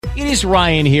It is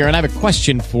Ryan here, and I have a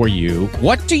question for you.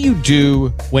 What do you do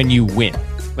when you win?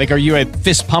 Like, are you a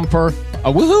fist pumper,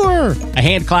 a woohooer, a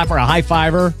hand clapper, a high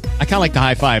fiver? I kind of like the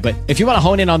high five, but if you want to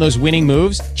hone in on those winning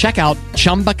moves, check out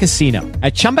Chumba Casino.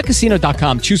 At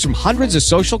ChumbaCasino.com, choose from hundreds of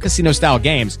social casino-style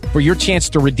games for your chance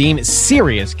to redeem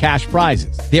serious cash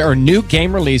prizes. There are new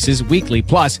game releases weekly,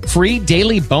 plus free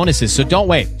daily bonuses. So don't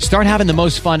wait. Start having the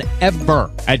most fun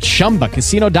ever at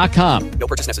ChumbaCasino.com. No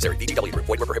purchase necessary. VGW. Void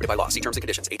where prohibited by law. See terms and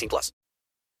conditions. 18+.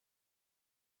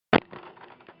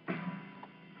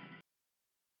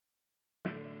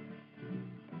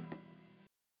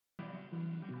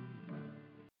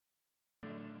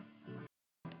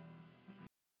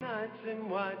 Nights in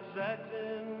white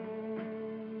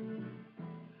satin,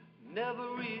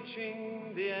 never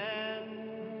reaching the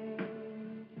end.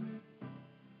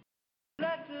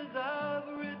 Letters I've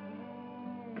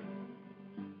written,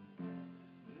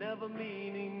 never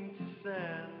meaning to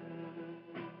send.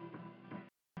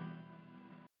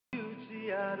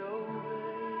 Beauty I'd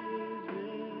always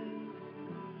missed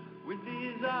with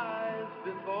these eyes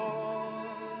before.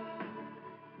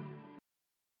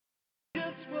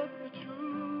 Just what the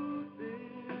truth is,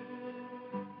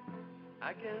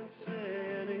 I can't say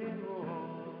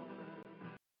anymore,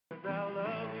 'cause I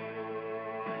love you.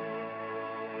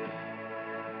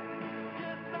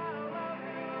 Yes, I love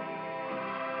you.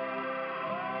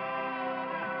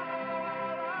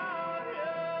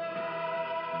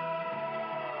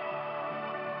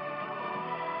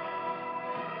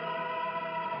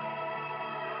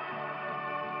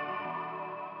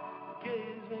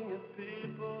 Gazing at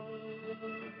people,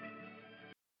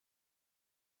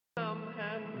 some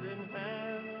hand in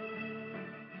hand,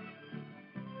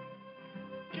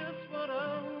 just what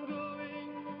I'm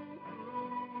going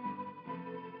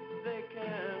through, they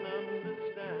can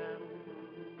understand.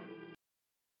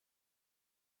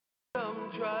 Some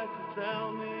try to tell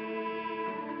me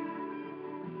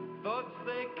thoughts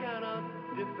they cannot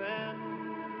defend.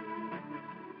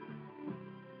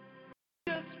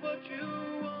 Just what you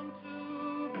want to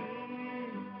be,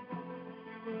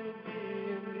 you will be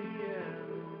in the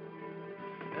end.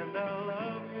 And I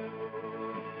love you.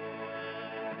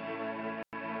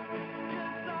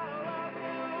 Yes, I love you.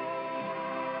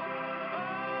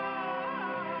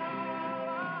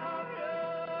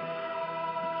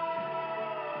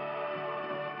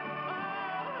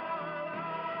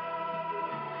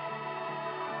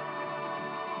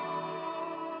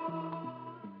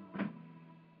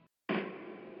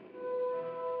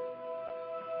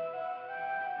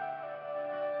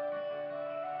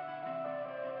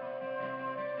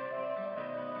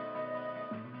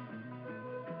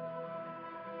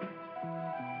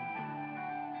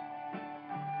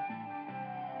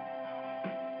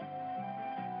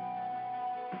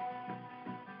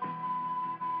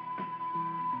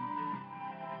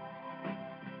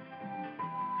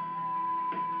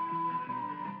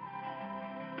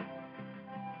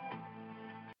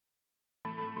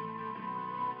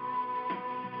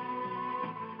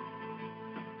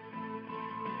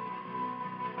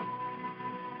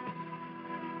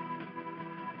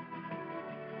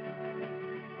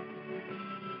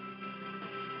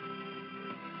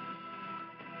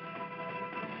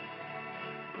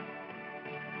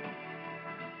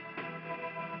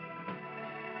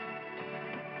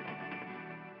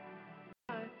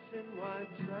 In white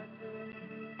satin,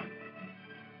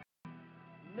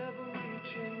 never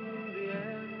reaching the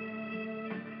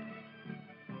end.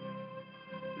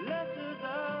 Letters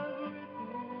I've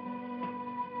written,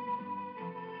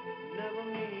 never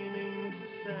meaning to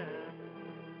send.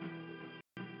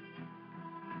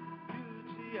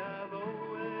 Beauty I've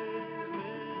always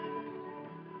missed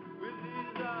with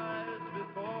these eyes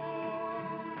before.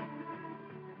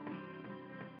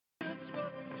 Just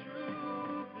what the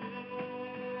truth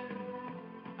is,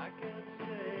 I can't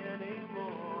say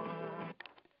anymore.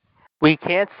 We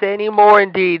can't say any more,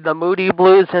 indeed. The Moody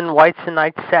Blues and Whites and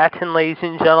Night Satin, ladies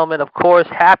and gentlemen. Of course,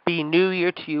 Happy New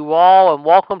Year to you all, and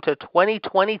welcome to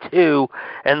 2022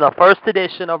 and the first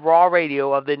edition of Raw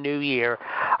Radio of the new year.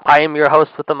 I am your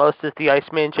host with the mostest, the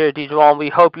Iceman, Jared DeJoel, and we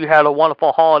hope you had a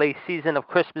wonderful holiday season of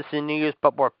Christmas and New Year's,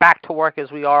 but we're back to work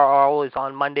as we are always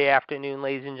on Monday afternoon,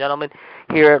 ladies and gentlemen,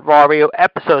 here at Raw Radio,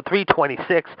 episode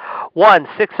 326,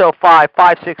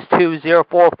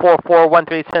 1-605-562-0444,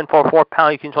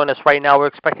 1-387-44-pound. You can join us right now. We're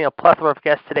expecting a plethora of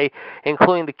guests today,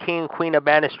 including the king and queen of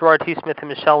Banish, Gerard T. Smith and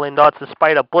Michelle Lindau,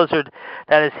 despite a blizzard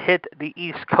that has hit the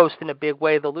East Coast in a big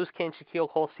way. The Loose Cannon Shaquille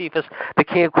Cole Cephas, the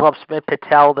King of Club Smith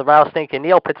Patel, the Rattlesnake and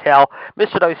Neil Patel,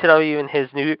 Mr. WCW in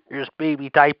his New Year's baby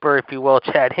diaper, if you will,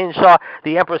 Chad Hinshaw,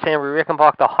 the Empress Henry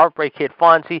Rickenbach, the Heartbreak Kid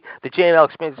Fonzie, the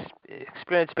JML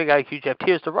Experience Big IQ, Jeff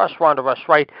Tears, the Rush Ron, the Rush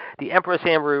Right, the Empress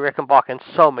Anne-Marie Rickenbach, and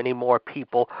so many more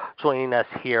people joining us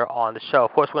here on the show.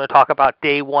 Of course, we're going to talk about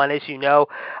day one. As you know,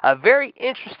 a very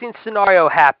interesting scenario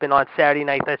happened on Saturday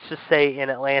night, let's just say in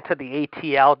Atlanta, the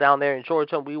ATL down there in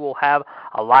Georgia. We will have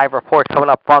a live report coming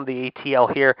up from the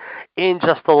ATL here in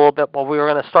just a little bit, but we were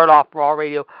going to start off Raw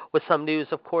Radio with some news.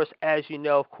 Of course, as you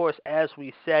know, as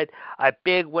we said, a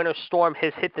big winter storm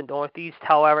has hit the Northeast,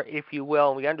 however, if you will,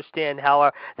 and we understand,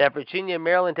 however, that Virginia,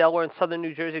 Maryland, Delaware, and southern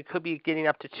New Jersey could be getting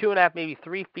up to 2.5, maybe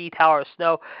 3 feet, however, of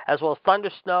snow, as well as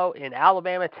thunder snow in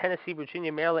Alabama, Tennessee,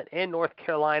 Virginia, Maryland, and North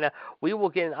Carolina. We will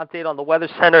get an update on the Weather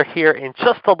Center here in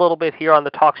just a little bit here on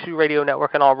the TalkShoe Radio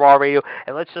Network and on Raw Radio,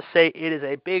 and let's just say it is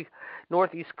a big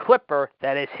Northeast clipper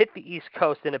that has hit the East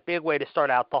Coast in a big way to start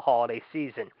out the holiday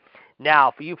season.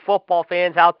 Now, for you football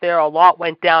fans out there, a lot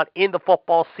went down in the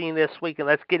football scene this week, and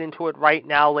let's get into it right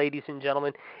now, ladies and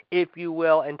gentlemen, if you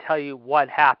will, and tell you what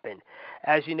happened.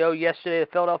 As you know, yesterday,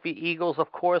 the Philadelphia Eagles,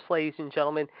 of course, ladies and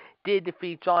gentlemen, did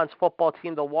defeat John's football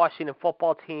team, the Washington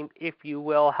football team, if you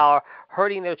will, how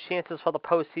hurting their chances for the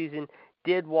postseason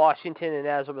did Washington, and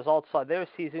as a result saw their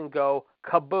season go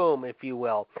kaboom, if you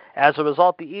will. As a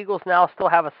result, the Eagles now still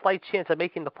have a slight chance of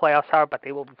making the playoffs, however, but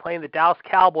they will be playing the Dallas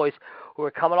Cowboys, who are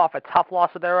coming off a tough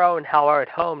loss of their own, however, at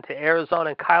home to Arizona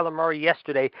and Kyler Murray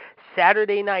yesterday,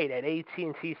 Saturday night at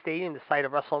AT&T Stadium, the site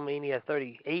of WrestleMania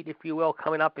 38, if you will,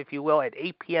 coming up, if you will, at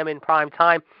 8 p.m. in prime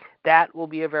time. That will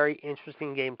be a very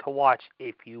interesting game to watch,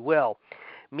 if you will.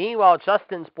 Meanwhile,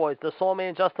 Justin's boys, the Soul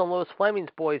Man Justin Lewis Fleming's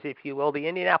boys, if you will, the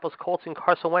Indianapolis Colts and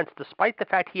Carson Wentz, despite the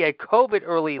fact he had COVID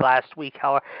early last week,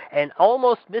 however, and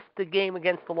almost missed the game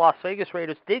against the Las Vegas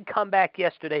Raiders, did come back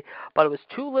yesterday, but it was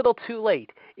too little too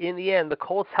late. In the end, the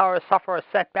Colts, however, suffer a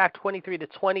setback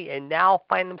 23-20 and now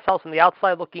find themselves on the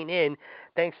outside looking in,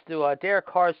 thanks to Derek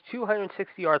Carr's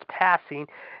 260 yards passing,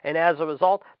 and as a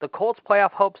result, the Colts'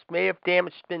 playoff hopes may have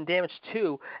been damaged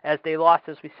too, as they lost,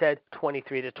 as we said,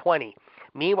 23-20.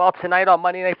 Meanwhile, tonight on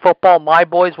Monday Night Football, my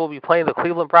boys will be playing the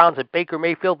Cleveland Browns at Baker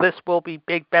Mayfield. This will be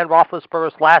Big Ben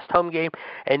Roethlisberger's last home game,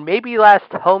 and maybe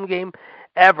last home game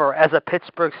ever as a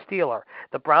Pittsburgh Steeler.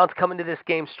 The Browns come into this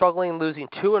game struggling, losing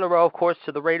 2 in a row, of course,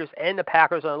 to the Raiders and the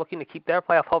Packers, and are looking to keep their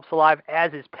playoff hopes alive,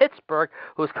 as is Pittsburgh,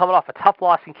 who is coming off a tough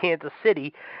loss in Kansas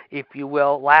City, if you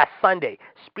will, last Sunday.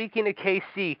 Speaking of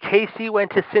KC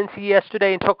went to Cincy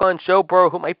yesterday and took on Joe Burrow,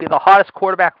 who might be the hottest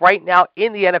quarterback right now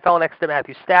in the NFL next to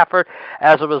Matthew Stafford.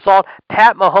 As a result,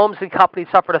 Pat Mahomes and company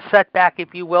suffered a setback,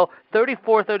 if you will,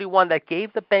 34-31, that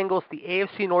gave the Bengals the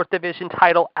AFC North Division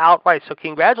title outright. So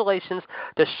congratulations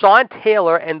to Sean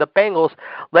Taylor and the Bengals,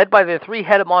 led by their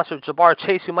three-headed monster, Ja'Marr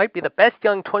Chase, who might be the best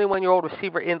young 21-year-old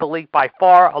receiver in the league by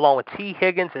far, along with T.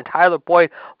 Higgins and Tyler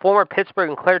Boyd, former Pittsburgh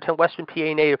and Clairton, Western PA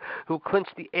native, who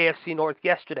clinched the AFC North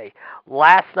yesterday.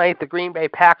 Last night, the Green Bay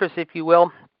Packers, if you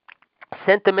will,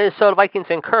 sent the Minnesota Vikings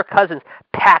and Kirk Cousins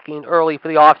packing early for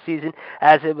the offseason,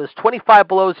 as it was 25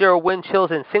 below zero wind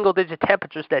chills and single-digit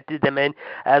temperatures that did them in.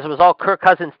 As a result, Kirk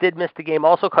Cousins did miss the game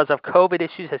also because of COVID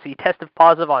issues, as he tested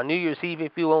positive on New Year's Eve,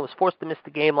 if you will, and was forced to miss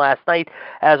the game last night.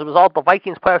 As a result, the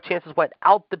Vikings' playoff chances went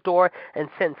out the door and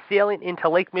sent sailing into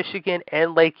Lake Michigan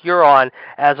and Lake Huron.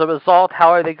 As a result,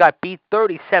 however, they got beat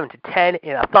 37-10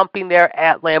 in a thumping there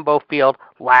at Lambeau Field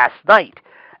last night.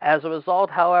 As a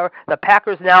result, however, the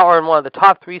Packers now are in one of the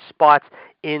top 3 spots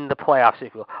in the playoffs,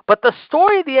 if you will. But the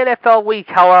story of the NFL week,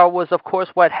 however, was, of course,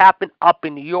 what happened up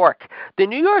in New York. The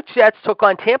New York Jets took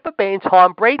on Tampa Bay and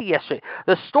Tom Brady yesterday.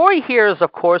 The story here is,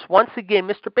 of course, once again,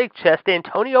 Mr. Big Chest,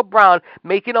 Antonio Brown,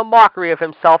 making a mockery of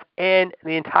himself and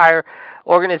the entire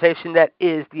organization that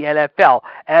is the NFL.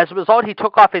 As a result, he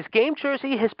took off his game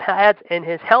jersey, his pads, and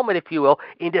his helmet, if you will,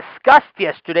 in disgust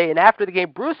yesterday. And after the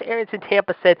game, Bruce Arians in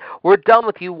Tampa said, "We're done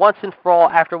with you once and for all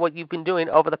after what you've been doing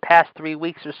over the past 3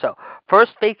 weeks or so.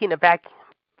 First faking a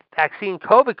vaccine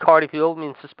COVID card, if you will,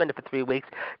 means suspended for 3 weeks,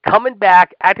 coming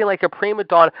back, acting like a prima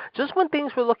donna, just when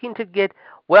things were looking to get,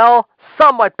 well,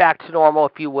 somewhat back to normal,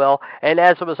 if you will. And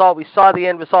as a result, we saw the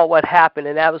end result, what happened,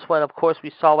 and that was when, of course,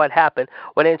 we saw what happened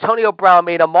when Antonio Brown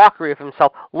made a mockery of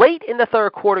himself late in the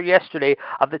third quarter yesterday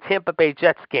of the Tampa Bay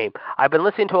Jets game. I've been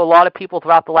listening to a lot of people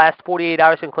throughout the last 48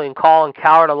 hours, including Colin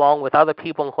Cowherd, along with other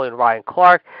people, including Ryan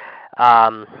Clark,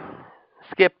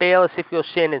 Skip Bayless, if you will,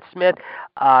 Shannon Smith,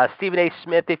 Stephen A.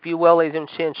 Smith, if you will, ladies and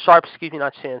Shannon Sharp,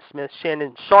 not Shannon Smith,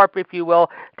 Shannon Sharp, if you will,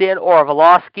 Dan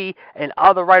Orlovsky, and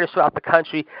other writers throughout the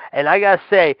country. And I got to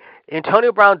say,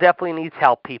 Antonio Brown definitely needs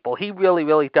help, people. He really,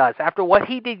 really does. After what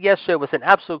he did yesterday was an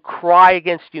absolute cry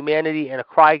against humanity and a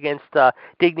cry against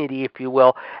dignity, if you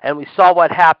will, and we saw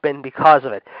what happened because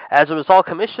of it. As a result,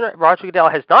 Commissioner Roger Goodell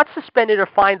has not suspended or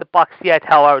fined the Bucs yet,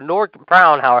 however, nor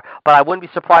Brown, however, but I wouldn't be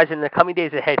surprised in the coming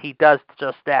days ahead he does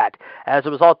just that. As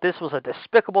a result, this was a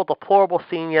despicable, deplorable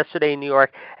scene yesterday in New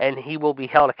York, and he will be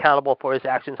held accountable for his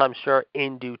actions, I'm sure,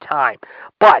 in due time.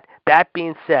 But that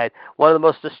being said, one of the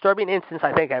most disturbing incidents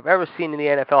I think I've ever seen in the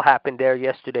NFL happened there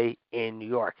yesterday in New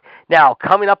York. Now,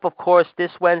 coming up, of course,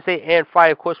 this Wednesday and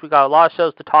Friday, of course, we got a lot of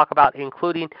shows to talk about,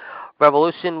 including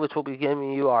Revolution, which will be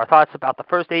giving you our thoughts about the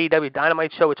first AEW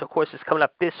Dynamite show, which, of course, is coming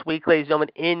up this week, ladies and gentlemen,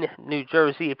 in New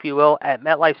Jersey, if you will, at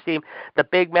MetLife Stadium. The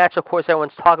big match, of course,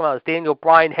 everyone's talking about is Daniel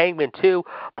Bryan, Hangman 2,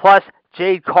 plus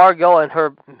Jade Cargill and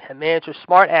her manager,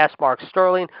 smart-ass Mark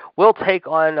Sterling, will take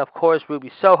on, of course,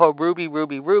 Ruby Soho, Ruby,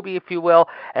 if you will,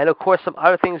 and, of course, some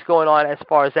other things going on as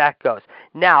far as that goes.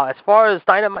 Now, as far as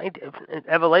Dynamite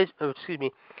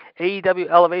AEW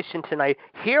Elevation tonight,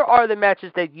 here are the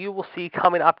matches that you will see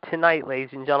coming up tonight,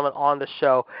 ladies and gentlemen, on the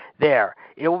show there.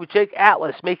 It will be Jake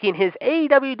Atlas making his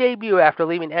AEW debut after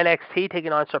leaving NXT,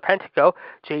 taking on Serpentico.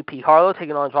 JP Harlow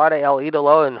taking on Andrade El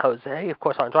Idolo and Jose. Of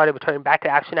course, Andrade returning back to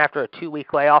action after a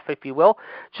 2-week layoff, if you will.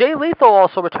 Jay Lethal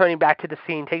also returning back to the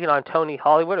scene, taking on Troy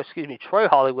Hollywood,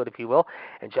 if you will.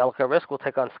 Angelica Risk will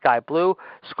take on Sky Blue.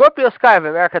 Scorpio Sky of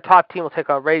America Top Team will take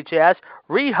on Ray Jazz.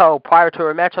 Riho, prior to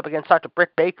her matchup against Dr. Britt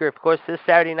Baker, of course, this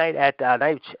Saturday night at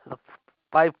Battle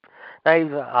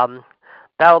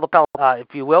of the Belt, if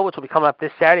you will, which will be coming up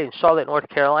this Saturday in Charlotte, North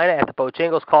Carolina at the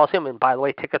Bojangles Coliseum. And by the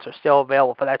way, tickets are still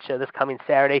available for that show this coming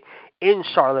Saturday in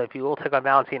Charlotte, if you will, take on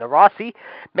Valentina Rossi.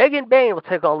 Megan Bain will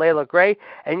take on Layla Gray.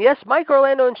 And yes, Mike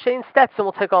Orlando and Shane Stetson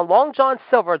will take on Long John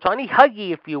Silver, Johnny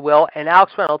Huggy, if you will, and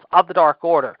Alex Reynolds of the Dark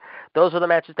Order. Those are the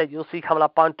matches that you'll see coming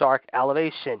up on Dark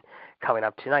Elevation coming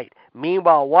up tonight.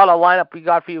 Meanwhile, what a lineup we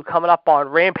got for you coming up on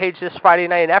Rampage this Friday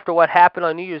night. And after what happened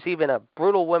on New Year's Eve in a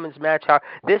brutal women's match,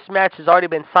 this match has already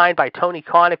been signed by Tony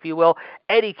Khan, if you will,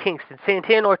 Eddie Kingston,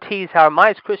 Santana Ortiz,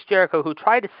 minus Chris Jericho, who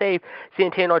tried to save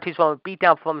Santana Ortiz from a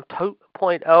beatdown from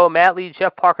 2.0, Matt Lee,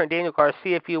 Jeff Parker, and Daniel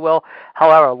Garcia, if you will.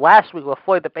 However, last week with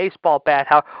Floyd the Baseball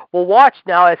Bat, we'll watch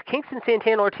now as Kingston,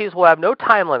 Santana Ortiz will have no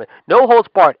time limit, no holds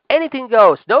barred, anything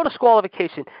goes, no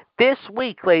disqualification this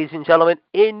week, ladies and gentlemen,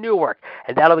 in Newark.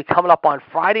 And that'll be coming up on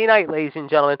Friday night, ladies and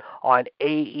gentlemen, on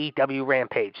AEW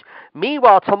Rampage.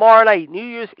 Meanwhile, tomorrow night, New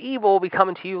Year's Eve will be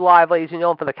coming to you live, ladies and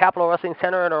gentlemen, from the Capitol Wrestling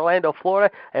Center in Orlando,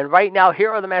 Florida. And right now,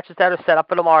 here are the matches that are set up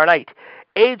for tomorrow night.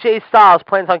 AJ Styles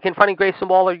plans on confronting Grayson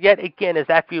Waller yet again as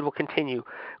that feud will continue.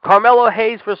 Carmelo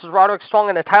Hayes versus Roderick Strong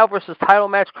in a title versus title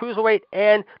match, Cruiserweight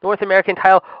and North American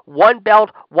title. One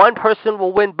belt, one person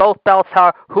will win both belts.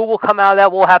 Who will come out of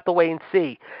that, we'll have to wait and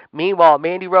see. Meanwhile,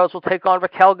 Mandy Rose will take on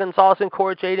Raquel Gonzalez and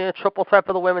Cora Jade in a triple threat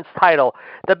for the women's title.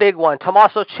 The big one,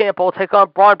 Tommaso Ciampa will take on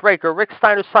Braun Breaker, Rick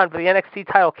Steiner's son, for the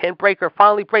NXT title. Can Breaker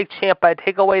finally break Ciampa and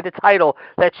take away the title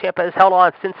that Ciampa has held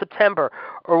on since September?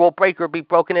 Or will Breaker be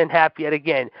broken in half yet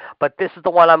again? But this is the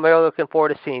one I'm really looking forward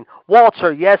to seeing.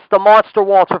 Walter, yes, the Monster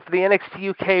Walter for the NXT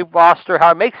UK roster,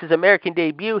 makes his American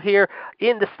debut here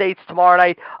in the States tomorrow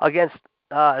night against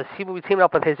he will be teaming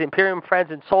up with his Imperium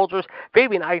friends and soldiers,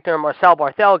 Fabian Eichner and Marcel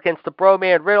Barthel, against the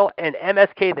Bro-Man Riddle and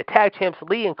MSK, the tag champs,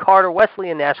 Lee and Carter, Wesley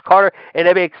and Nash Carter, in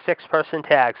a big 6-person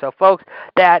tag. So, folks,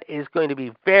 that is going to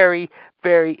be very,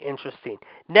 very interesting.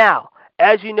 Now,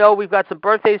 as you know, we've got some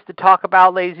birthdays to talk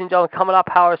about, ladies and gentlemen, coming up,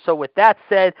 however. So with that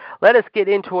said, let us get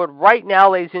into it right now,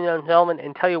 ladies and gentlemen,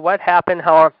 and tell you what happened,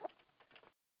 however,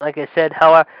 like I said,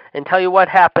 and tell you what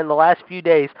happened the last few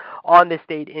days on this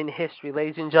date in history,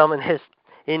 ladies and gentlemen,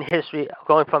 in history,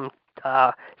 going from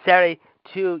Saturday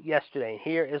to yesterday.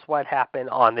 Here is what happened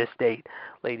on this date,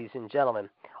 ladies and gentlemen.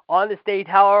 On this date,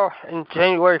 however, on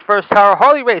January 1st,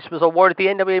 Harley Race was awarded the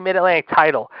NWA Mid-Atlantic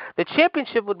title. The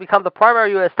championship would become the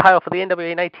primary U.S. title for the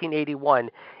NWA 1981,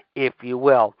 if you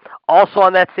will. Also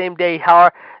on that same day,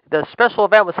 however, the special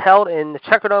event was held in the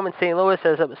Checkerdome in St. Louis,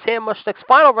 as it was Sam Mushnick's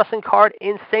final wrestling card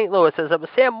in St. Louis, as it was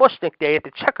Sam Mushnick Day at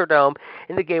the Checkerdome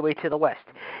in the Gateway to the West.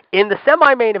 In the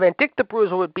semi-main event, Dick the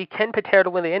Bruiser would beat Ken Patera to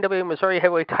win the NWA Missouri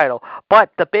Heavyweight title. But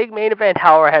the big main event,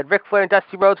 however, had Ric Flair and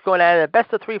Dusty Rhodes going at it in a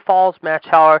best-of-3 falls match,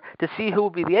 however, to see who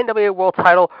would be the NWA World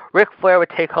title. Ric Flair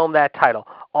would take home that title.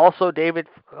 Also, David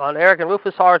Von Erich and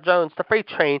Rufus R. Jones, the Freight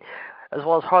Train, as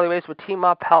well as Harley Race would team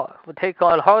up, would take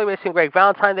on Harley Race and Greg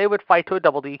Valentine. They would fight to a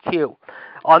double DQ.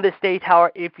 On this date,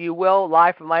 however, if you will,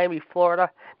 live from Miami, Florida,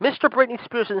 Mr. Britney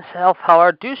Spears himself,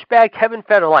 however, douchebag Kevin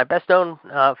Federline, best known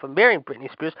for marrying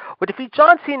Britney Spears, would defeat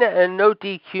John Cena in a no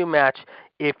DQ match,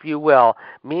 if you will.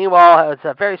 Meanwhile, it's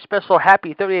a very special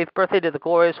happy 38th birthday to the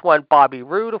glorious one, Bobby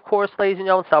Roode, of course, ladies and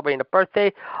gentlemen, celebrating a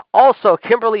birthday. Also,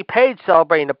 Kimberly Page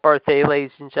celebrating a birthday,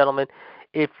 ladies and gentlemen,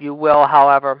 if you will,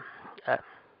 however.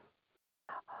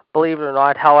 Believe it or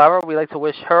not, however, we'd like to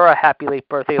wish her a happy late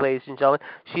birthday, ladies and gentlemen.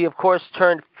 She, of course,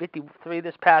 turned 53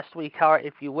 this past week, however,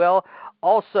 if you will.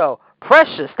 Also,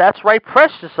 Precious, that's right,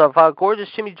 Precious of gorgeous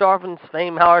Jimmy Jarvin's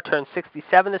fame, however, turned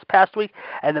 67 this past week.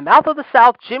 And the Mouth of the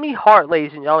South, Jimmy Hart,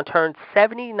 ladies and gentlemen, turned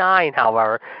 79,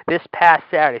 however, this past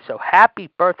Saturday. So happy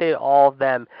birthday to all of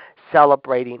them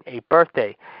celebrating a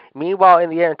birthday. Meanwhile, in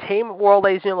the entertainment world,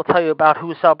 ladies and gentlemen, we'll tell you about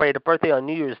who celebrated a birthday on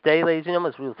New Year's Day, ladies and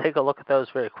gentlemen, as we'll take a look at those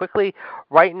very quickly.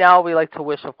 Right now, we like to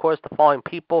wish, of course, the following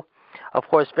people, of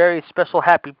course, very special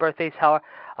happy birthdays. However,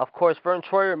 of course, Vern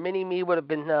Troyer, Mini-Me, would have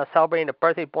been celebrating a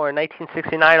birthday, born in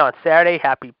 1969 on Saturday.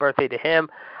 Happy birthday to him.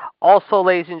 Also,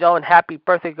 ladies and gentlemen, happy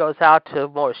birthday goes out to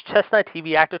Morris Chestnut,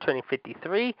 TV actor, turning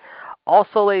 53.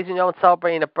 Also, ladies and gentlemen,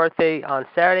 celebrating a birthday on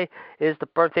Saturday is the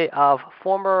birthday of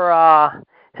former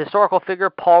historical figure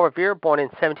Paul Revere, born in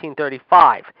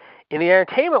 1735. In the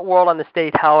entertainment world on the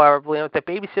stage, however, the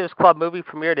Babysitter's Club movie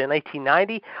premiered in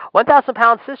 1990. 1,000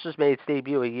 Pound Sisters made its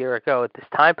debut a year ago at this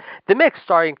time. The Mix,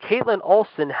 starring Caitlin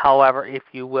Olsen, however, if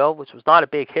you will, which was not a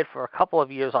big hit for a couple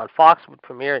of years on Fox, would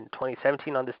premiere in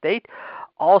 2017 on this date.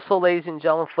 Also, ladies and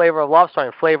gentlemen, Flavor of Love,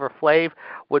 starring Flavor Flav,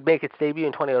 would make its debut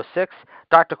in 2006.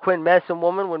 Dr. Quinn, Medicine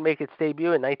Woman, would make its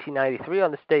debut in 1993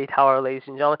 on the state, however, ladies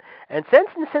and gentlemen. And Sense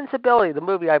and Sensibility, the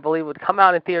movie, I believe, would come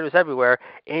out in theaters everywhere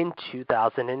in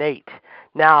 2008.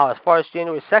 Now, as far as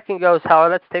January 2nd goes,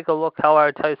 however, let's take a look, however,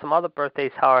 I'll tell you some other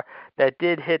birthdays, however, that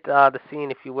did hit the scene,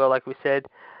 if you will, like we said.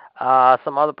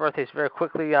 Some other birthdays very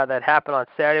quickly that happened on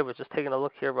Saturday. We're just taking a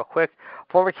look here real quick.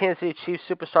 Former Kansas City Chiefs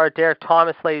superstar Derek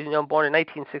Thomas, ladies and gentlemen, born in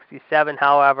 1967,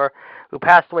 however, who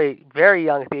passed away very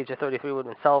young at the age of 33, would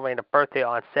have been celebrating a birthday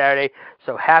on Saturday.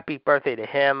 So happy birthday to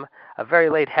him. A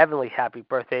very late heavenly happy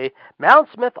birthday. Mount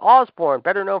Smith Osborne,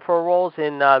 better known for roles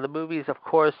in the movies, of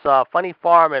course, Funny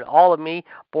Farm and All of Me,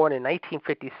 born in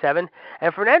 1957.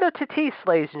 And Fernando Tatis,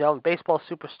 ladies and gentlemen, baseball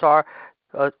superstar,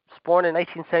 born in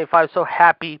 1975, so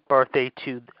happy birthday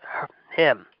to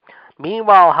him.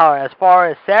 Meanwhile, however, as far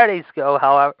as Saturdays go,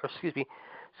 however,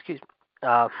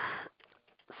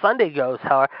 Sunday goes,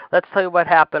 however, let's tell you what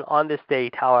happened on this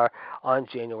date, however, on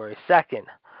January 2nd.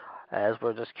 As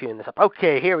we're just queuing this up.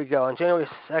 Okay, here we go. On January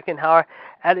 2nd, however,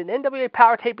 at an NWA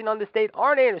Power taping on this date,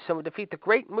 Arn Anderson would defeat the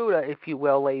Great Muta, if you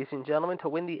will, ladies and gentlemen, to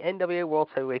win the NWA World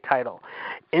Heavyweight title.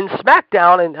 In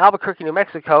SmackDown in Albuquerque, New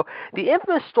Mexico, the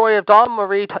infamous story of Dawn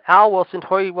Marie, Al Wilson,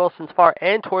 Tori Wilson's father,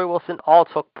 and Tori Wilson all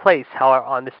took place, however,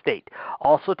 on this date.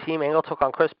 Also, Team Angle took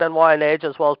on Chris Benoit and Edge,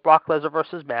 as well as Brock Lesnar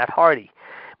versus Matt Hardy.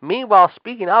 Meanwhile,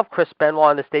 speaking of Chris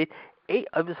Benoit on this date, it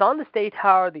was on the state,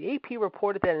 however, the AP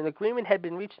reported that an agreement had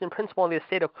been reached in principle in the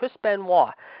estate of Chris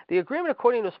Benoit. The agreement,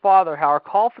 according to his father, however,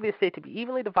 called for the estate to be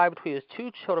evenly divided between his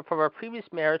two children from her previous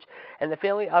marriage and the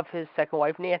family of his second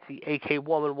wife, Nancy, a.k.a.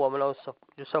 Woman, oh,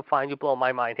 you're so fine, you blow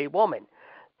my mind, hey, woman.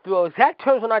 Though exact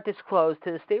terms were not disclosed,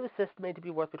 the estate was estimated to be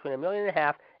worth between $1.5 million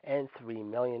and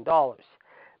 $3 million.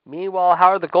 Meanwhile,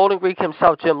 however, the Golden Greek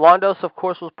himself, Jim Londos, of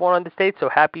course, was born on this date, so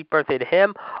happy birthday to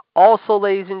him. Also,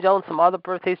 ladies and gentlemen, some other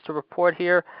birthdays to report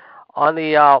here on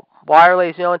the wire,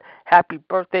 ladies and gentlemen. Happy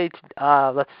birthday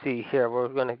to, let's see here, we're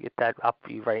going to get that up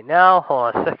for you right now.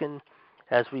 Hold on a second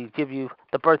as we give you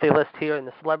the birthday list here and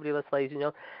the celebrity list, ladies and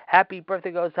gentlemen. Happy birthday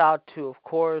goes out to, of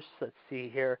course, let's see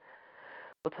here.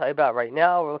 We'll tell you about right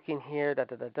now. We're looking here,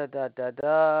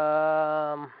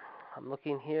 I'm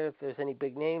looking here if there's any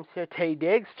big names here. Tay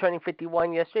Diggs, turning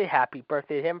 51 yesterday. Happy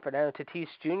birthday to him. Fernando Tatis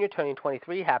Jr., turning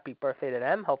 23. Happy birthday to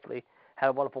them. Hopefully had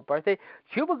a wonderful birthday.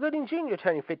 Cuba Gooding Jr.,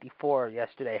 turning 54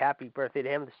 yesterday. Happy birthday to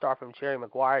him, the star from Jerry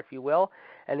Maguire, if you will.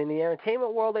 And in the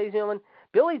entertainment world, ladies and gentlemen,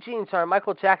 Billie Jean,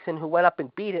 Michael Jackson, who went up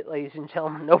and beat it, ladies and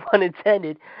gentlemen, no pun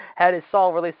intended, had his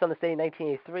song released on this day in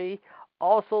 1983.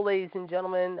 Also, ladies and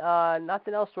gentlemen,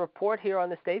 nothing else to report here on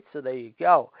the States, so there you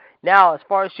go. Now, as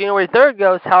far as January 3rd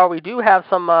goes, however, we do have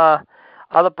some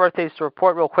other birthdays to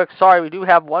report real quick. Sorry, we do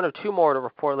have one or two more to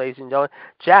report, ladies and gentlemen.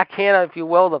 Jack Hanna, if you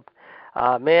will, the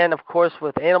man, of course,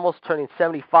 with Animals, turning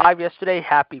 75 yesterday.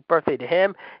 Happy birthday to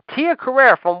him. Tia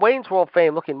Carrere from Wayne's World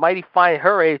fame, looking mighty fine at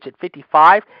her age at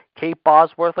 55. Kate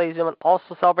Bosworth, ladies and gentlemen,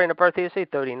 also celebrating a birthday yesterday,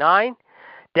 39.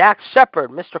 Dax Shepard,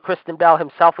 Mr. Kristen Bell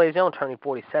himself, ladies and gentlemen, turning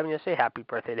 47 yesterday. Happy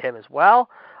birthday to him as well.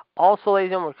 Also, ladies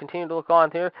and gentlemen, we're continuing to look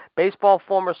on here. Baseball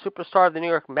former superstar of the New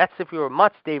York Mets, if you were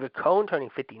Mutts, David Cohn, turning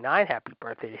 59. Happy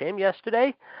birthday to him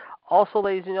yesterday. Also,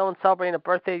 ladies and gentlemen, celebrating a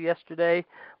birthday yesterday.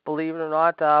 Believe it or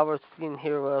not, we're seeing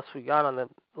here what else we got on the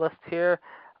list here.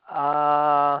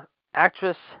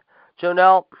 Actress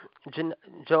Joanna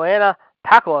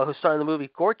Pacquiao, who starred in the movie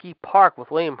Gorky Park with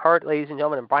William Hurt, ladies and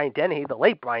gentlemen, and Brian Dennehy, the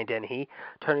late Brian Dennehy,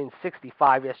 turning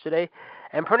 65 yesterday.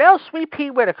 And Pernell Sweet Pea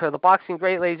Whitaker, the boxing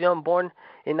great, ladies and gentlemen, born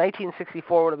in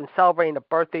 1964, would have been celebrating a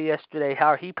birthday yesterday.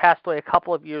 However, he passed away a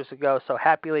couple of years ago, so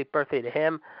happy late birthday to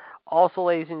him. Also,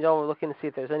 ladies and gentlemen, we're looking to see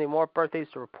if there's any more birthdays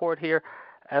to report here,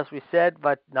 as we said,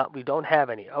 but we don't have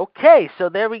any. Okay, so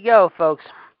there we go, folks.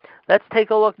 Let's take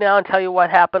a look now and tell you what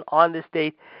happened on this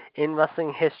date in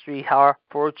wrestling history, however,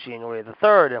 for January the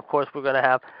 3rd. And, of course, we're going to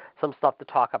have some stuff to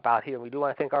talk about here. We do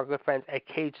want to thank our good friends at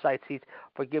Cage Side Seats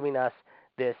for giving us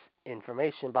this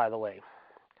information, by the way.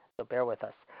 So bear with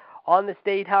us. On this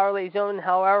date, however, ladies and gentlemen,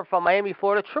 however, from Miami,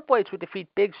 Florida, Triple H would defeat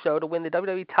Big Show to win the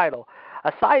WWE title.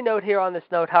 A side note here on this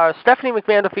note, however, Stephanie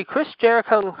McMahon defeat Chris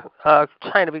Jericho,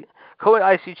 trying to be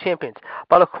co-IC champions.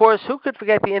 But, of course, who could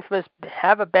forget the infamous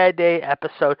Have a Bad Day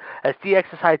episode as DX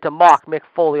decided to mock Mick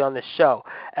Foley on this show.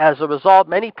 As a result,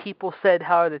 many people said,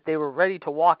 however, that they were ready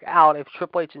to walk out if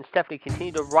Triple H and Stephanie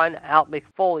continued to run out Mick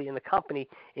Foley in the company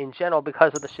in general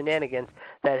because of the shenanigans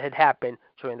that had happened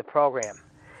during the program.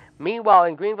 Meanwhile,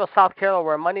 in Greenville, South Carolina,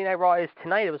 where Monday Night Raw is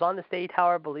tonight, it was on this date,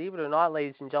 however, believe it or not,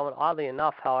 ladies and gentlemen, oddly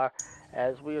enough, however,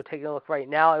 as we are taking a look right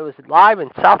now, it was live in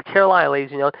South Carolina,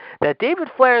 ladies and gentlemen, that David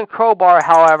Flair and Crowbar,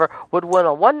 however, would win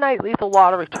a one-night lethal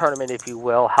lottery tournament, if you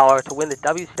will, however, to win the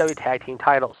WCW Tag Team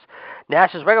titles.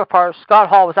 Nash's regular partner, Scott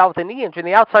Hall, was out with a knee injury, and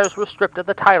the Outsiders were stripped of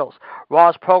the titles.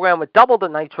 Raw's program would double the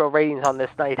Nitro ratings on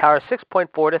this night, however,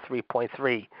 6.4 to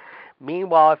 3.3.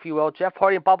 Meanwhile, if you will, Jeff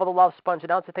Hardy and Bubba the Love Sponge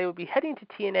announced that they would be heading to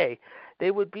TNA.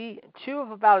 They would be two of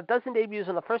about a dozen debuts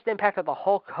on the first impact of the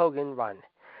Hulk Hogan run.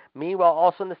 Meanwhile,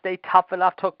 also in the state, Tough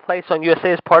Enough took place on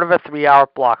USA as part of a 3-hour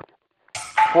block.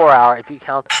 4-hour, if you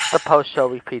count the post-show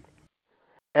repeat.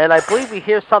 And I believe we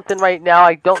hear something right now.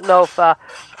 I don't know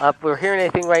if we're hearing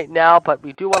anything right now, but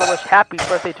we do want to wish happy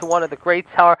birthday to one of the greats,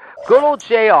 however, good old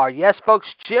JR. Yes, folks,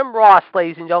 Jim Ross,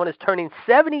 ladies and gentlemen, is turning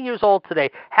 70 years old today.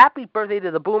 Happy birthday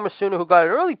to the Boomer Sooner, who got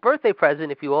an early birthday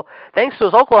present, if you will, thanks to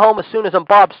his Oklahoma Sooners and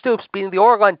Bob Stoops beating the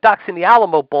Oregon Ducks in the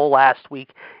Alamo Bowl last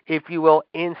week, if you will,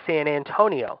 in San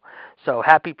Antonio. So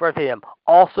happy birthday to him.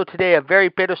 Also today, a very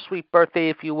bittersweet birthday,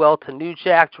 if you will, to New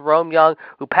Jack Jerome Young,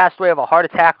 who passed away of a heart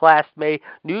attack last May.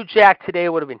 New Jack today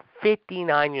would have been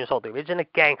 59 years old, the original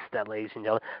gangster, ladies and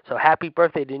gentlemen. So happy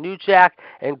birthday to New Jack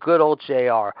and good old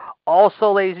JR.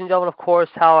 Also, ladies and gentlemen, of course,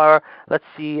 however, let's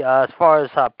see, as far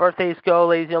as birthdays go,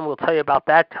 ladies and gentlemen, we'll tell you about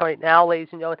that right now, ladies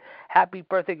and gentlemen. Happy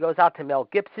birthday goes out to Mel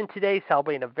Gibson today,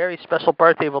 celebrating a very special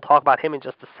birthday. We'll talk about him in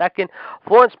just a second.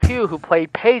 Florence Pugh, who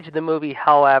played Paige in the movie,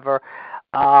 however,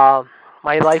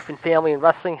 My Life and Family in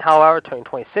Wrestling, however, turning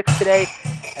 26 today.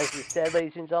 As we said,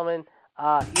 ladies and gentlemen,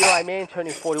 Eli Manning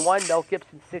turning 41, Mel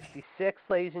Gibson 66,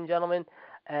 ladies and gentlemen.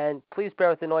 And please bear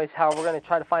with the noise, however, we're going to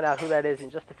try to find out who that is in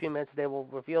just a few minutes. They will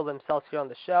reveal themselves here on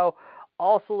the show.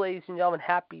 Also, ladies and gentlemen,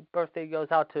 happy birthday goes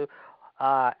out to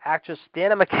actress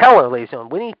Dana McKellar, ladies and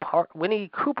gentlemen.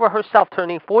 Winnie Cooper herself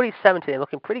turning 47 today,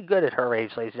 looking pretty good at her age,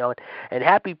 ladies and gentlemen. And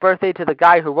happy birthday to the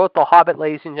guy who wrote The Hobbit,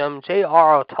 ladies and gentlemen,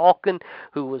 J.R.R. Tolkien,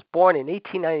 who was born in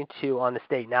 1892 on this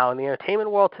date. Now, in the entertainment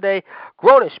world today,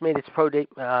 Grownish made its TV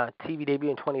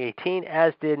debut in 2018,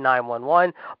 as did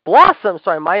 911. Blossom,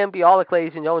 starring Mayim Bialik,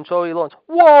 ladies and gentlemen, Joey Lawrence,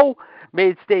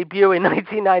 made its debut in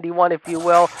 1991, if you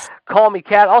will. Call Me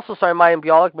Kat, also starring Mayim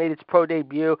Bialik, made its pro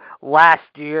debut last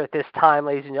year at this time,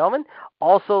 ladies and gentlemen.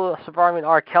 Also, Surviving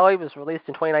R. Kelly was released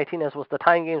in 2019, as was The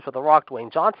Time Games with The Rock,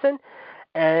 Dwayne Johnson.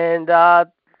 And,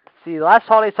 the last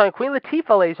holiday song, Queen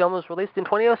Latifah, ladies and gentlemen, was released in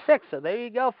 2006. So there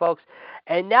you go, folks.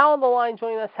 And now on the line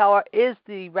joining us, however, is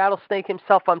the Rattlesnake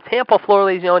himself from Tampa, Florida,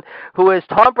 ladies and gentlemen, who is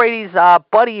Tom Brady's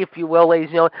buddy, if you will, ladies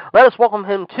and gentlemen. Let us welcome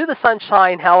him to the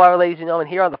sunshine, however, ladies and gentlemen,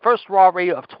 here on the first Raw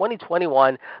Radio of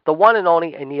 2021, the one and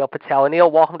only Anil Patel.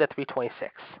 Anil, welcome to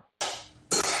 326.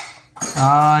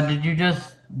 Did you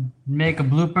just make a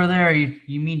blooper there, or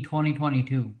you mean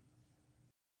 2022?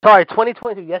 Sorry,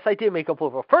 2022. Yes, I did make a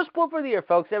blooper. First blooper of the year,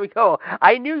 folks. There we go.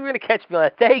 I knew you were going to catch me on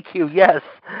that. Thank you. Yes.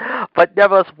 But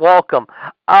nevertheless, welcome.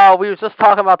 We were just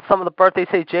talking about some of the birthdays.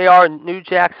 Say JR and New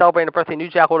Jack celebrating a birthday. New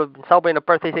Jack would have been celebrating a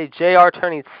birthday. Say JR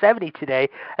turning 70 today.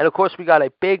 And, of course, we got a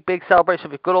big, big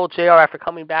celebration of good old JR after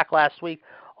coming back last week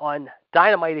on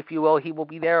Dynamite, if you will. He will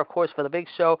be there, of course, for the big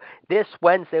show this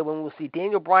Wednesday when we'll see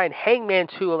Daniel Bryan, Hangman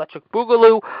 2, Electric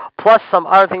Boogaloo, plus some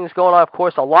other things going on. Of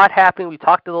course, a lot happening. We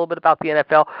talked a little bit about the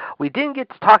NFL. We didn't get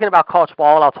to talking about college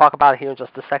ball, and I'll talk about it here in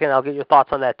just a second. I'll get your thoughts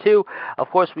on that, too. Of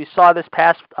course, we saw this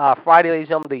past Friday, ladies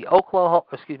and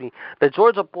gentlemen, the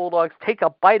Georgia Bulldogs take a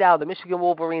bite out of the Michigan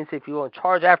Wolverines, if you will, and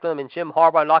charge after them, and Jim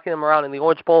Harbaugh knocking them around in the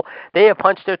Orange Bowl. They have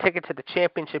punched their ticket to the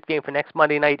championship game for next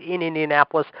Monday night in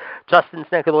Indianapolis, Justin's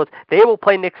neck of the woods. They will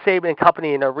play Nick Saban and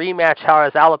company in a rematch, however,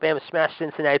 as Alabama smashed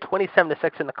Cincinnati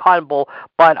 27-6 in the Cotton Bowl.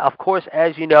 But, of course,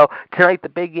 as you know, tonight the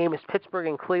big game is Pittsburgh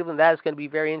and Cleveland. That is going to be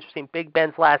very interesting. Big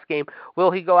Ben's last game.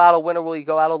 Will he go out a winner? Will he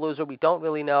go out a loser? We don't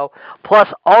really know. Plus,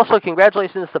 also,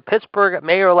 congratulations to Pittsburgh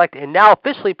mayor-elect and now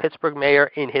officially Pittsburgh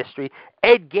mayor in history,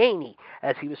 Ed Gainey,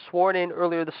 as he was sworn in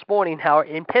earlier this morning, however,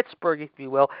 in Pittsburgh, if you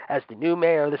will, as the new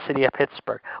mayor of the city of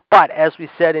Pittsburgh. But, as we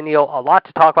said, and Neil, a lot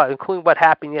to talk about, including what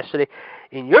happened yesterday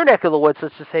in your neck of the woods,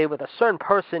 let's just say, with a certain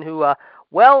person who,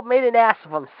 made an ass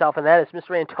of himself, and that is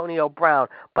Mr. Antonio Brown.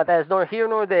 But that is nor here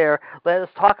nor there. Let us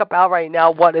talk about right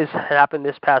now what has happened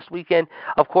this past weekend.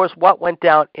 Of course, what went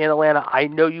down in Atlanta. I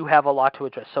know you have a lot to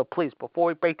address. So please, before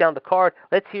we break down the card,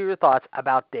 let's hear your thoughts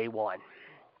about day one.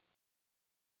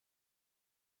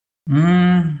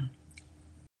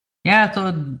 Yeah.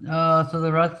 So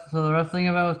the wrestling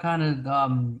event was kind of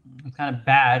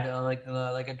bad.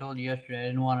 Like I told you yesterday, I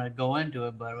didn't want to go into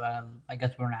it, but I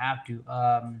guess we're gonna have to.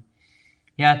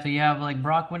 Yeah, so you have like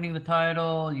Brock winning the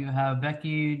title, you have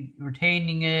Becky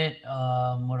retaining it.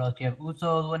 What else? You have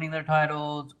Usos winning their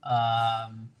titles.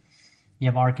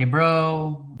 You have RK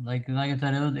Bro. Like I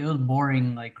said, it was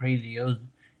boring like crazy. It was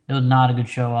not a good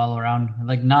show all around.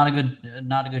 Like not a good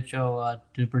show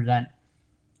to present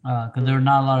because there were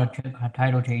not a lot of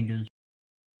title changes.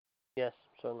 Yes,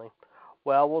 certainly.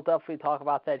 Well, we'll definitely talk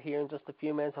about that here in just a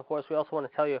few minutes. Of course, we also want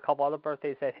to tell you a couple other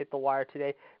birthdays that hit the wire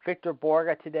today. Victor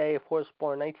Borga today, of course,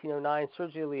 born in 1909.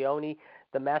 Sergio Leone,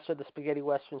 the master of the spaghetti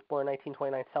westerns, born in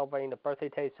 1929, celebrating the birthday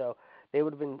today. So they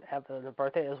would have been having a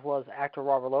birthday, as well as actor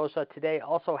Robert Loza today.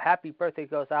 Also, happy birthday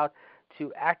goes out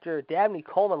to actor Dabney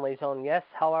Coleman, ladies and gentlemen. Yes,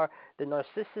 however, the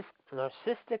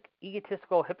narcissistic,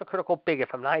 egotistical, hypocritical bigot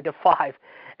from 9 to 5.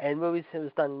 And movies, he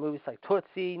was done movies like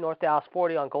Tootsie, North Dallas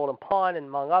 40 on Golden Pond, and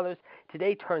among others.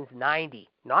 Today turns 90.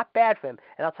 Not bad for him.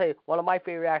 And I'll tell you, one of my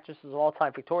favorite actresses of all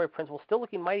time, Victoria Principal, still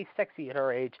looking mighty sexy at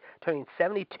her age, turning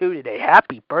 72 today.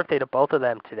 Happy birthday to both of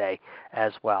them today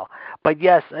as well. But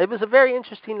yes, it was a very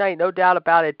interesting night, no doubt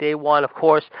about it. Day one, of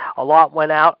course, a lot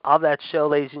went out of that show,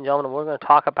 ladies and gentlemen, and we're going to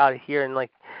talk about it here. And like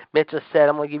Mitt just said,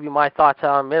 I'm going to give you my thoughts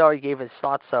on it. Mitt already gave his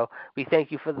thoughts, so we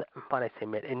thank you for the, when I say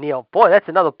Mitt, and Neil, boy, that's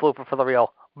another blooper for the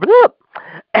real. Bloop!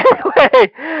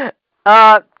 Anyway,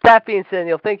 that being said,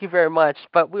 Neil, thank you very much.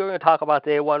 But we're going to talk about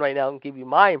day one right now and give you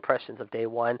my impressions of day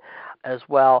one as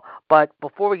well. But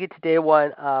before we get to day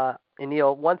one, and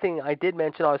Neil, one thing I did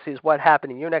mention, obviously, is what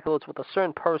happened in your neck of the woods with a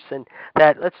certain person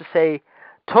that, let's just say,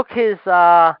 took his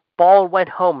ball and went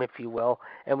home, if you will.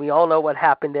 And we all know what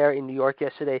happened there in New York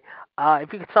yesterday.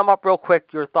 If you could sum up real quick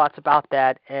your thoughts about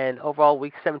that and overall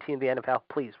Week 17 of the NFL,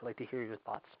 please. We'd like to hear your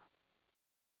thoughts.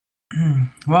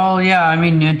 Well, yeah, I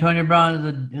mean, Antonio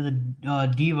Brown is a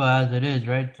diva as it is,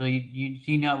 right? So you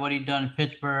seen what he'd done in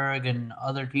Pittsburgh and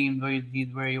other teams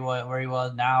he's where he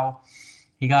was now.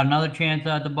 He got another chance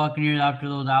at the Buccaneers after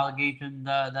those allegations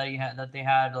that they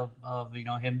had of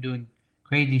him doing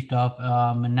crazy stuff,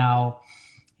 and now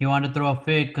he wanted to throw a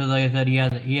fit because, like I said, he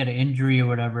had an injury or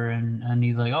whatever, and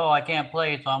he's like, oh, I can't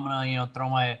play, so I'm gonna throw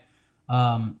my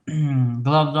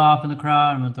gloves off in the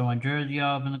crowd. I'm gonna throw my jersey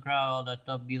off in the crowd. All that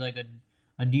stuff. Be like a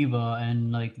diva,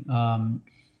 and like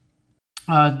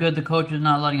it's good the coach is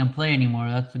not letting him play anymore.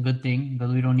 That's a good thing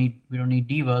because we don't need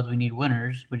divas. We need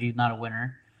winners, but he's not a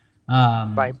winner.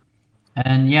 Right.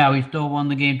 And yeah, we still won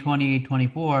the game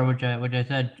 28-24, which I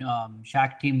said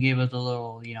Shaq's team gave us a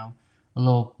little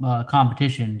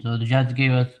competition. So the Jets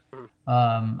gave us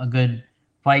a good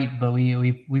fight, but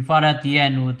we fought at the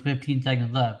end with 15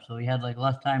 seconds left, so we had like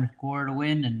less time to score to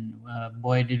win, and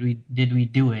boy did we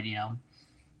do it,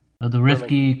 So the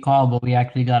risky call, but we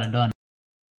actually got it done.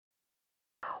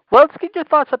 Well, let's get your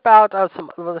thoughts about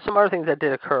some other things that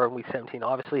did occur in Week 17.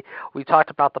 Obviously, we talked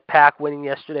about the Pack winning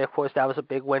yesterday. Of course, that was a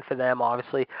big win for them,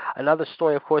 obviously. Another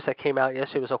story, of course, that came out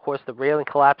yesterday was, of course, the railing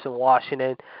collapse in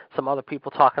Washington. Some other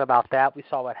people talking about that. We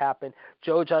saw what happened.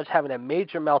 Joe Judge having a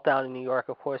major meltdown in New York,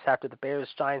 of course, after the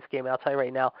Bears-Giants game. And I'll tell you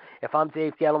right now, if I'm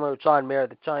Dave Gettleman or John Mayer,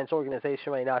 the Giants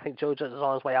organization right now, I think Joe Judge is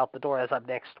on his way out the door as of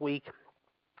next week.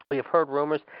 We have heard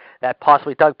rumors that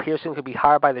possibly Doug Pearson could be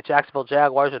hired by the Jacksonville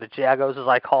Jaguars, or the Jagos as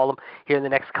I call them, here in the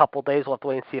next couple of days. We'll have to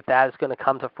wait and see if that is going to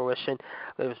come to fruition.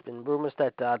 There's been rumors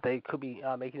that they could be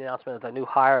making an announcement of a new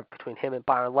hire between him and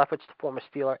Byron Leftwich, the former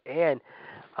Steeler and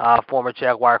former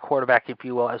Jaguar quarterback, if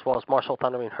you will, as well as Marshall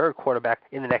Thundering Herd quarterback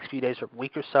in the next few days or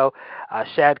week or so.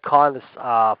 Shad Khan, this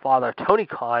father Tony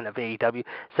Khan of AEW,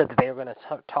 said that they were going to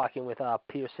start talking with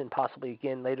Pearson possibly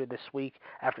again later this week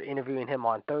after interviewing him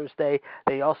on Thursday.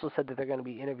 They also said that they're going to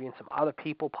be interviewing some other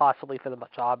people possibly for the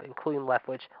job, including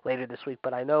Leftwich, later this week.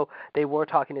 But I know they were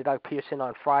talking to Doug Pearson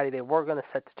on Friday. They were going to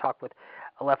set to talk with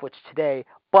Leftwich today,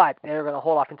 but they're going to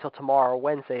hold off until tomorrow or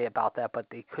Wednesday about that, but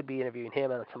they could be interviewing him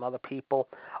and some other people.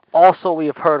 Also, we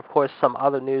have heard, of course, some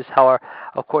other news. However,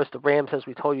 of course, the Rams, as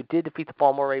we told you, did defeat the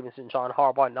Baltimore Ravens and John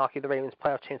Harbaugh, knocking the Ravens'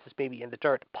 playoff chances maybe in the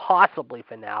dirt, possibly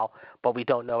for now, but we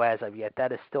don't know as of yet.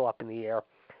 That is still up in the air.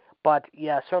 But,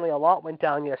 yeah, certainly a lot went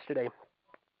down yesterday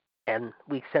and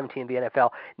Week 17 of the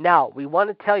NFL. Now, we want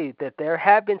to tell you that there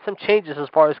have been some changes as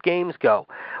far as games go.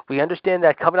 We understand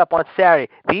that coming up on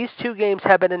Saturday, these two games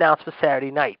have been announced for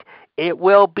Saturday night. It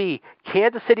will be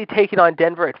Kansas City taking on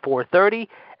Denver at 4:30.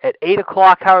 At 8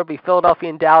 o'clock, Howard, will be Philadelphia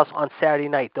and Dallas on Saturday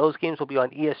night. Those games will be on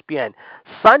ESPN.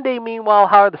 Sunday, meanwhile,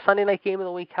 Howard, the Sunday night game of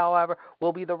the week, however,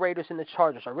 will be the Raiders and the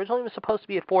Chargers. Originally, it was supposed to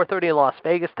be at 4:30 in Las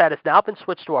Vegas. That has now been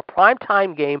switched to a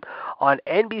primetime game on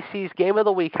NBC's Game of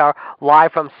the Week, Howard,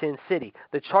 live from Sin City.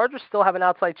 The Chargers still have an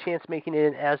outside chance making it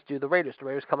in, as do the Raiders. The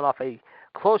Raiders coming off a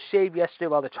close shave yesterday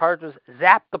while the Chargers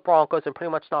zapped the Broncos and pretty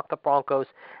much knocked the Broncos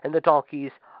and the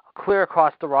Donkeys clear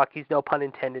across the Rockies, no pun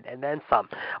intended, and then some.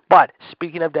 But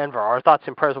speaking of Denver, our thoughts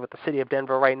and prayers are with the city of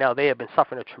Denver right now. They have been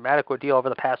suffering a traumatic ordeal over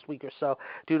the past week or so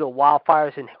due to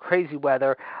wildfires and crazy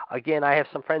weather. Again, I have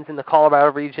some friends in the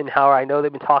Colorado region. However, I know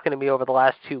they've been talking to me over the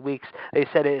last 2 weeks. They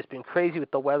said it has been crazy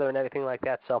with the weather and everything like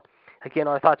that. So, again,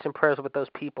 our thoughts and prayers are with those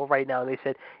people right now. And they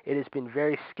said it has been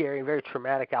very scary and very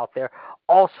traumatic out there.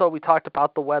 Also, we talked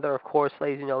about the weather, of course,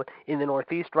 ladies and gentlemen, in the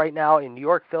Northeast right now, in New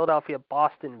York, Philadelphia,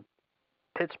 Boston,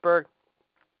 Pittsburgh.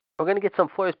 We're going to get some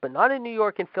flurries, but not in New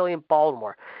York and Philly and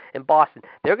Baltimore and Boston.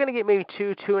 They're going to get maybe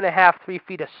 2.5, 3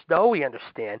 feet of snow, we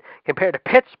understand, compared to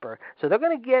Pittsburgh. So they're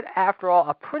going to get, after all,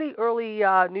 a pretty early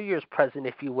New Year's present,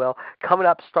 if you will, coming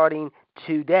up starting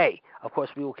today. Of course,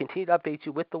 we will continue to update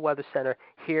you with the Weather Center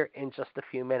here in just a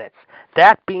few minutes.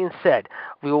 That being said,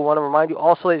 we will want to remind you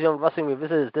also, ladies and gentlemen, Wrestling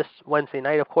Revisited is this Wednesday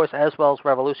night, of course, as well as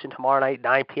Revolution tomorrow night,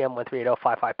 9 p.m.,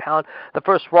 1-380-55-POUND. The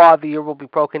first Raw of the year will be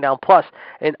broken down, plus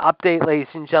an update, ladies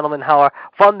and gentlemen, however,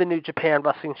 from the New Japan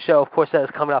Wrestling show. Of course, that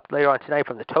is coming up later on tonight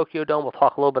from the Tokyo Dome. We'll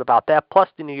talk a little bit about that, plus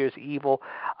the New Year's Evil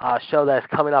show that is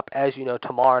coming up, as you know,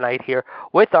 tomorrow night here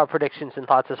with our predictions and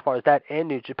thoughts as far as that and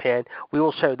New Japan. We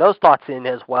will share those thoughts in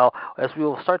as well, as we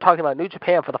will start talking about New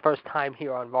Japan for the first time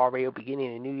here on Raw Radio,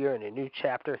 beginning a new year and a new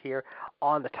chapter here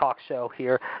on the talk show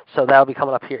here. So that'll be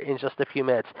coming up here in just a few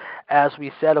minutes. As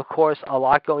we said, of course, a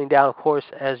lot going down, of course,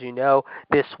 as you know,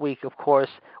 this week, of course,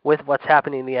 with what's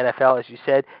happening in the NFL. As you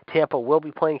said, Tampa will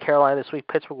be playing Carolina this week.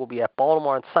 Pittsburgh will be at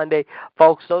Baltimore on Sunday.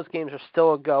 Folks, those games are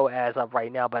still a go as of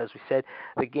right now, but as we said,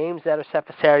 the games that are set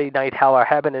for Saturday night, however,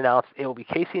 have been announced. It will be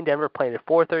KC and Denver playing at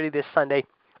 4:30 this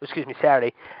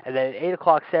Saturday, and then at 8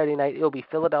 o'clock Saturday night, it will be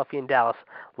Philadelphia and Dallas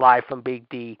live from Big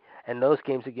D, and those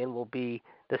games, again, will be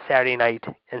the Saturday night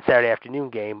and Saturday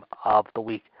afternoon game of the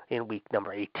week in week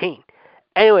number 18.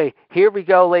 Anyway, here we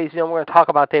go, ladies and gentlemen. We're going to talk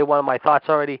about day one of my thoughts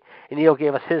already, and Neil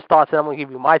gave us his thoughts, and I'm going to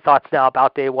give you my thoughts now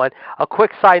about day one. A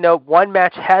quick side note, one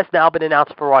match has now been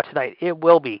announced for Raw tonight. It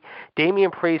will be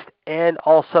Damian Priest and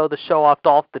also the show-off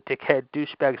Dolph, the dickhead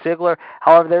douchebag Ziggler.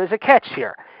 However, there is a catch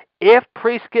here. If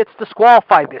Priest gets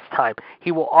disqualified this time,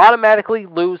 he will automatically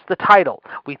lose the title.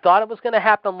 We thought it was going to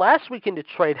happen last week in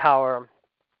Detroit, however,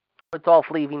 with Dolph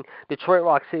leaving Detroit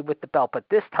Rock City with the belt. But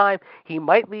this time, he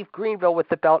might leave Greenville with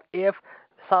the belt if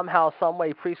somehow, some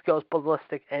way, Priest goes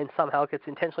ballistic and somehow gets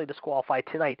intentionally disqualified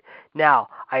tonight. Now,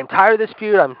 I am tired of this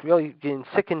feud. I'm really getting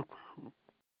sick and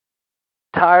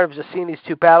tired of just seeing these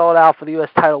two battle it out for the U.S.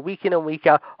 title week in and week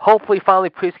out. Hopefully, finally,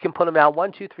 Priest can put him out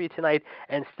 1-2-3 tonight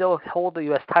and still hold the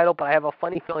U.S. title, but I have a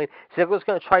funny feeling Ziggler's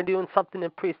going to try doing something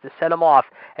in Priest to set him off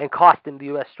and cost him the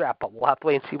U.S. strap, but we'll have to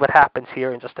wait and see what happens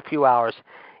here in just a few hours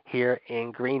here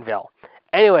in Greenville.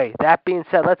 Anyway, that being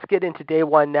said, let's get into day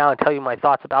one now and tell you my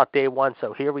thoughts about day one,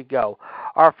 so here we go.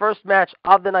 Our first match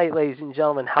of the night, ladies and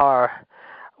gentlemen, however,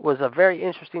 was a very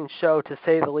interesting show, to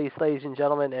say the least, ladies and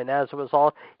gentlemen, and as a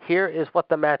result, here is what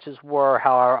the matches were,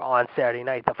 however, on Saturday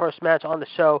night. The first match on the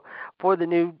show for the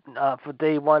new, for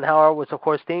day one, however, was, of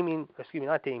course, not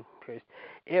Damian Priest.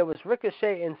 It was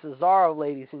Ricochet and Cesaro,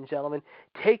 ladies and gentlemen,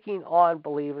 taking on,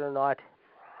 believe it or not,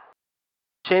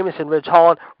 Sheamus and Ridge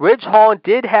Holland. Ridge Holland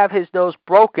did have his nose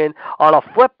broken on a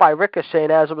flip by Ricochet,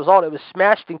 and as a result, it was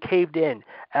smashed and caved in.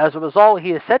 As a result,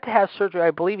 he is set to have surgery,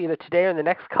 I believe, either today or in the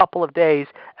next couple of days,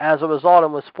 as a result,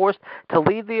 and was forced to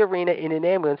leave the arena in an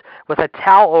ambulance with a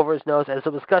towel over his nose as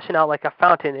it was gushing out like a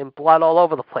fountain and blood all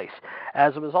over the place.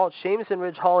 As a result, Sheamus and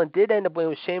Ridge Holland did end up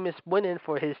winning, with Sheamus winning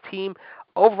for his team.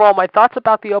 Overall, my thoughts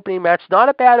about the opening match, not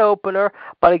a bad opener,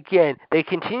 but again, they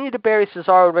continue to bury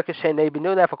Cesaro and Ricochet, and they've been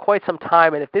doing that for quite some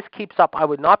time, and if this keeps up, I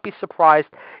would not be surprised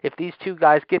if these two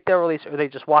guys get their release or they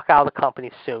just walk out of the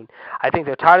company soon. I think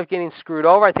they're tired of getting screwed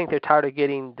over. I think they're tired of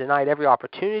getting denied every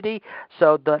opportunity.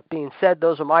 So that being said,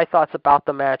 those are my thoughts about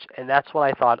the match, and that's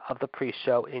what I thought of the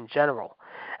pre-show in general.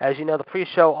 As you know, the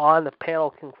pre-show on the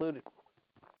panel concluded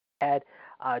had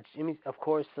Jimmy, of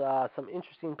course, some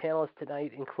interesting panelists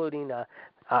tonight, including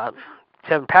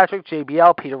Kevin Patrick,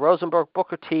 JBL, Peter Rosenberg,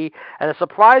 Booker T, and a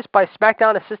surprise by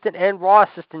SmackDown assistant and Raw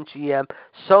assistant GM,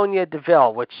 Sonya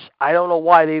Deville, which I don't know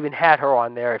why they even had her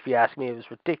on there, if you ask me. It was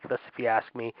ridiculous, if you ask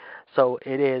me. So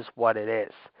it is what it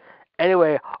is.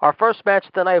 Anyway, our first match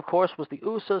of the night, of course, was the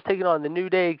Usos taking on the New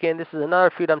Day. Again, this is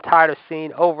another feud I'm tired of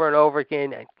seeing over and over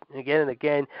again and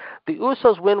again. The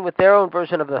Usos win with their own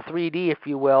version of the 3D, if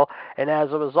you will, and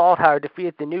as a result, Howard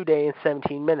defeated the New Day in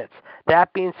 17 minutes.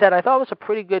 That being said, I thought it was a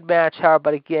pretty good match, Howard,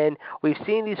 but again, we've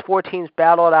seen these four teams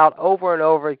battle it out over and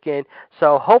over again,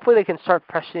 so hopefully they can start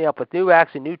freshening up with new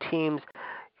acts and new teams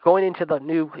going into the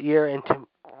new year into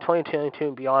 2022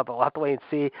 and beyond, but we'll have to wait and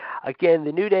see. Again,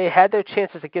 the New Day had their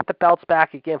chances to get the belts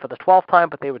back again for the 12th time,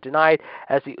 but they were denied,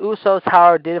 as the Usos,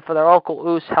 however, did it for their Uncle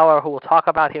Us, however, who we'll talk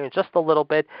about here in just a little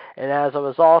bit, and as a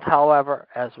result, however,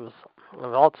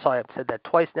 sorry, I've said that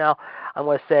twice now, I'm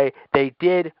going to say they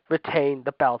did retain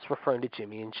the belts, referring to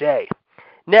Jimmy and Jay.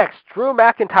 Next, Drew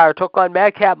McIntyre took on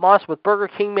Madcap Moss with Burger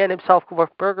King Man himself, with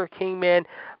Burger King Man,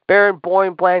 Baron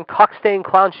Boyne Bland, Cockstain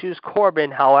Clown Shoes Corbin,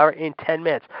 however, in 10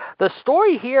 minutes. The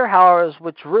story here, however, is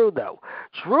with Drew, though.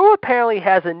 Drew apparently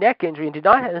has a neck injury and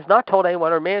has not told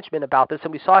anyone or management about this,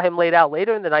 and we saw him laid out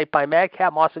later in the night by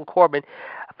Madcap Moss and Corbin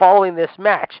following this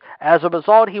match. As a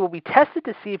result, he will be tested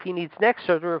to see if he needs neck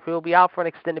surgery or if he will be out for an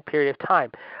extended period of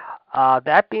time.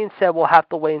 That being said, we'll have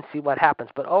to wait and see what happens.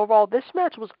 But overall, this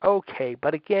match was okay.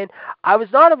 But again, I was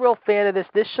not a real fan of this.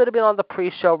 This should have been on the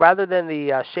pre-show rather than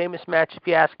the Sheamus match, if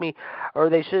you ask me. Or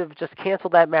they should have just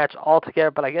canceled that match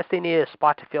altogether. But I guess they needed a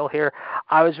spot to fill here.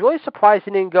 I was really surprised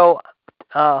they didn't go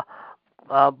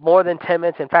more than 10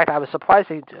 minutes. In fact, I was surprised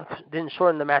they didn't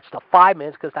shorten the match to 5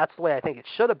 minutes, because that's the way I think it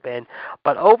should have been.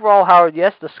 But overall, Howard,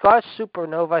 yes, the Scottish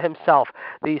Supernova himself,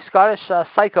 the Scottish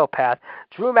psychopath,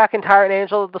 Drew McIntyre and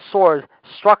Angel of the Sword,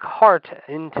 struck hard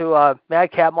into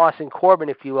Madcap Moss and Corbin,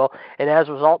 if you will, and as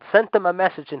a result sent them a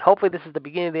message, and hopefully this is the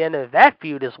beginning of the end of that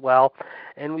feud as well,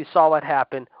 and we saw what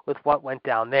happened with what went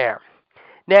down there.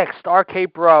 Next,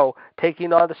 RK Bro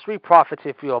taking on the Street Profits,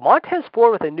 if you will. Montez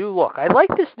Ford with a new look. I like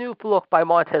this new look by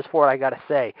Montez Ford, I gotta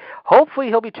say. Hopefully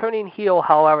he'll be turning heel,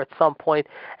 however, at some point,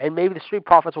 and maybe the Street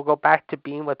Profits will go back to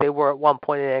being what they were at one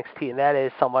point in NXT, and that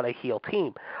is somewhat a heel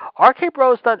team. RK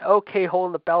Bro's done okay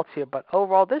holding the belts here, but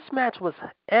overall this match was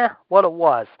what it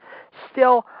was.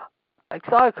 Still, I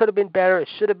thought it could have been better. It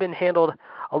should have been handled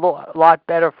a lot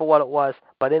better for what it was.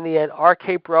 But in the end,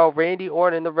 RK Bro, Randy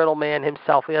Orton, the Riddle Man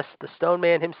himself, yes, the Stone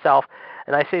Man himself,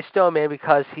 and I say Stone Man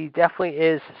because he definitely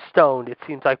is stoned, it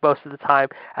seems like most of the time,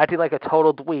 acting like a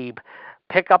total dweeb,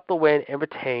 pick up the win and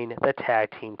retain the tag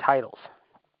team titles.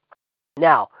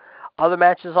 Now, other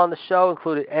matches on the show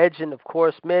included Edge and, of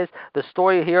course, Miz. The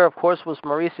story here, of course, was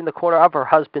Maurice in the corner of her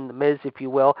husband, the Miz, if you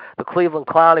will. The Cleveland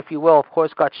Clown, if you will, of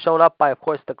course, got shown up by, of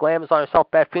course, the Glamazon herself,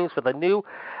 Beth Phoenix, with a new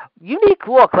unique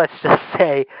look, let's just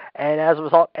say, and as a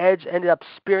result, Edge ended up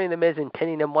spearing the Miz and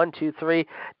pinning him 1, 2, 3.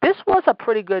 This was a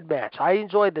pretty good match. I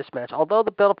enjoyed this match. Although the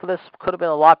build-up for this could have been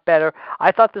a lot better,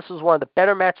 I thought this was one of the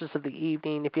better matches of the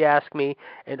evening, if you ask me,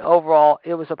 and overall,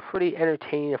 it was a pretty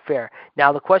entertaining affair.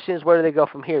 Now, the question is, where do they go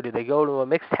from here? Do they go to a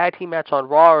mixed tag team match on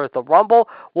Raw or at the Rumble?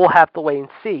 We'll have to wait and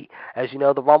see. As you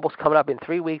know, the Rumble's coming up in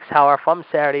 3 weeks, however, from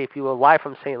Saturday, if you will, live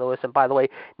from St. Louis. And by the way,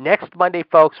 next Monday,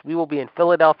 folks, we will be in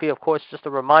Philadelphia, of course, just a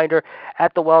reminder,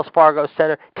 at the Wells Fargo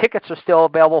Center. Tickets are still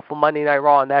available for Monday Night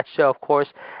Raw on that show, of course,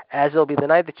 as it'll be the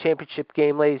night of the championship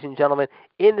game, ladies and gentlemen,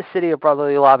 in the city of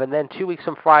brotherly love. And then 2 weeks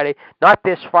from Friday, not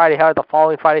this Friday, however, the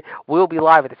following Friday, we'll be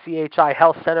live at the CHI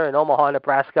Health Center in Omaha,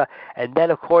 Nebraska. And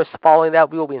then, of course, following that,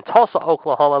 we will be in Tulsa,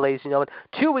 Oklahoma, ladies and gentlemen,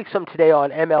 2 weeks from today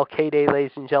on MLK Day,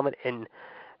 ladies and gentlemen, in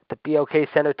the BOK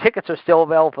Center. Tickets are still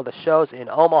available for the shows in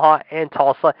Omaha and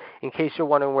Tulsa, in case you're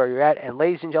wondering where you're at. And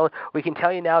ladies and gentlemen, we can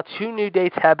tell you now 2 new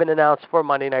dates have been announced for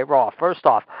Monday Night Raw. First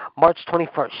off, March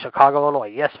 21st, Chicago,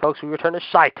 Illinois. Yes, folks, we return to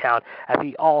Chi-Town at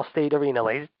the All-State Arena,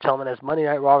 ladies and gentlemen, as Monday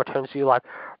Night Raw returns to you live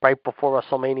right before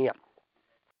WrestleMania.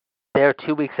 They're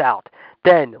 2 weeks out.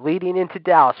 Then, leading into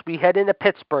Dallas, we head into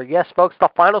Pittsburgh. Yes, folks, the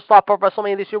final stop of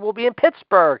WrestleMania this year will be in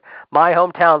Pittsburgh, my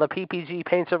hometown, the PPG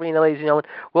Paints Arena, ladies and gentlemen.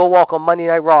 We'll welcome Monday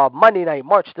Night Raw, Monday night,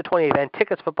 March the 28th, and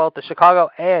tickets for both the Chicago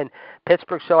and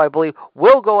Pittsburgh show, I believe,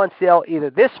 will go on sale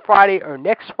either this Friday or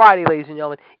next Friday, ladies and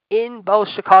gentlemen, in both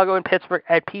Chicago and Pittsburgh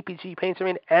at PPG Paints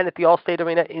Arena and at the All-State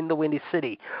Arena in the Windy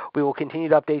City. We will continue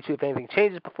to update you if anything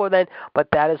changes before then, but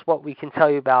that is what we can tell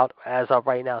you about as of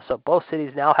right now. So both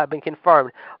cities now have been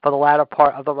confirmed for the latter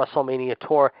part of the WrestleMania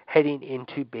tour heading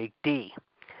into Big D.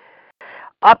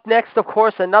 Up next, of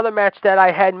course, another match that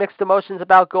I had mixed emotions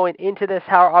about going into this,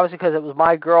 obviously because it was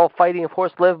my girl fighting, of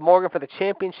course, Liv Morgan for the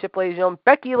championship, ladies and gentlemen.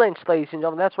 Becky Lynch, ladies and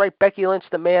gentlemen. That's right, Becky Lynch,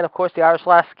 the man, of course, the Irish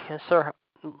last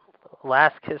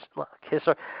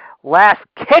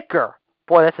kicker.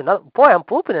 Boy, that's another. Boy, I'm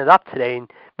blooping it up today.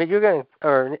 But you're going to,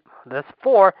 or that's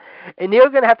 4, and you're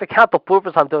going to have to count the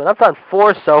bloopers I'm doing. I've done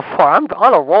 4 so far. I'm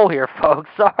on a roll here, folks.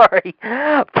 Sorry,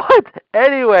 but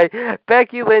anyway,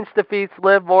 Becky Lynch defeats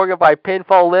Liv Morgan by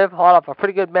pinfall. Liv held up a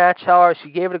pretty good match. However, she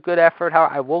gave it a good effort.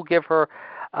 However, I will give her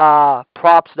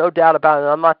props, no doubt about it.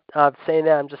 I'm not saying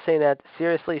that. I'm just saying that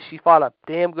seriously. She fought a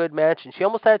damn good match, and she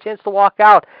almost had a chance to walk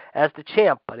out as the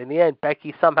champ. But in the end,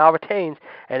 Becky somehow retains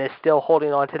and is still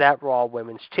holding on to that Raw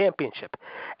Women's Championship.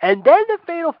 And then the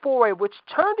Fatal 4-Way, which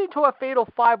turned into a Fatal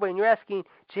 5-Way. And you're asking,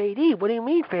 JD, what do you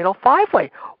mean Fatal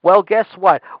 5-Way? Well, guess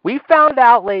what? We found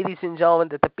out, ladies and gentlemen,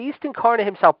 that the Beast Incarnate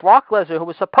himself, Brock Lesnar, who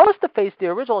was supposed to face the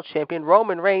original champion,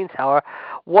 Roman Reigns, however,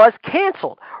 was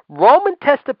canceled. Roman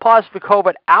tested positive for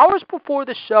COVID hours before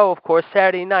the show, of course,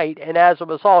 Saturday night, and as a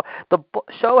result, the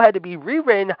show had to be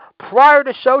rewritten prior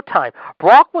to showtime.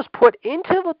 Brock was put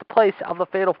into the place of the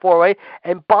Fatal 4-Way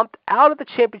and bumped out of the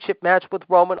championship match with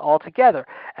Roman altogether.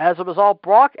 As a result,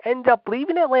 Brock ended up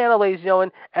leaving Atlanta, ladies and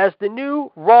gentlemen, as the new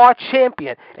Raw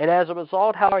champion. And as a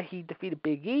result, however, he defeated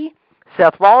Big E,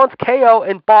 Seth Rollins, KO,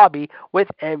 and Bobby with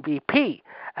MVP.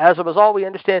 As a result, we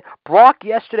understand Brock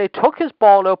yesterday took his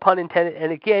ball, no pun intended,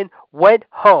 and again went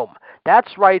home.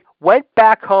 That's right, went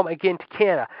back home again to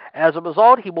Canada. As a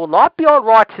result, he will not be on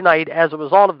Raw tonight as a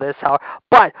result of this, however.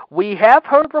 But we have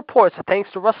heard reports that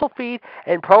thanks to WrestleFeed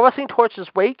and Pro Wrestling Torch's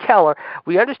Wade Keller,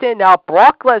 we understand now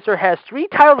Brock Lesnar has 3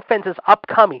 title defenses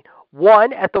upcoming.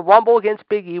 1 at the Rumble against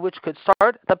Big E, which could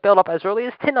start the build-up as early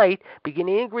as tonight,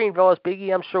 beginning in Greenville, as Big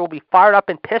E, I'm sure, will be fired up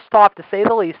and pissed off, to say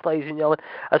the least, ladies and gentlemen,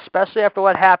 especially after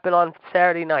what happened on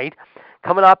Saturday night,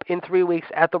 coming up in 3 weeks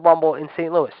at the Rumble in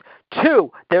St. Louis.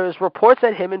 2, there is reports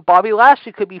that him and Bobby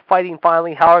Lashley could be fighting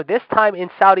finally, however, this time in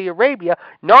Saudi Arabia,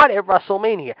 not at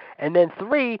WrestleMania. And then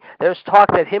 3, there's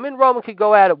talk that him and Roman could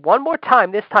go at it one more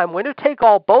time, this time winner take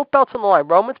all, both belts on the line.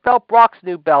 Roman's belt, Brock's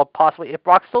new belt, possibly, if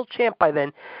Brock's still champ by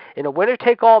then, in a winner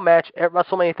take all match at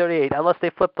WrestleMania 38, unless they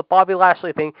flip the Bobby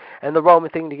Lashley thing and the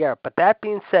Roman thing together. But that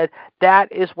being said,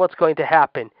 that is what's going to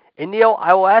happen. And Neil,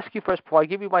 I will ask you first before I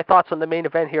give you my thoughts on the main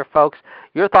event here, folks,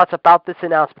 your thoughts about this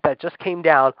announcement that just came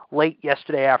down late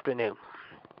yesterday afternoon.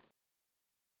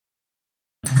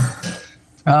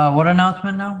 What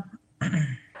announcement now?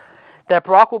 That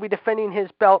Brock will be defending his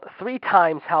belt 3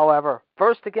 times, however.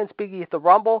 First against Big E at the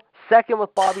Rumble, second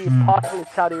with Bobby possibly in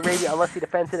Saudi Arabia unless he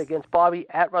defends it against Bobby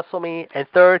at WrestleMania, and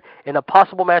third in a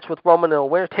possible match with Roman in a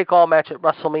winner-take-all match at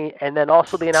WrestleMania, and then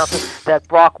also the announcement that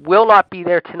Brock will not be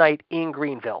there tonight in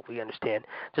Greenville, we understand,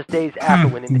 just days after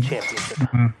winning the championship.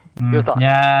 Your thoughts?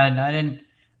 Yeah, I didn't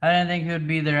think he would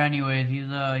be there anyways. He's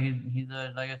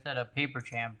a like I said, a paper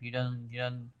champ. He doesn't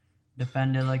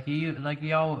defend it like he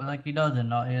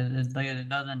doesn't.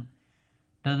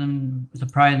 It doesn't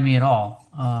surprise me at all.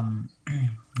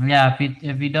 Yeah,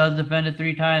 if he does defend it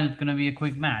 3 times, it's gonna be a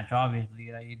quick match.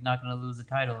 Obviously, he's not gonna lose the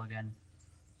title again.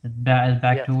 It's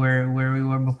back to where we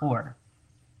were before.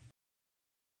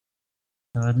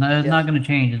 So it's not gonna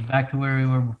change. It's back to where we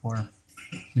were before.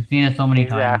 We've seen it so many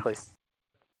times. Exactly.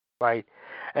 Right.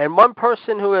 And one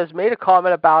person who has made a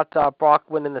comment about Brock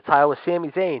winning the title was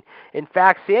Sami Zayn. In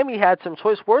fact, Sami had some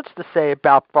choice words to say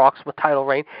about Brock's title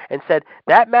reign and said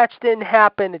that match didn't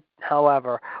happen.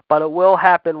 however, but it will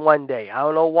happen one day. I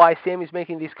don't know why Sammy's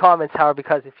making these comments, however,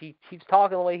 because if he keeps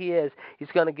talking the way he is, he's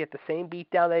going to get the same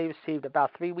beatdown that he received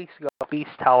about 3 weeks ago.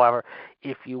 Beast, however,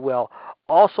 if you will.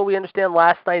 Also, we understand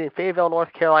last night in Fayetteville,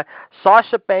 North Carolina,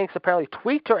 Sasha Banks apparently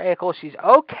tweaked her ankle. She's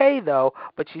okay, though,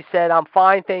 but she said, I'm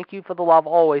fine, thank you for the love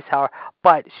always, however.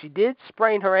 But she did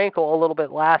sprain her ankle a little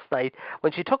bit last night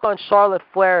when she took on Charlotte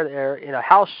Flair there in a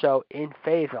house show in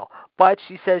Fayetteville. But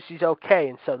she says she's okay,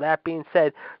 and so that being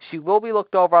said, she will be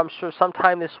looked over, I'm sure,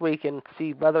 sometime this week and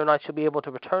see whether or not she'll be able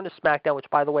to return to SmackDown, which,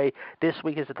 by the way, this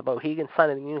week is at the Mohegan Sun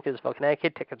in Unicasville,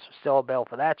 Connecticut. Tickets are still available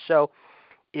for that show,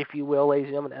 if you will, ladies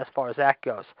and gentlemen, as far as that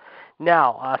goes.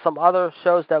 Now, some other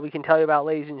shows that we can tell you about,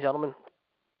 ladies and gentlemen,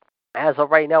 as of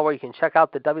right now, where you can check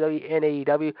out the WWE and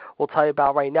AEW, we'll tell you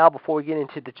about right now before we get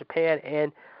into the Japan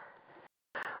and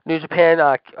New Japan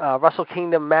Wrestle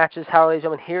Kingdom matches. Ladies and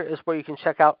gentlemen, here is where you can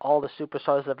check out all the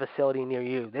superstars at a facility near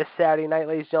you. This Saturday night,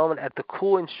 ladies and gentlemen, at the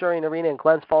Cool Insuring Arena in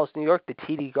Glens Falls, New York, the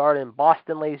TD Garden in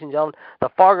Boston, ladies and gentlemen, the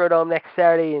Fargo Dome next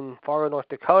Saturday in Fargo, North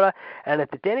Dakota, and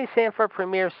at the Denny Sanford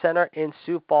Premier Center in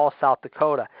Sioux Falls, South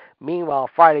Dakota.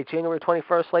 Meanwhile, Friday, January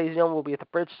 21st, ladies and gentlemen, we'll be at the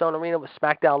Bridgestone Arena with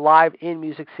SmackDown Live in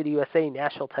Music City, USA,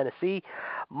 Nashville, Tennessee.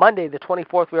 Monday, the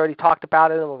 24th, we already talked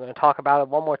about it, and we're going to talk about it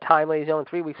one more time, ladies and gentlemen,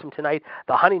 3 weeks from tonight.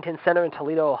 The Huntington Center in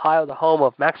Toledo, Ohio, the home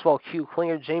of Maxwell Q.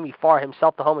 Klinger, Jamie Farr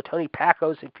himself, the home of Tony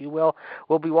Pacos, if you will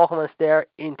be welcoming us there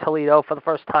in Toledo for the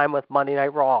first time with Monday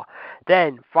Night Raw.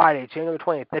 Then, Friday, January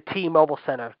 20th, the T-Mobile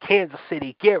Center, Kansas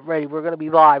City. Get ready. We're going to be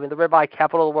live in the ribeye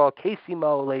capital of the world, Casey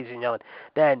Mo, ladies and gentlemen.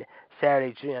 Then,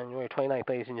 Saturday, January 29th,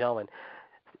 ladies and gentlemen,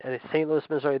 at St. Louis,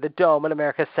 Missouri, the Dome in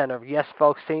America Center. Yes,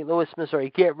 folks, St. Louis,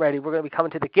 Missouri, get ready. We're going to be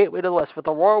coming to the Gateway to the West with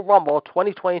the Royal Rumble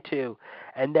 2022.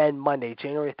 And then Monday,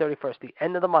 January 31st, the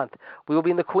end of the month, we will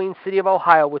be in the Queen City of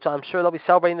Ohio, which I'm sure they'll be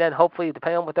celebrating then, hopefully,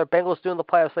 depending on what their Bengals do in the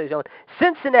playoffs, ladies and gentlemen.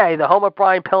 Cincinnati, the home of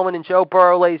Brian Pillman and Joe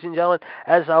Burrow, ladies and gentlemen,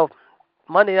 as of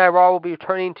Monday Night Raw will be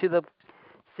returning to the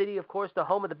city, of course, the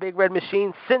home of the Big Red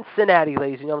Machine, Cincinnati,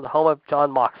 ladies and gentlemen, the home of John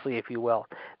Moxley, if you will.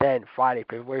 Then Friday,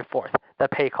 February 4th, the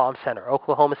Paycom Center,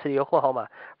 Oklahoma City, Oklahoma.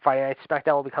 Friday Night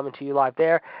SmackDown will be coming to you live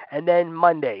there. And then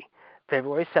Monday,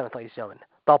 February 7th, ladies and gentlemen,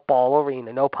 the Ball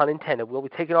Arena, no pun intended. We'll be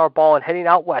taking our ball and heading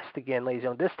out west again, ladies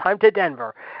and gentlemen, this time to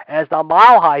Denver, as the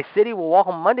Mile High City will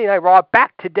welcome Monday Night Raw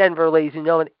back to Denver, ladies and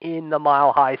gentlemen, in the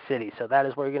Mile High City. So that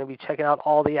is where you're going to be checking out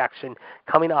all the action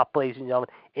coming up, ladies and gentlemen,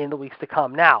 in the weeks to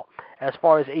come. Now, as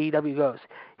far as AEW goes,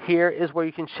 here is where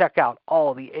you can check out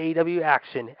all the AEW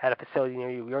action at a facility near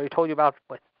you. We already told you about,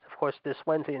 of course, this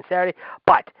Wednesday and Saturday,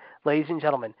 but, ladies and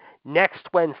gentlemen, next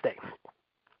Wednesday,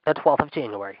 the 12th of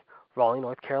January, Raleigh,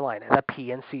 North Carolina, the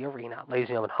PNC Arena, ladies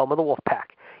and gentlemen, home of the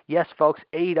Wolfpack. Yes, folks,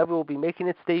 AEW will be making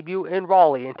its debut in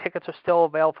Raleigh, and tickets are still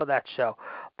available for that show.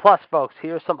 Plus, folks,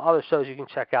 here are some other shows you can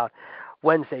check out.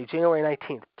 Wednesday, January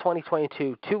 19th,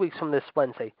 2022, 2 weeks from this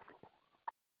Wednesday,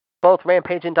 both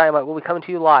Rampage and Dynamite will be coming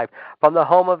to you live from the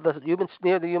home of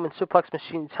near the Human Suplex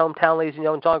Machine's hometown, ladies and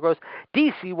gentlemen. John Gross,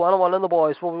 DC 101 and the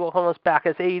boys will be welcoming us back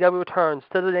as AEW returns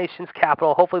to the nation's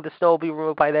capital. Hopefully the snow will be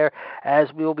removed by there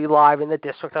as we will be live in the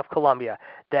District of Columbia.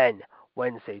 Then,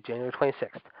 Wednesday, January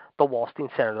 26th, the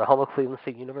Wallstein Center, the home of Cleveland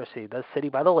State University, the city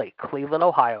by the lake, Cleveland,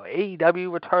 Ohio.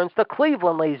 AEW returns to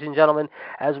Cleveland, ladies and gentlemen,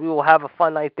 as we will have a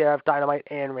fun night there of Dynamite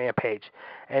and Rampage.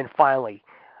 And finally,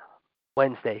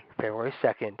 Wednesday, February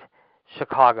 2nd,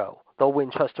 Chicago, the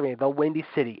Winchester Arena, the Windy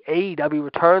City. AEW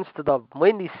returns to the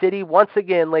Windy City once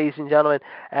again, ladies and gentlemen,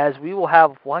 as we will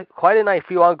have quite a night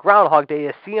for you on Groundhog Day,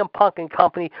 as CM Punk and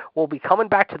company will be coming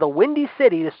back to the Windy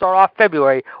City to start off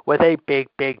February with a big,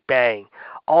 big bang.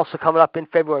 Also coming up in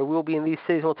February, we will be in these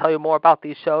cities. We'll tell you more about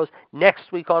these shows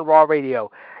next week on Raw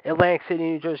Radio. Atlantic City,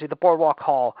 New Jersey, the Boardwalk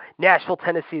Hall, Nashville,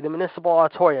 Tennessee, the Municipal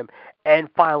Auditorium, and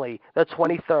finally, the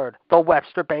 23rd, the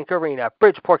Webster Bank Arena,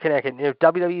 Bridgeport, Connecticut, near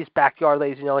WWE's backyard,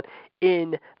 ladies and gentlemen,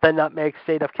 in the Nutmeg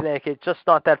State of Connecticut, just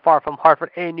not that far from Hartford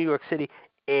and New York City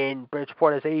in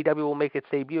Bridgeport, as AEW will make its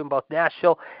debut in both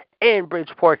Nashville and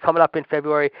Bridgeport coming up in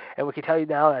February. And we can tell you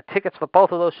now that tickets for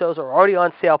both of those shows are already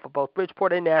on sale for both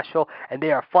Bridgeport and Nashville, and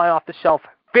they are flying off the shelf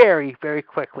very, very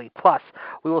quickly. Plus,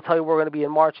 we will tell you we're going to be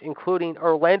in March, including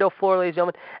Orlando, Florida, ladies and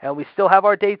gentlemen, and we still have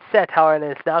our dates set, however,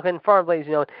 and it's now confirmed, ladies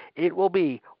and gentlemen. It will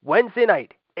be Wednesday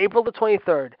night, April the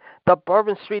 23rd, the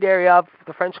Bourbon Street area of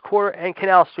the French Quarter and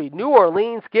Canal Street, New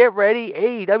Orleans. Get ready.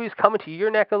 AEW is coming to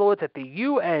your neck of the woods at the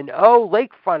UNO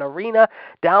Lakefront Arena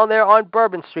down there on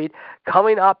Bourbon Street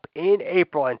coming up in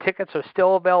April. And tickets are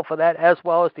still available for that, as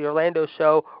well as the Orlando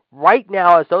show right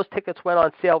now, as those tickets went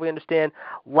on sale, we understand,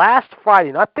 last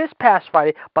Friday. Not this past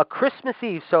Friday, but Christmas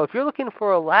Eve. So if you're looking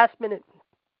for a last-minute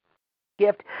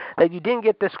gift that you didn't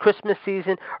get this Christmas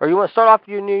season, or you want to start off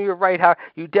your New Year right, Howard,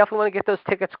 you definitely want to get those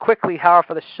tickets quickly, Howard,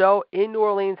 for the show in New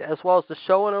Orleans as well as the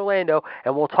show in Orlando,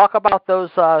 and we'll talk about those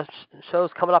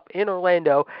shows coming up in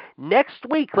Orlando next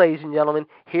week, ladies and gentlemen,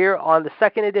 here on the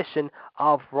second edition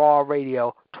of Raw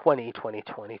Radio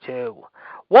 2022.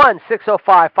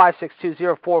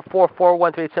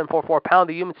 1-605-562-0444, pound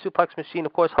the human suplex machine.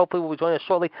 Of course, hopefully will be joining us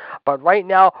shortly. But right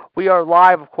now, we are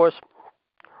live, of course,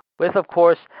 with, of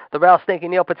course, the Rattlesnake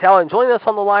and Neil Patel. And joining us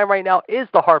on the line right now is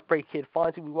the Heartbreak Kid,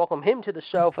 Fonzie. We welcome him to the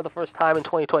show for the first time in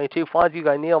 2022. Fonzie, you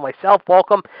got Neil, myself,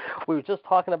 welcome. We were just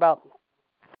talking about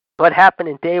what happened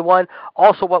in day one,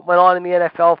 also what went on in the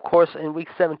NFL, of course, in Week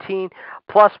 17,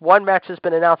 plus one match has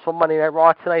been announced for Monday Night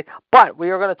Raw tonight, but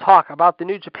we are going to talk about the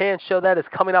New Japan show that is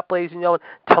coming up, ladies and gentlemen,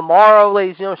 tomorrow,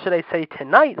 ladies and gentlemen, should I say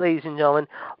tonight, ladies and gentlemen,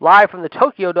 live from the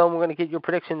Tokyo Dome. We're going to get your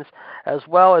predictions as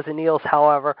well as Anil's,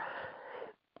 however.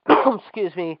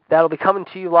 Excuse me, that'll be coming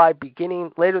to you live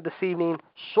beginning later this evening,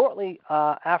 shortly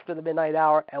after the midnight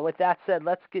hour. And with that said,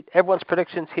 let's get everyone's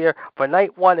predictions here for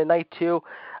night one and night two.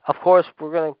 Of course,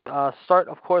 we're going to start,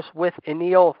 of course, with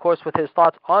Anil, of course, with his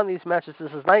thoughts on these matches.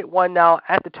 This is night one now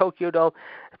at the Tokyo Dome.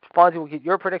 Fonzie will get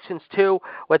your predictions too.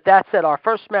 With that said, our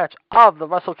first match of the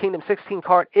Wrestle Kingdom 16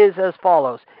 card is as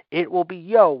follows. It will be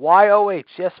Yo, Y-O-H.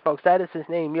 Yes, folks, that is his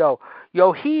name, Yo.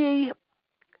 Yohei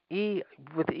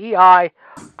with the E-I,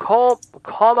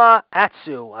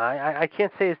 Komatsu. I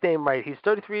can't say his name right. He's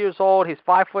 33 years old. He's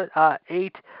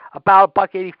 5'8", about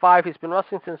 $185. He's been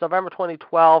wrestling since November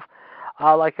 2012,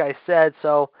 like I said.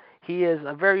 So he is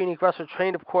a very unique wrestler,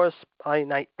 trained, of course, by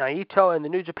Naito in the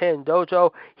New Japan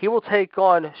Dojo. He will take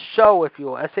on Sho, if you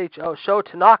will, S-H-O, Sho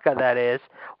Tanaka, that is,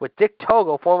 with Dick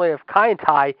Togo, formerly of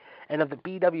Kaientai and of the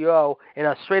BWO, in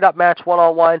a straight-up match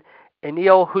one-on-one. And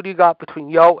Neil, who do you got between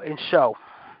Yo and Sho?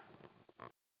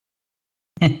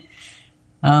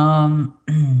 I'm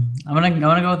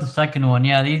gonna go with the second one.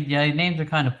 Yeah, these names are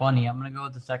kind of funny. I'm gonna go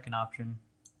with the second option.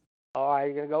 All right,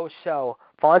 you're gonna go with Sho.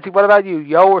 Fonzie, what about you?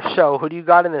 Yo or Sho? Who do you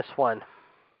got in this one?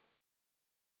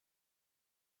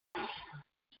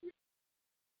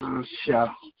 Sho.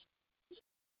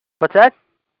 What's that?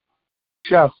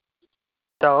 Sho.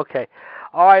 So okay.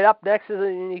 All right, up next is a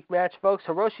unique match, folks.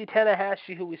 Hiroshi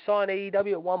Tanahashi, who we saw in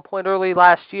AEW at one point early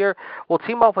last year, will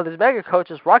team up with his mega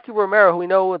coaches, Rocky Romero, who we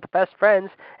know with the best friends,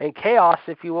 and Chaos,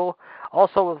 if you will.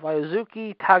 Also with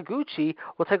Ryusuke Taguchi,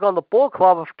 will take on the Bull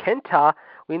Club of Kenta.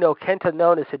 We know Kenta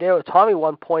known as Hideo Itami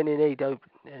one point in AEW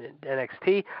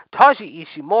NXT. Taji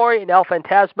Ishimori and El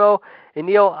Phantasmo. And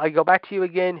Neil, I go back to you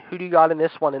again. Who do you got in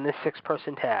this one, in this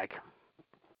six-person tag?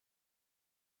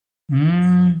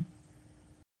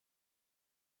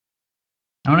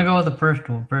 I'm going to go with the first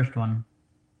one.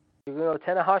 You're going to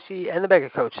go Tanahashi and the Mega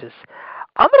Coaches.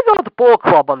 I'm going to go with the Bull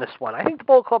Club on this one. I think the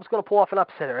Bull Club's going to pull off an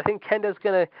upsetter. I think Kenda's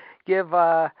going to give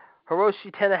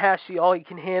Hiroshi Tanahashi all he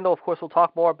can handle. Of course, we'll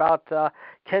talk more about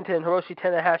Kenta and Hiroshi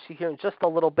Tanahashi here in just a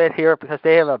little bit here because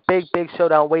they have a big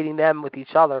showdown waiting them with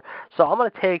each other. So I'm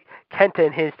going to take Kenta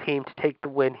and his team to take the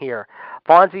win here.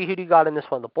 Fonzie, who do you got in this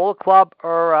one, the Bull Club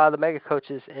or the Mega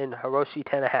Coaches and Hiroshi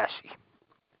Tanahashi?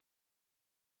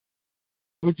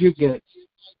 What'd you get,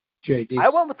 JD? I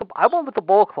went with the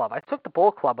Bull Club. I took the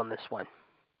Bull Club on this one.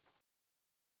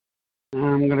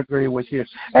 I'm going to agree with you.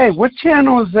 Hey, what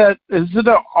channel is that? Is it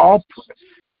All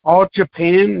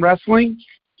Japan Wrestling?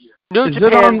 New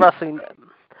Japan Wrestling.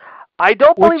 I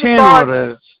don't believe what channel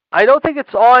it is. I don't think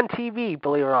it's on TV,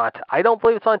 believe it or not. I don't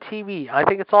believe it's on TV. I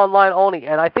think it's online only,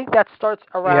 and I think that starts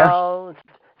around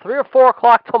 3 or 4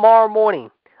 o'clock tomorrow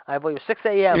morning. I believe 6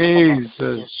 a.m.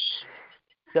 Jesus.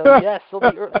 So, yes, so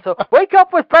wake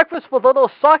up with breakfast with a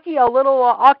little sake, a little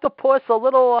octopus, a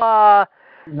little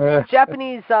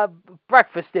Japanese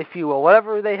breakfast, if you will,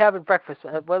 whatever they have at breakfast,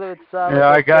 whether it's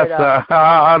I guess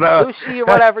sushi or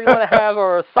whatever you want to have,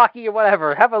 or sake or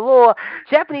whatever. Have a little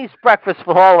Japanese breakfast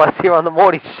for all of us here on the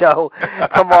morning show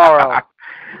tomorrow.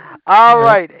 All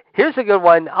right, here's a good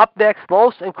one. Up next,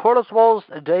 Los Incorporables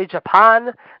de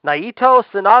Japan. Naito,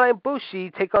 Sanada, and Bushi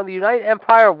take on the United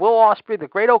Empire, Will Ospreay, the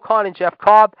Great O'Khan, and Jeff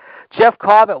Cobb. Jeff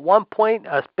Cobb, at one point,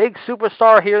 a big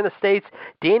superstar here in the States.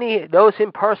 Danny knows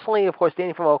him personally. Of course,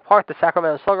 Danny from Oak Park, the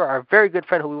Sacramento Slugger, our very good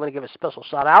friend who we want to give a special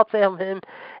shout-out to him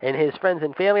and his friends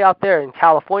and family out there in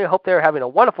California. Hope they're having a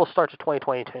wonderful start to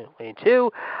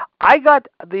 2022. I got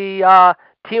the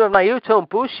team of Naito and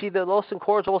Bushi, the Los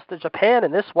Incorporables to Japan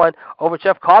in this one over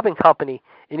Jeff Cobb and company.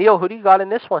 And Neil, who do you got in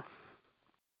this one?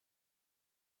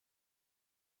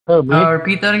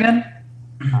 Repeat that again?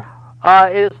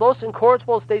 It is Los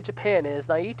Incorporables de Japan. It is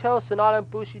Naito, Sanada, and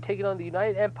Bushi taking on the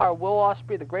United Empire, Will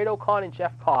Ospreay, the Great O'Khan, and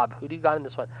Jeff Cobb. Who do you got in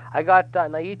this one? I got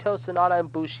Naito, Sanada,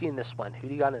 and Bushi in this one. Who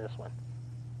do you got in this one?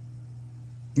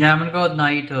 Yeah, I'm gonna go with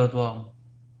Naito as well.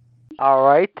 All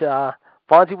right.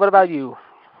 Fonzie, what about you?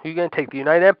 Who are you going to take, the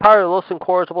United Empire or Los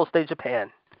Incorrigibles de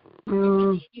Japan?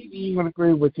 I'm gonna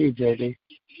agree with you, JD.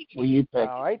 Will you pick?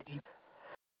 All right.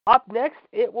 Up next,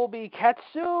 it will be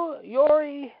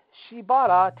Katsuyori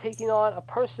Shibata taking on a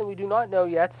person we do not know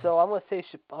yet, so I'm going to say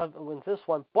Shibata wins this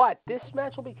one. But this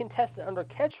match will be contested under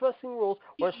catch wrestling rules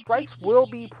where strikes will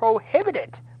be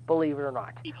prohibited, believe it or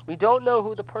not. We don't know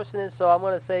who the person is, so I'm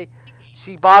going to say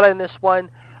Shibata in this one.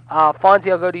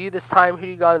 Fonzie, I'll go to you this time. Who do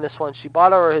you got in this one,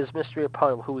 Shibata or his mystery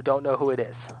opponent, who we don't know who it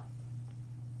is?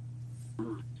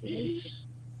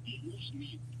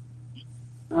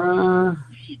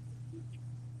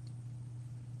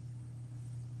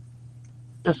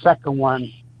 The second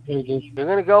one, JD. You're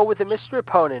going to go with the mystery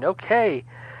opponent. Okay.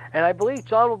 And I believe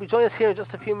John will be joining us here in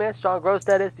just a few minutes. John Gross,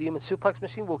 that is, the Human Suplex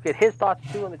Machine. We'll get his thoughts,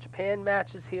 too, on the Japan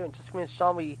matches here in just a few minutes.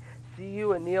 John, we see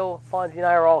you, and Neil, Fonzie, and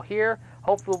I are all here.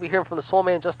 Hopefully we'll be hearing from the Soul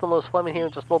Man, Justin Lewis Fleming, here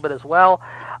in just a little bit as well.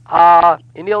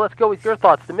 And Neil, let's go with your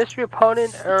thoughts. The mystery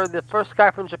opponent, or the first guy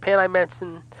from Japan I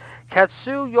mentioned,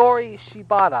 Katsuyori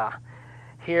Shibata,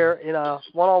 here in a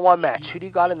one-on-one match. Who do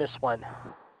you got in this one?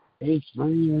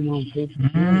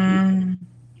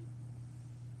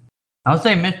 I'll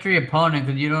say mystery opponent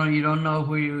because you don't know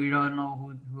who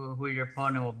who your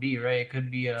opponent will be, right? It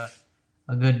could be a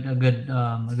good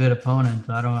opponent.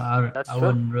 So I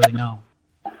wouldn't really know.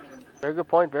 Very good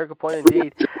point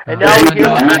indeed. And now we hear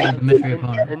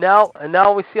and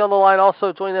now we see on the line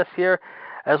also joining us here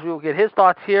as we will get his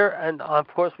thoughts here, and of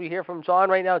course we hear from John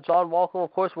right now. John, welcome.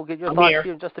 Of course, we'll get your thoughts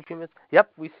here in just a few minutes.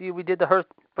 Yep, we see we did the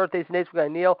birthdays and dates. We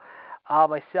got Neil,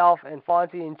 myself, and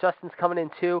Fonzie, and Justin's coming in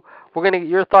too. We're gonna get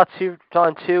your thoughts here,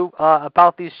 John, too,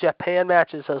 about these Japan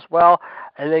matches as well,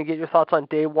 and then get your thoughts on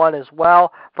day one as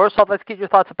well. First off, let's get your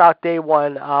thoughts about day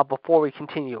one before we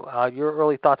continue. Your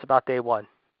early thoughts about day one.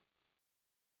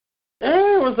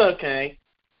 It was okay.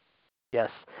 Yes.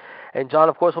 And John,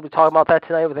 of course, will be talking about that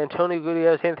tonight with Antonio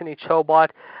Gutierrez, Anthony Chobot,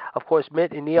 of course,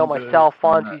 Mitt and Neil, myself,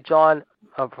 Fonzie, John,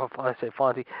 I say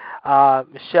Fonzie,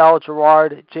 Michelle,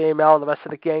 Gerard, JML, and the rest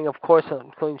of the gang, of course,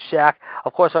 including Shaq,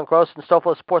 of course, on Gross and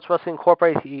Stofel Sports Wrestling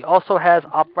Incorporated. He also has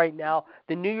up right now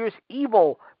the New Year's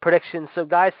Evil predictions. So,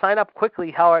 guys, sign up quickly,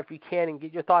 however, if you can, and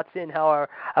get your thoughts in, however,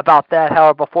 about that,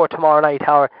 however, before tomorrow night,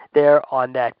 however, there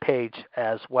on that page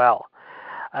as well.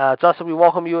 Justin, we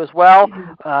welcome you as well.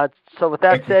 So with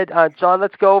that said, John,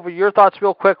 let's go over your thoughts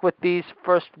real quick with these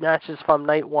first matches from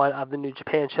night one of the New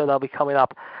Japan show that'll be coming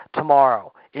up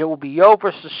tomorrow. It will be Yo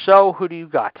versus Show. Who do you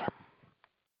got?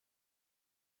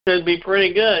 Should be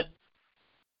pretty good.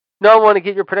 No, I want to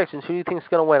get your predictions. Who do you think is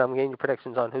going to win? I'm getting your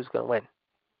predictions on who's going to win.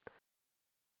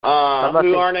 Who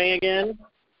are they again?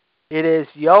 It is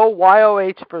Yo,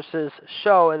 Y-O-H versus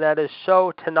Show, and that is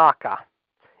Sho Tanaka,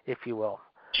 if you will.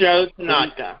 Sho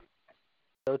Tanaka.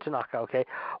 Sho Tanaka, okay.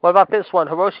 What about this one?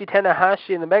 Hiroshi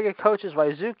Tanahashi and the Mega Coaches,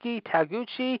 Raizuki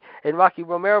Taguchi and Rocky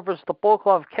Romero versus the Bullet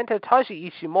Club of Kenta Taji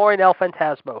Ishimori and El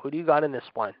Fantasmo. Who do you got in this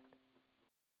one?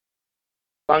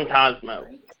 Fantasmo.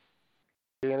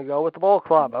 You're going to go with the Bullet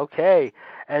Club, okay.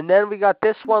 And then we got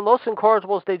this one, Los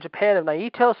Incorrigibles de Japan of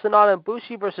Naito, Sonata, and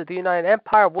Bushi versus the United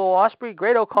Empire, Will Ospreay,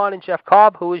 Great O'Khan, and Jeff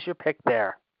Cobb. Who is your pick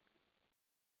there?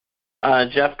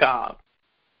 Jeff Cobb.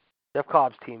 Jeff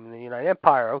Cobb's team in the United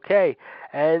Empire, okay.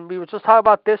 And we were just talking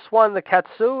about this one, the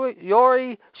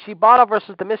Katsuyori Shibata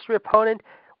versus the mystery opponent.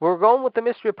 We're going with the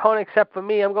mystery opponent except for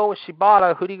me. I'm going with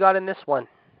Shibata. Who do you got in this one?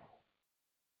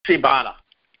 Shibata.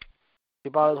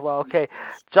 Shibata as well, okay.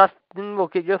 Justin, we'll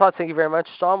get your thoughts. Thank you very much.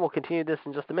 Sean, we'll continue this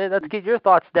in just a minute. Let's get your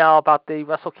thoughts now about the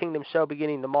Wrestle Kingdom show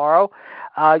beginning tomorrow.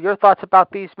 Your thoughts about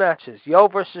these matches. Yo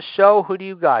versus Show, who do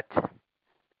you got?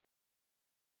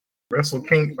 Wrestle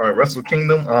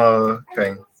Kingdom.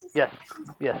 Okay. Yes.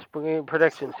 We're getting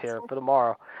predictions here for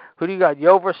tomorrow. Who do you got?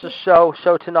 Yo versus Sho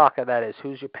Tanaka. That is.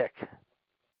 Who's your pick?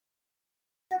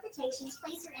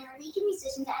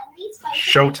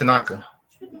 Sho Tanaka.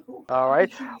 All right.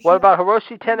 What about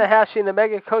Hiroshi Tanahashi and the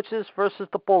Mega Coaches versus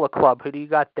the Bullet Club? Who do you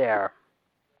got there?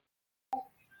 I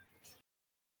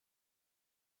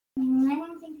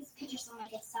don't think this picture's on my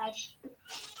good side.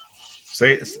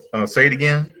 Say it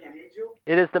again.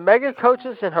 It is the Mega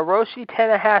Coaches and Hiroshi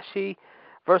Tanahashi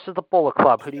versus the Bullet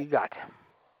Club. Who do you got?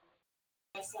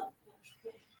 I'm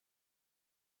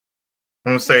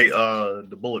going to say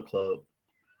the Bullet Club.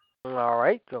 All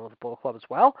right. Going with the Bullet Club as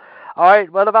well. All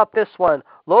right. What about this one?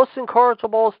 Los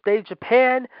Incorrigibles de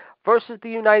Japan versus the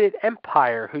United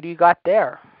Empire. Who do you got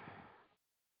there?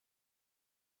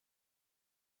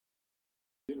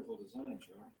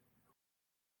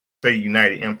 Say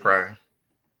United Empire.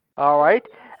 All right.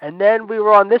 And then we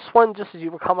were on this one just as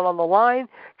you were coming on the line.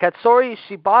 Katsuri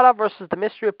Shibata versus the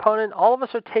mystery opponent. All of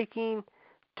us are taking,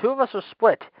 2 of us are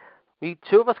split.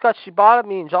 2 of us got Shibata,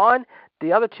 me and John.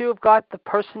 The other 2 have got the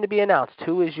person to be announced.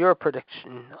 Who is your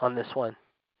prediction on this one?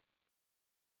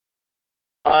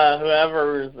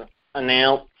 Whoever's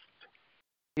announced.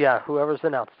 Yeah, whoever's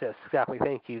announced. Yes, exactly.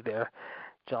 Thank you there,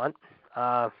 John.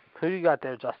 Who do you got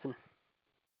there, Justin?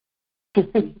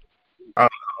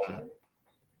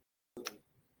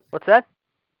 What's that?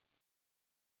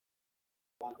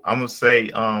 I'm gonna say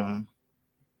I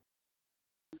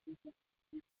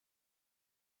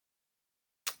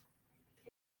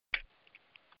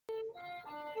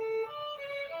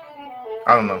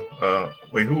don't know.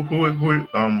 Wait, who?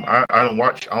 I don't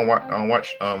watch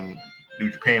New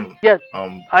Japan. Yeah,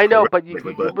 I know, but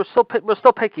lately, we're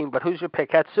still picking. But who's your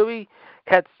pick? Katsuyori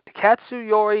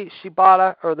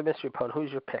Shibata or the mystery opponent?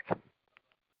 Who's your pick? Who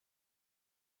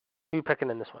are you picking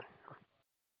in this one?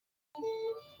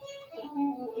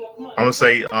 I'm gonna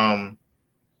say I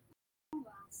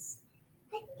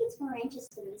think it's more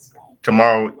interesting this way.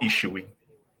 tomorrow Ishii.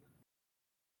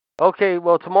 Okay,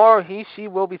 well, tomorrow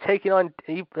Ishii will be taking on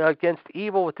against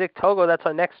Evil with Dick Togo. That's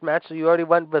our next match, so you already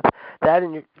went with that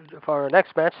for our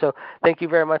next match. So thank you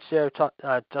very much there,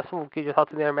 Justin. We'll get your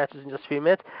thoughts on the other matches in just a few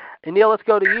minutes. And Neil, let's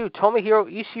go to you. Tomohiro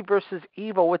Ishii versus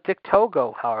Evil with Dick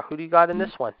Togo. Who do you got in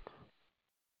this one?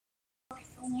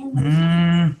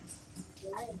 I'm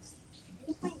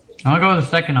going to go with the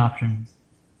second option.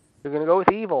 You're going to go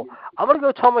with Evil. I'm going to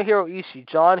go Tomohiro Ishii.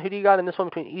 John, who do you got in this one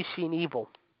between Ishii and Evil?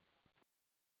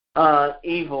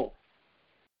 Evil.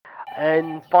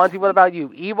 And Fonzie, what about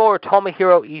you? Evil or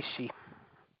Tomohiro Ishii?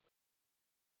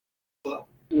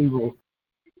 Evil.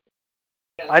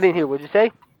 I didn't hear. What'd you say?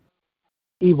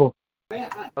 Evil.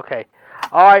 Okay.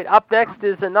 All right. Up next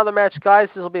is another match, guys.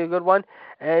 This will be a good one.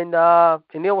 And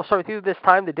Neil, we'll start with you this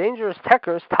time. The Dangerous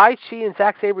Tekkers, Tai Chi and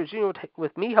Zack Sabre Jr.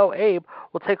 with Miho Abe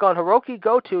will take on Hiroki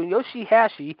Goto and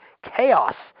Yoshihashi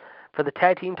Chaos for the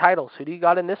tag team titles. Who do you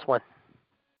got in this one?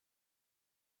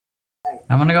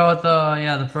 I'm going to go with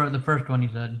the first one you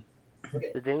said.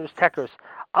 The Dangerous Tekkers.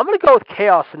 I'm going to go with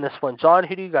Chaos in this one. John,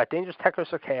 who do you got? Dangerous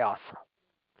Tekkers or Chaos?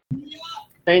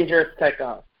 Dangerous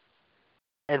Tekkers.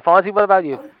 And Fonzie, what about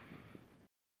you?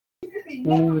 I'm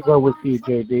going to go with you,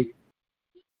 JD.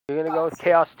 You're going to go with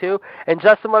Chaos too? And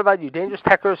Justin, what about you? Dangerous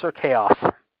Tekkers or Chaos?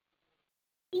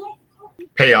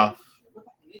 Payoff.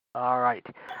 All right.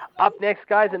 Up next,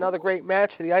 guys, another great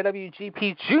match for the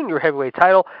IWGP Junior Heavyweight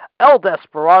title. El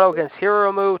Desperado against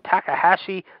Hiromu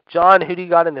Takahashi. John, who do you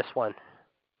got in this one?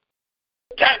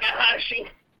 Takahashi.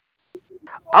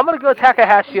 I'm going to go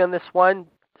Takahashi on this one.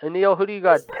 Neil, who do you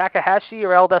got? Takahashi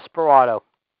or El Desperado?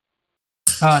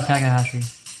 Takahashi.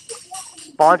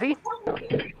 Fonzie?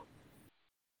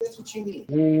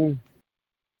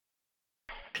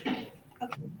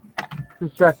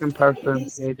 The second person,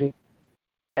 JD.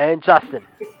 And Justin?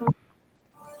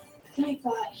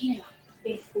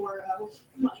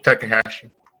 Takahashi.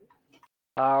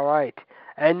 All right.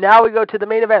 And now we go to the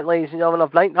main event, ladies and gentlemen,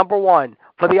 of night number 1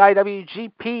 for the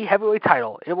IWGP Heavyweight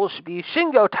title. It will be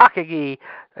Shingo Takagi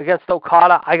against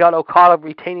Okada. I got Okada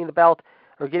retaining the belt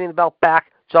or getting the belt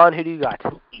back. John, who do you got?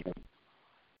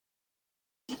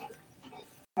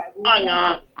 I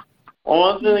got.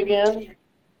 What was it again?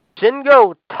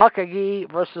 Shingo Takagi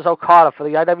versus Okada for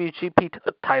the IWGP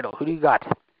title. Who do you got?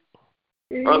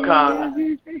 Okada.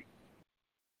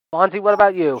 Fonzie, what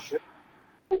about you?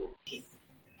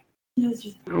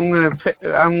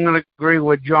 I'm gonna agree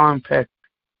with John picked.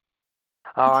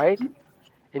 All right.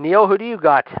 And Neil, who do you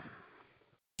got?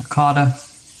 Okada.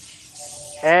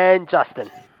 And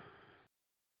Justin.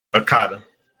 Okada.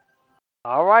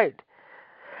 All right.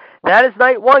 That is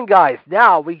night 1, guys.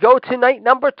 Now we go to night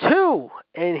number 2,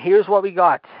 and here's what we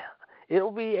got. It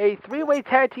will be a 3-way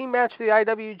tag team match for the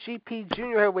IWGP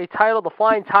Junior Heavyweight title. The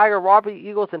Flying Tiger, Robert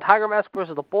Eagles, and Tiger Mask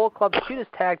versus the Bullet Club's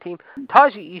cutest tag team,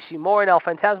 Taiji Ishimori and El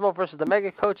Phantasmo versus the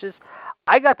Mega Coaches.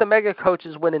 I got the Mega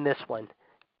Coaches winning this one.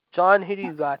 John, who do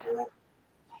you got?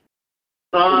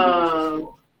 I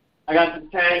got the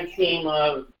tag team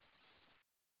of...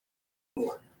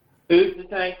 Who's the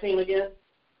tag team again?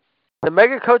 The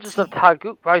Mega Coaches of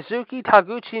Rizuki,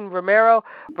 Taguchi, and Romero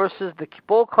versus the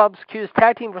Bullet Club's cutest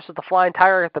tag team versus the Flying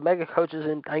Tiger at the Mega Coaches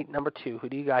in night number 2. Who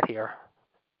do you got here?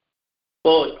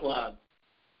 Bullet Club.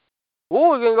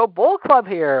 Oh, we're going to go Bullet Club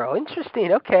here. Oh,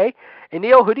 interesting. Okay. And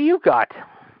Neil, who do you got?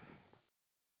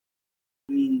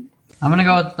 I'm going to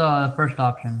go with the first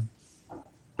option.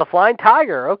 The Flying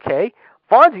Tiger. Okay.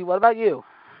 Fonzie, what about you?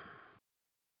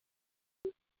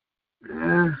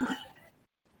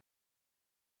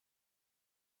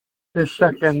 The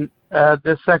second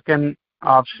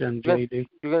option, JD.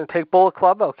 You're going to take Bullet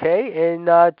Club, okay. And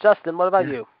Justin, what about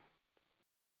you?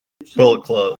 Bullet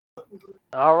Club.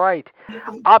 All right.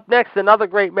 Up next, another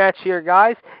great match here,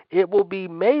 guys. It will be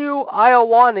Mayu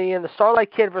Iowani and the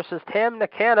Starlight Kid versus Tam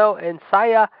Nakano and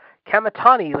Saya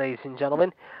Kamatani, ladies and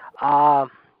gentlemen.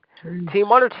 Team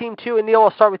 1 or Team 2? And Neil,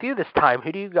 I'll start with you this time.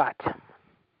 Who do you got?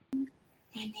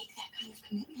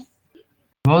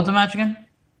 What was the match again?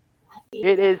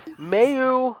 It is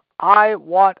Mayu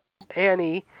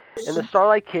Iowani and the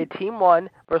Starlight Kid, Team 1,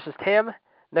 versus Tam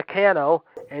Nakano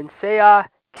and Saya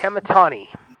Kamatani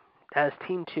as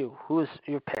Team 2. Who is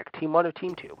your pick, Team 1 or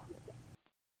Team 2?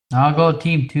 I'll go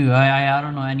Team 2. I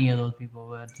don't know any of those people,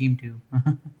 but Team 2.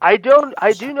 I do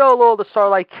know a little of the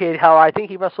Starlight Kid. However, I think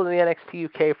he wrestled in the NXT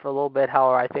UK for a little bit.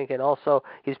 However, I think, and also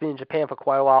he's been in Japan for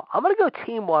quite a while. I'm going to go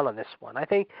Team 1 on this one. I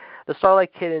think the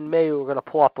Starlight Kid and Mayu are going to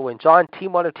pull off the win. John,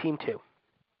 Team 1 or Team 2?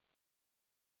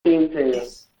 Team 2.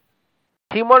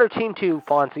 Team 1 or Team 2,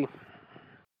 Fonzie?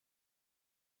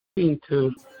 Team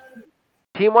 2.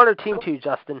 Team 1 or Team 2,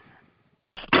 Justin?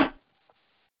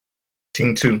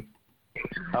 Team 2.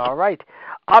 All right.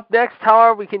 Up next,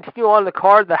 however, we continue on the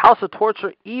card. The House of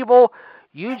Torture Evil,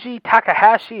 Yuji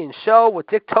Takahashi and Sho with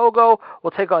Dick Togo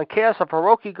will take on Chaos of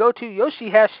Hiroki Goto,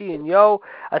 Yoshihashi and Yo.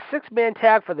 A 6-man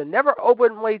tag for the never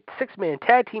openweight 6-man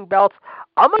tag team belts.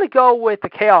 I'm going to go with the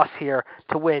Chaos here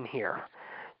to win here.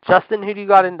 Justin, who do you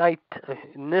got in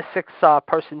this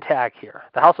 6-person tag here?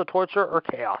 The House of Torture or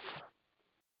Chaos?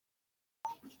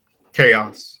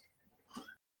 Chaos.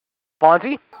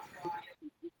 Fonzie?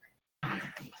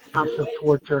 House of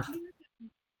Torture.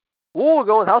 Ooh, we're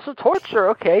going with House of Torture.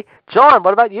 Okay. John,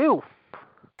 what about you?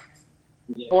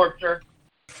 Torture.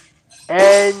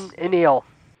 And Neil?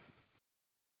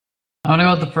 I'm going to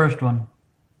go with the first one.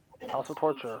 House of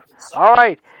Torture. All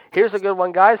right. Here's a good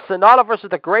one, guys. Sonata versus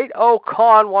the Great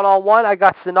O-Khan 1-on-1. I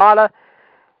got Sonata.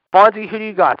 Fonzie, who do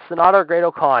you got? Sonata or Great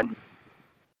O-Khan?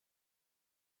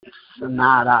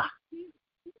 Sonata.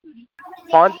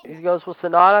 Fonzie goes with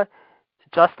Sonata.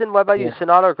 Justin, what about you?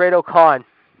 Sonata or Great O-Khan?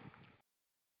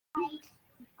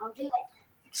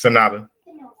 Sonata.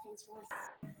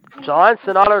 John,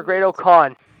 Sonata or Great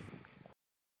O-Khan?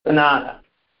 Sonata.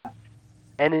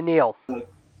 And Neil?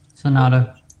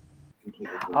 Sonata.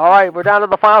 All right, we're down to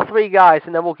the final 3, guys,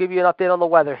 and then we'll give you an update on the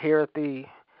weather here at the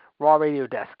Raw Radio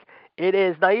desk. It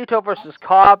is Naito versus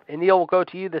Cobb, and Neil will go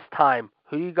to you this time.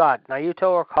 Who you got, Naito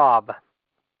or Cobb?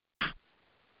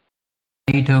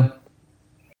 Naito.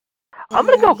 I'm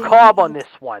going to go Cobb on this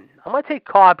one. I'm going to take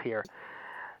Cobb here.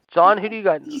 John, who do you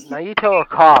got, Naito or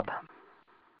Cobb?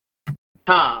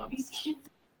 Cobb.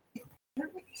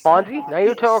 Fonzie,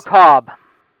 Naito or Cobb?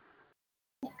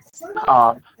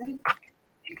 Cobb.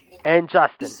 And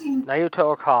Justin, Naito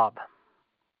or Cobb?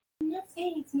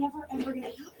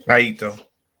 Naito.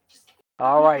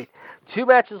 All right. 2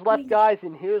 matches left, guys,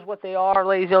 and here's what they are,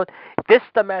 ladies and gentlemen. This is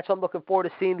the match I'm looking forward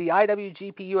to seeing. The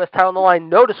IWGP US title on the line,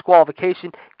 no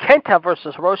disqualification. Kenta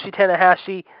versus Hiroshi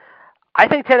Tanahashi. I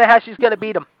think Tanahashi's going to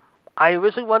beat him. I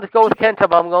originally wanted to go with Kenta,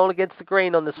 but I'm going against the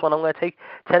grain on this one. I'm going to take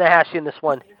Tanahashi in this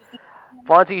one.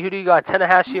 Fonzie, who do you got,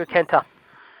 Tanahashi or Kenta?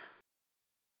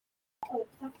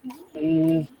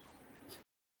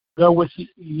 Go with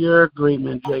your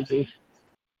agreement, JD.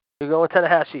 You're going with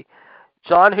Tanahashi.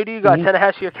 John, who do you got,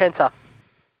 Tanahashi or Kenta?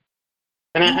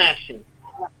 Tanahashi.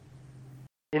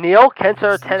 And Neil, Kenta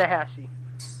or Tanahashi?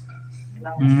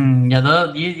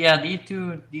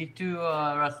 These two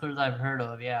wrestlers I've heard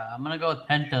of. Yeah, I'm gonna go with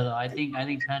Penta though. I think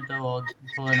Penta will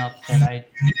pull an upset.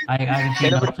 I can see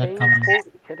an upset coming.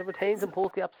 Kenta retains and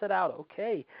pulls the upset out.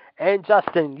 Okay. And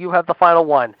Justin, you have the final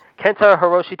one. Kenta or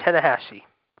Hiroshi Tanahashi?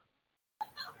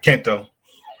 Kento.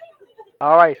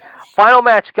 All right. Final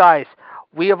match, guys.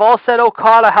 We have all said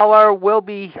Okada, however, will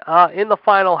be in the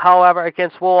final, however,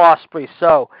 against Will Ospreay.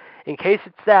 So, in case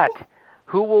it's that,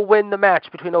 who will win the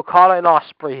match between Okada and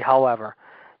Ospreay, however?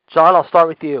 John, I'll start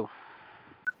with you.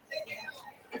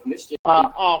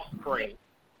 Ospreay.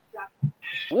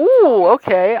 Ooh,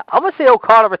 okay. I'm going to say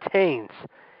Okada retains.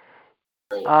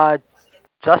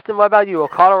 Justin, what about you?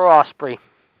 Okada or Ospreay?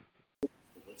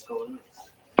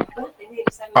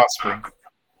 Ospreay.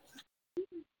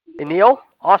 And Neil,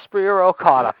 Ospreay or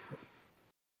Okada?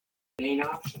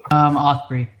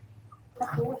 Ospreay.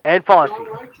 And Fonzie.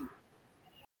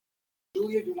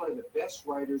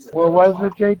 What was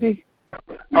it, JD?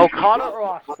 Okada or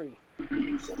Ospreay?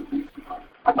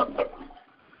 I'm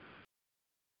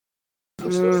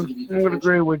going to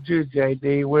agree with you,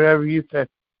 JD. Whatever you think.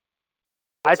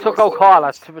 I took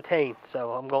Okada to retain,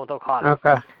 so I'm going with Okada.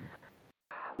 Okay.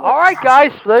 All right,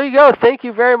 guys, there you go. Thank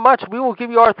you very much. We will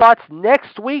give you our thoughts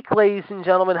next week, ladies and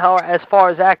gentlemen, as far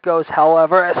as that goes.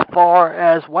 However, as far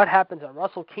as what happens on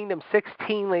Wrestle Kingdom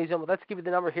 16, ladies and gentlemen, let's give you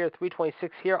the number here,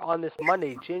 326, here on this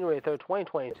Monday, January 3rd,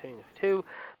 2022.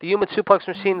 The Human Suplex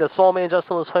Machine, the Soul Man,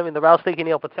 Justin Lewis Fleming, the Rouse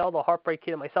Neil Patel, the Heartbreak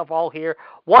Kid, and myself all here.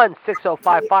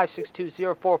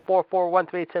 1-605-562-0444,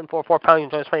 138-1044, pound. You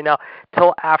can join us right now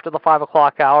till after the 5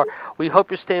 o'clock hour. We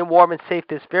hope you're staying warm and safe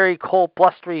this very cold,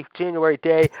 blustery January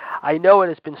day. I know it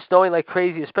has been snowing like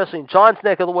crazy, especially in John's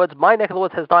neck of the woods. My neck of the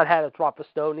woods has not had a drop of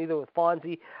snow, neither with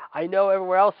Fonzie. I know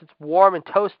everywhere else it's warm and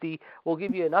toasty. We'll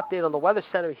give you an update on the Weather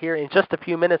Center here in just a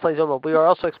few minutes, ladies and gentlemen. We are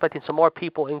also expecting some more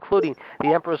people, including the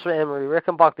Empress Anne-Marie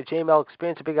Rickenbach, the J-Mel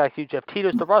Experience, the Big Guy Hugh, Jeff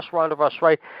Teeters, the Rush Ronda Rush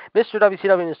Wright, Mr.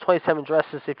 WCW in his 27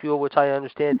 dresses, if you will, which I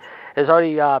understand has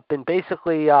already been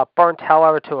basically burnt,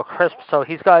 however, to a crisp. So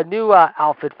he's got a new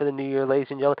outfit for the new year, ladies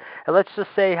and gentlemen. And let's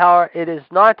just say how it is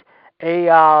not a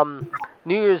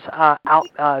New Year's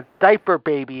diaper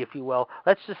baby, if you will.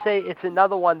 Let's just say it's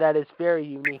another one that is very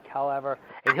unique, however,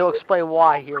 and he'll explain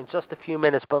why here in just a few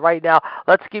minutes. But right now,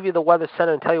 let's give you the Weather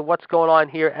Center and tell you what's going on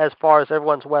here as far as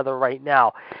everyone's weather right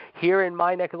now. Here in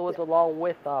my neck of the woods, along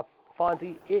with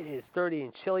Fonzie, it is dirty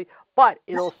and chilly, but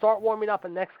it'll start warming up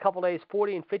in the next couple days,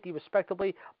 40 and 50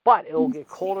 respectively, but it'll get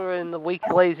colder in the week,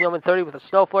 ladies and gentlemen, 30 with a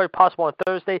snow flurry possible on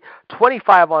Thursday,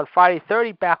 25 on Friday,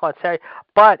 30 back on Saturday,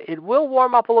 but it will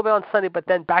warm up a little bit on Sunday, but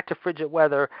then back to frigid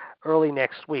weather early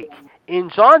next week. In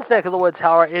John's neck of the woods,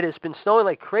 however, it has been snowing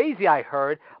like crazy, I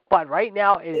heard, but right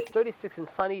now it is 36 and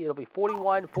sunny. It'll be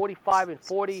 41, 45, and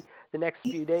 40 the next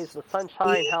few days with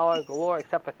sunshine, however, galore,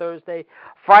 except for Thursday.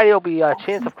 Friday will be a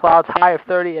chance of clouds, high of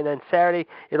 30, and then Saturday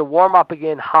it'll warm up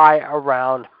again, high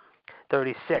around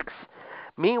 36.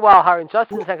 Meanwhile, here in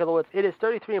Justin's neck of the woods, it is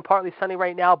 33 and partly sunny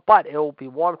right now, but it will be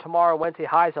warm tomorrow. Wednesday,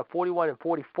 highs of 41 and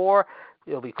 44.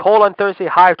 It'll be cold on Thursday,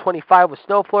 high of 25 with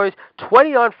snow flurries,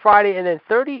 20 on Friday, and then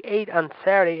 38 on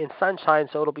Saturday in sunshine,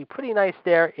 so it'll be pretty nice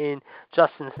there in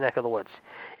Justin's neck of the woods.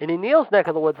 And in Neil's neck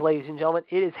of the woods, ladies and gentlemen,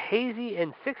 it is hazy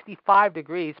and 65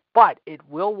 degrees, but it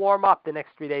will warm up the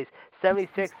next 3 days,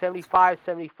 76, 75,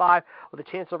 75, with a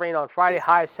chance of rain on Friday,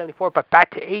 high of 74, but back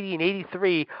to 80 and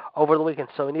 83 over the weekend.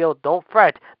 So, Neil, don't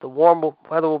fret. The warm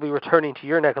weather will be returning to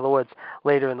your neck of the woods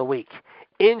later in the week.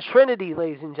 In Trinity,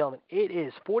 ladies and gentlemen, it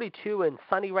is 42 and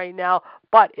sunny right now,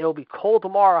 but it'll be cold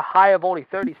tomorrow, high of only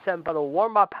 37, but it'll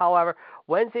warm up, however.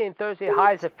 Wednesday and Thursday,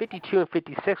 highs of 52 and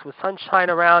 56 with sunshine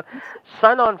around.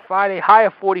 Sun on Friday, high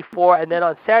of 44, and then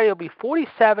on Saturday it'll be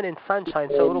 47 and sunshine,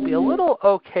 so it'll be a little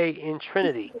okay in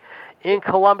Trinity. In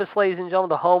Columbus, ladies and gentlemen,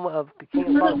 the home of the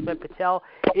King of Clubs, Patel,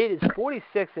 it is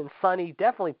 46 and sunny,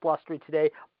 definitely blustery today,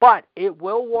 but it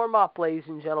will warm up, ladies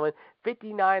and gentlemen.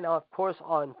 59, of course,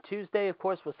 on Tuesday, of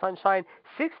course, with sunshine.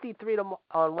 63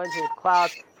 on Wednesday with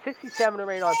clouds. 67 and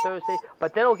rain on Thursday,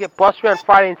 but then it'll get blustery on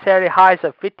Friday and Saturday, highs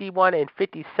of 51 and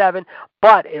 57,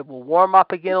 but it will warm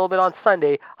up again a little bit on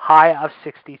Sunday, high of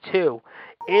 62.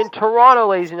 In Toronto,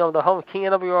 ladies and gentlemen, the home of King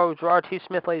NWO, Gerard T.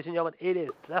 Smith, ladies and gentlemen, it is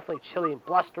definitely chilly and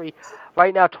blustery.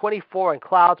 Right now, 24 and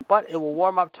clouds, but it will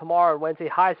warm up tomorrow and Wednesday,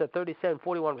 highs of 37 and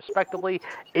 41 respectively.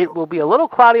 It will be a little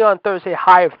cloudy on Thursday,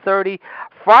 high of 30.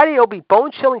 Friday, it'll be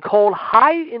bone-chilling cold,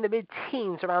 high in the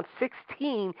mid-teens, around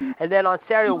 16, and then on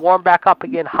Saturday, it'll warm back up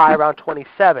again, high around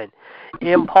 27.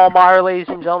 In Palmyra, ladies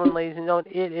and gentlemen,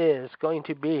 it is going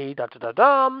to be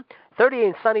 38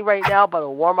 and sunny right now, but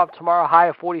it'll warm up tomorrow, high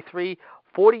of 43.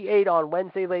 48 on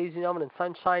Wednesday, ladies and gentlemen, and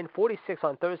sunshine. 46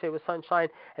 on Thursday with sunshine.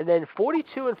 And then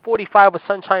 42 and 45 with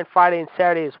sunshine Friday and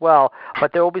Saturday as well.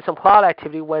 But there will be some cloud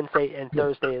activity Wednesday and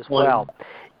Thursday as well.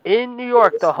 In New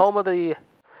York, the home of the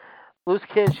Loose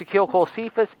Cannon Shaquille Cole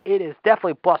Cephas, it is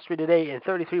definitely blustery today in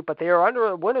 33, but they are under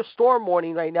a winter storm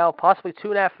warning right now. Possibly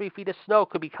 2.5, 3 feet of snow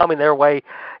could be coming their way,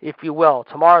 if you will.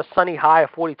 Tomorrow, sunny, high of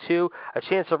 42. A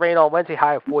chance of rain on Wednesday,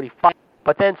 high of 45.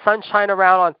 But then sunshine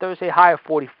around on Thursday, high of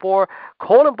 44.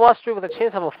 Cold and blustery with a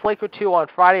chance of a flake or two on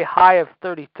Friday, high of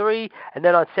 33. And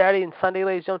then on Saturday and Sunday,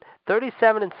 ladies and gentlemen,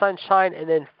 37 in sunshine, and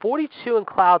then 42 in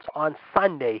clouds on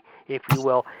Sunday, if you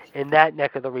will, in that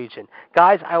neck of the region.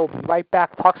 Guys, I will be right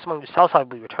back. Talk among yourselves. I'll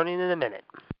be returning in a minute.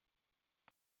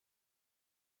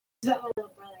 Is that my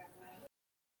little brother, right?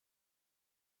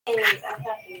 Anyways, I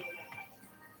thought you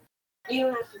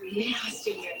don't have to read it. It was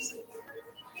 2 years.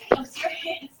 I'm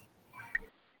serious.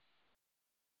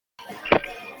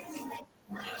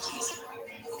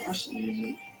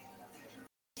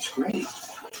 It's great.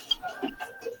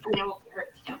 No, it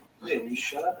hurt. Wait, you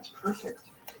shut up. It's perfect.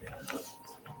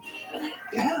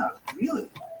 Yeah, really.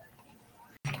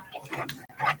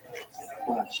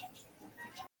 Watch.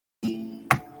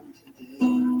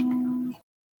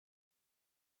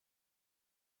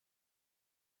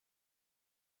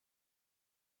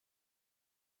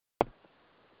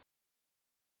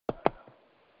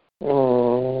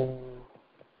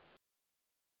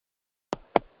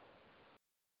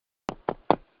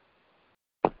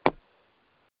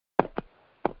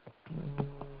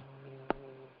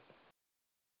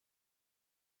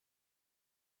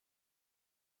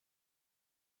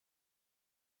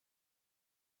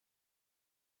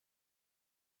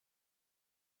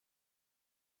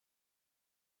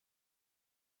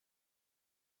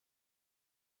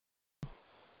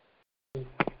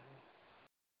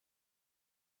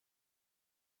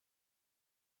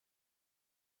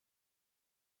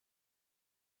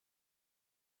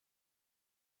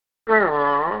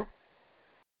 Aww.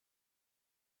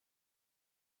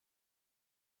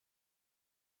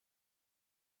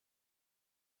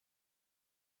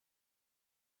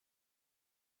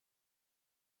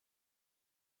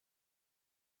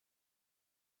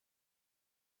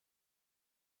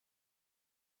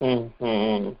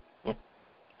 Mm-hmm.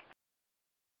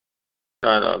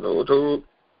 Da-da-do-do.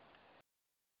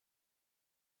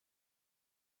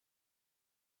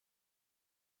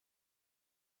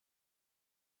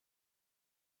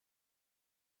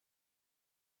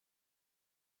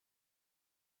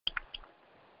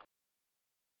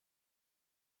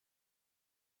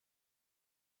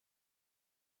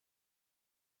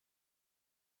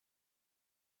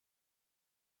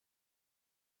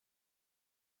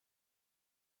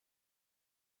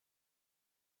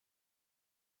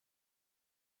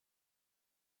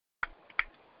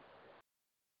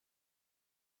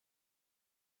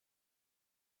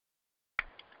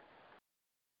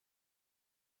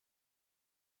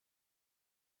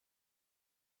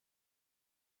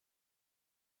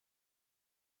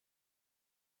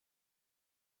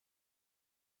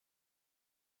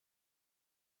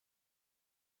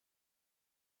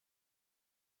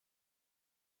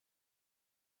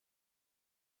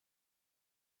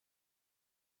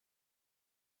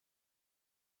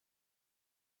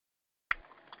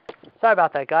 Sorry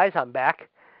about that, guys. I'm back.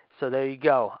 So there you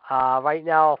go. Right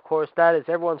now, of course, that is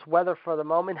everyone's weather for the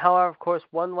moment. However, of course,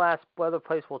 one last weather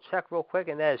place we'll check real quick,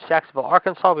 and that is Jacksonville,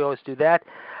 Arkansas. We always do that.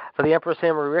 For the Emperor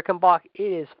Sam Marie Rickenbach, it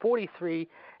is 43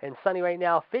 and sunny right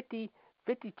now, 50,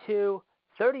 52,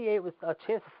 38 with a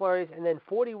chance of flurries, and then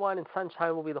 41 and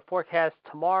sunshine will be the forecast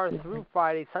tomorrow through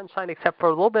Friday. Sunshine except for a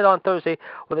little bit on Thursday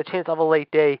with a chance of a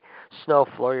late day snow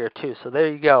flurry or two. So there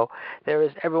you go. There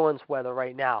is everyone's weather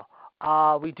right now.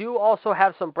 We do also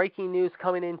have some breaking news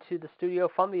coming into the studio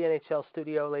from the NHL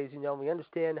studio, ladies and gentlemen. We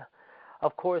understand,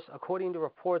 of course, according to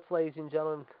reports, ladies and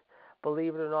gentlemen,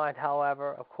 believe it or not,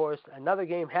 however, of course, another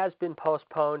game has been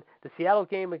postponed. The Seattle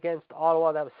game against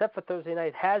Ottawa that was set for Thursday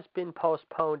night has been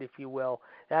postponed, if you will.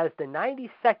 That is the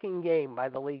 92nd game by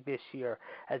the league this year,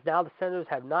 as now the Senators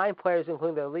have 9 players,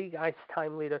 including their league ice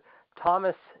time leader,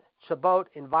 Thomas Chabot,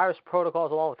 in virus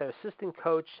protocols, along with their assistant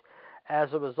coach.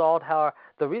 As a result, however,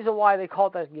 the reason why they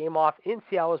called that game off in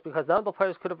Seattle is because none of the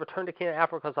players could have returned to Canada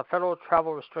after because of federal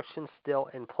travel restrictions still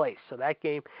in place. So that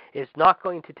game is not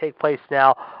going to take place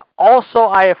now. Also,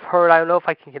 I have heard, I don't know if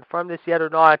I can confirm this yet or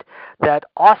not, that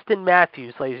Austin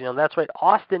Matthews, ladies and gentlemen, that's right,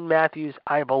 Austin Matthews,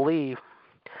 I believe,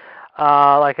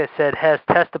 like I said, has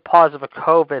tested positive for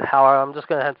COVID. However, I'm just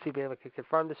going to have to see if I can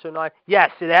confirm this or not.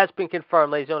 Yes, it has been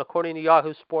confirmed, ladies and gentlemen. According to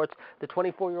Yahoo Sports, the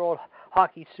 24-year-old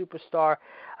hockey superstar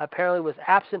apparently was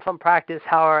absent from practice.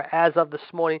 However, as of this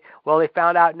morning, well, they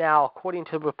found out now, according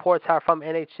to reports from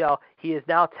NHL, he is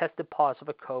now tested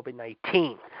positive for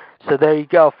COVID-19. So there you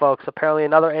go, folks. Apparently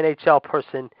another NHL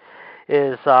person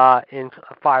is in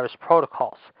virus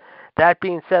protocols. That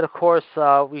being said, of course,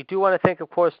 we do want to thank, of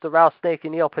course, the Rattlesnake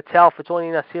and Neil Patel for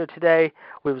joining us here today.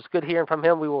 It was good hearing from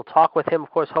him. We will talk with him,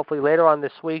 of course, hopefully later on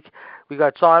this week. We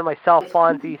got John, myself,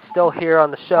 Fonzie still here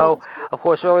on the show. Of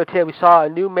course, earlier today we saw a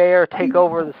new mayor take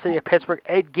over the city of Pittsburgh,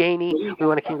 Ed Gainey. We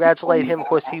want to congratulate him. Of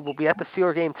course, he will be at the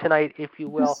Steelers game tonight, if you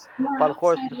will. But, of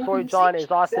course, the story, John, is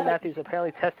Austin Matthews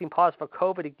apparently testing positive for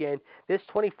COVID again. This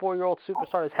 24-year-old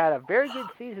superstar has had a very good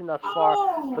season thus far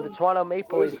for the Toronto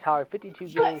Maple Leafs. However, 52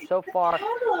 games so far.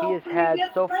 He has had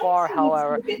so far,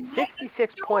 however,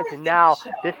 66 points, and now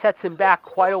this sets him back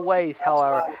quite a ways,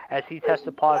 however, as he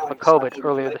tested positive for COVID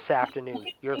earlier this afternoon.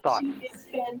 Your thoughts?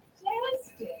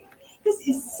 This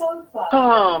is so fun.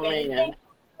 Oh, man.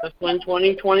 That's when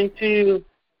 2022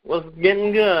 was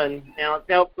getting good. Now it's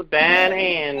out the bad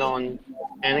hand on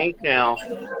NHL.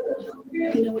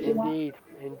 Indeed.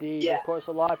 Of course,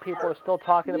 a lot of people are still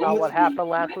talking about what happened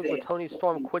last week with Tony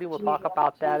Storm quitting. We'll talk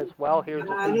about that as well here in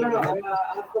just a minute.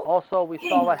 Also, we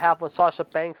saw what happened with Sasha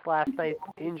Banks last night,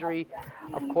 injury.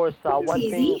 Of course, one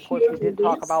thing, of course, we did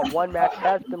talk about, one match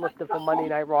has been listed for Monday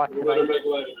Night Raw tonight.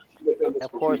 And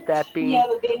of course, that being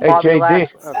Hey, JD.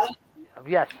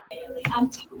 Yes.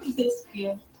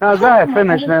 Now, go ahead,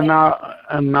 finish, and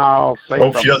I'll say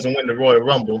Hope something. she doesn't win the Royal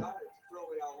Rumble.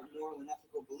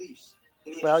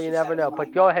 Well, you never know.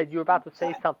 But go ahead. You were about to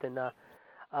say something.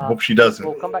 Hope she doesn't.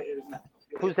 We'll come back.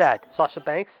 Who's that? Sasha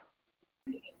Banks?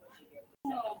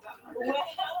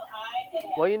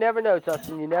 Well, you never know,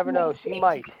 Justin. You never know. She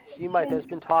might. there's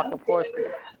been talk, of course,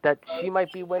 that she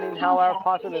might be winning, however,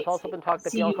 possibly. There's also been talk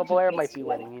that Bianca Belair might be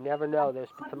winning. You never know. There's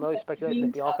been some early speculation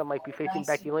that Bianca might be facing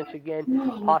Becky Lynch again,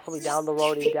 possibly down the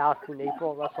road in Dallas in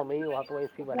April at WrestleMania. We'll have to wait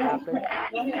and see what happens.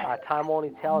 Time will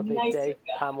only tell, as they say.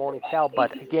 Time will only tell.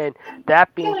 But, again,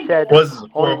 that being said,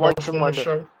 only one can wonder.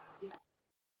 Show?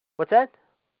 What's that?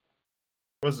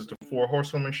 Was it the 4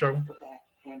 Horsewomen show?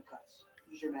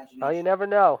 Oh, you never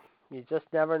know. You just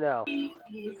never know.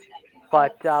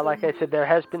 But like I said, there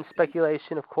has been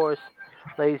speculation, of course.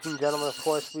 Ladies and gentlemen, of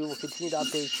course, we will continue to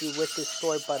update you with this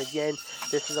story. But again,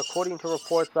 this is according to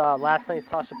reports. Last night,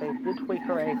 Sasha Banks did tweak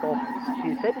her ankle. She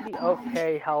is said to be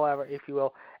okay, however, if you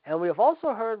will. And we have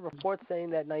also heard reports saying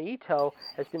that Naito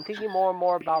has been thinking more and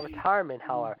more about retirement,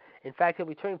 however. In fact, he'll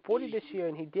be turning 40 this year,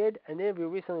 and he did an interview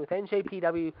recently with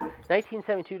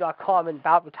NJPW1972.com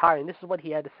about retiring. This is what he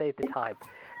had to say at the time.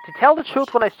 To tell the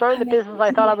truth, when I started the business,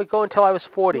 I thought I would go until I was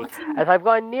 40. As I've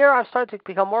gone near, I've started to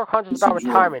become more conscious about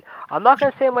retirement. I'm not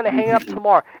going to say I'm going to hang it up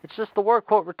tomorrow. It's just the word,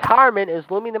 quote, retirement is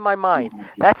looming in my mind.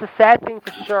 That's a sad thing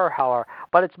for sure, however,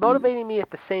 but it's motivating me at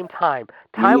the same time.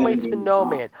 Time waits for no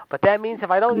man, but that means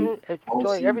if I don't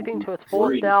enjoy everything to its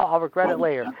fullest now, I'll regret it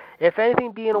later. If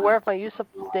anything, being aware of my use of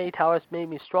date, how it's made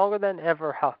me stronger than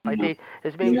ever. My date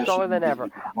has made me stronger than ever.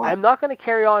 I'm not going to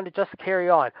carry on to just carry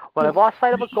on. When I've lost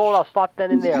sight of a goal, I'll stop then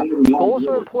and there. Goals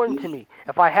are important to me.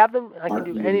 If I have them, I can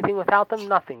do anything. Without them,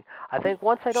 nothing. I think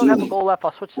once I don't have a goal left,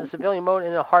 I'll switch to civilian mode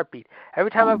in a heartbeat.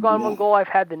 Every time I've gone one goal, I've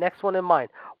had the next one in mind.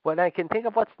 When I can think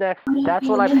of what's next, that's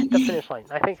when I've hit the finish line.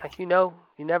 I think, you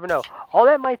never know. All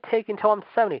that might take until I'm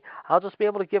 70. I'll just be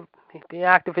able to be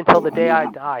active until the day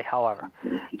I die, however.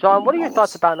 John, what are your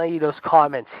thoughts about Naito's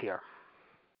comments here?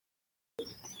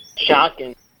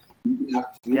 Shocking.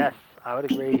 Yes, I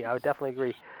would agree. I would definitely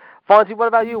agree. Fonzie, what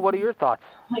about you? What are your thoughts?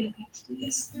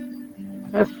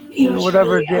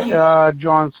 Whatever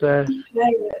John said.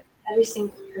 Every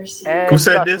single person. And who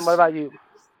said Justin, this? What about you?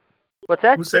 What's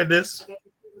that? Who said this?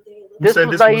 This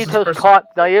was Naito's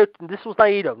This was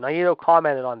Naito. Naito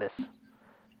commented on this.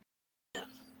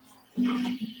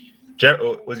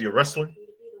 Was he a wrestler?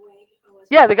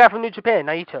 Yeah, the guy from New Japan,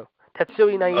 Naito.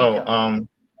 Tetsuya Naito. Oh,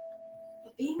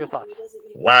 your thoughts?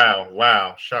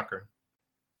 Wow, shocker.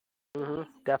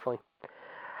 Definitely.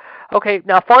 Okay,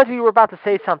 now Fonzie, you were about to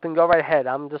say something. Go right ahead.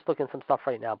 I'm just looking at some stuff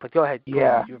right now, but go ahead.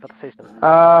 Yeah. You were about to say something.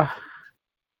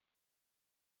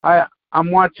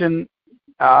 I'm watching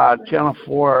Channel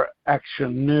 4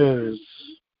 Action News,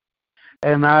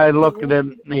 and I look at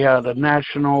the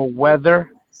national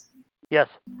weather. Yes.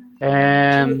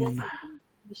 And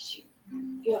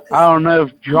I don't know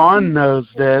if John knows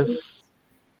this.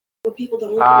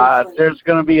 There's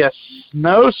going to be a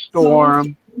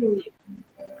snowstorm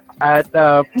at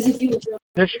the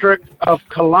District of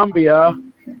Columbia,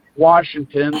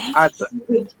 Washington,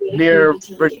 near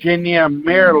Virginia,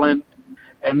 Maryland,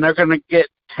 and they're going to get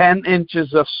 10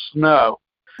 inches of snow.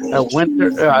 A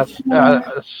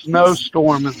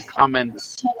snowstorm is coming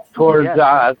towards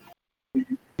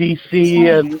D.C.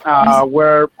 and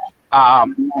where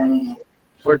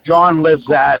John lives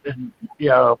at,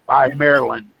 by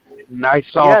Maryland. And I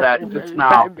saw that just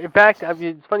now. In fact,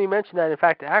 it's funny you mention that. In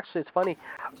fact, actually, it's funny.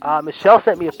 Michelle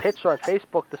sent me a picture on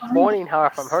Facebook this morning,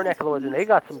 however, from her neck of the woods, and they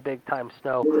got some big-time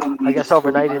snow, I guess,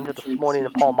 overnight into this morning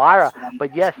in Palmyra.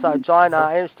 But yes, John,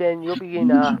 I understand you'll be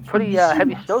in a pretty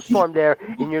heavy snowstorm there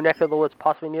in your neck of the woods,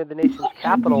 possibly near the nation's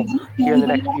capital here in the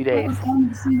next few days.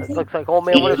 It looks like old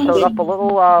man would have showed up a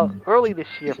little early this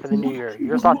year for the new year.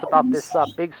 Your thoughts about this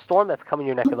big storm that's coming in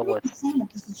your neck of the woods?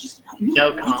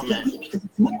 No comment.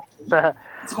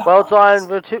 Well, John,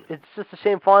 it's just a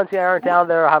shame Fonzie aren't down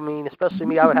there. I mean, especially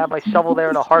me, I would have my shovel there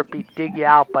in a heartbeat to dig you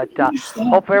out. But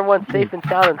hope everyone's safe and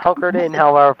sound and hunkered in,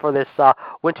 however, for this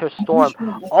winter storm.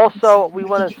 Also, we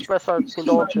want to express our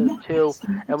condolences, too,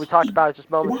 and we talked about it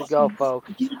just moments ago,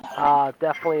 folks,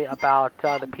 definitely about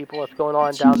the people that's going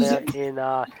on down there in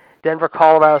Denver,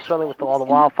 Colorado, certainly with all the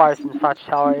wildfires and such.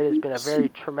 However, it has been a very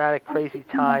traumatic, crazy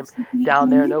time down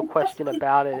there, no question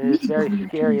about it. It is very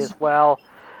scary as well.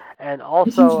 And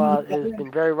also, it has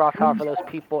been very rough out for those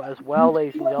people as well,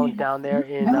 ladies and gentlemen, down there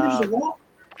in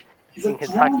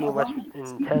Kentucky and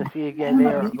in Tennessee. Again, they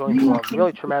are going through a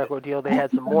really traumatic ordeal. They had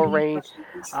some more rain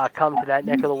come to that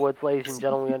neck of the woods, ladies and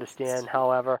gentlemen. We understand,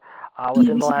 however,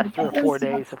 within the last 3 or 4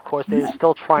 days, of course, they are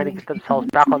still trying to get themselves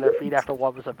back on their feet after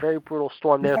what was a very brutal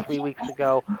storm there 3 weeks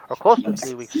ago, or close to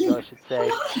 3 weeks ago, I should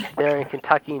say, there in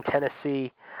Kentucky and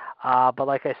Tennessee. But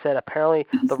like I said, apparently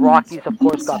the Rockies, of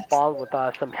course, got bombed with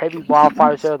some heavy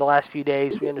wildfires there the last few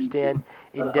days. We understand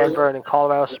in Denver and in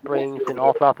Colorado Springs and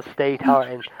all throughout the state,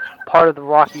 and part of the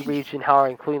Rocky region,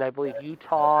 including, I believe,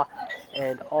 Utah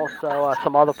and also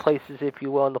some other places, if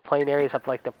you will, in the plain areas of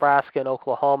like Nebraska and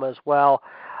Oklahoma as well.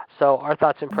 So our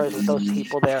thoughts and prayers with those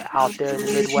people there out there in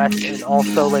the Midwest, and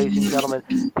also, ladies and gentlemen,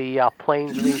 the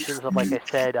plains regions of, like I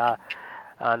said,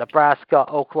 Nebraska,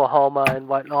 Oklahoma, and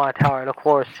whatnot. And of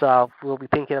course, we'll be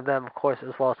thinking of them, of course,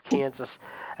 as well as Kansas,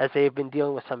 as they've been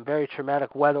dealing with some very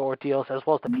traumatic weather ordeals, as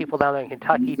well as the people down there in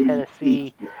Kentucky,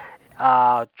 Tennessee,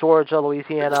 Georgia,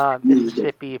 Louisiana,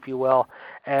 Mississippi, if you will.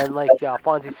 And like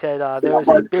Fonzie said, there is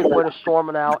a big winter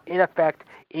storm now in effect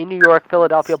in New York,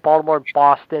 Philadelphia, Baltimore, and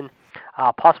Boston.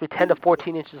 Possibly 10 to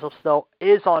 14 inches of snow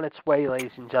is on its way,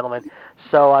 ladies and gentlemen.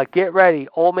 So get ready.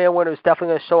 Old Man Winter is definitely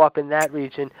going to show up in that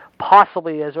region,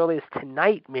 possibly as early as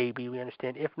tonight, maybe, we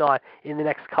understand, if not in the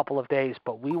next couple of days.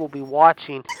 But we will be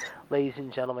watching, ladies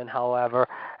and gentlemen, however,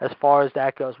 as far as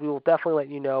that goes. We will definitely let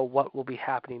you know what will be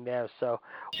happening there. So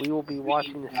we will be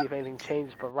watching to see if anything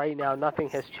changes. But right now, nothing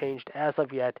has changed as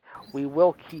of yet. We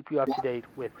will keep you up to date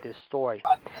with this story.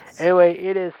 Anyway,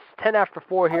 it is 10 after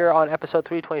 4 here on episode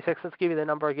 326. Let's give you the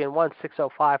number again,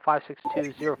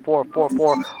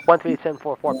 1-605-562-0444,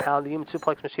 13744-pound, the Human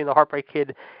Suplex Machine, the Heartbreak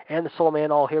Kid, and the Soul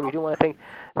Man all here. We do want to thank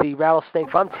the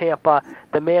Rattlesnake from Tampa,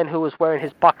 the man who was wearing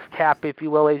his Bucks cap, if you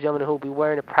will, ladies and gentlemen, who will be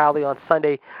wearing it proudly on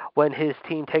Sunday when his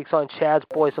team takes on Chad's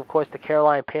boys, of course, the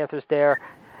Carolina Panthers there,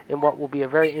 in what will be a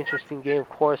very interesting game, of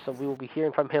course, and we will be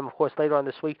hearing from him, of course, later on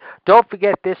this week. Don't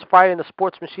forget, this Friday in the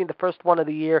Sports Machine, the first one of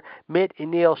the year, Mitt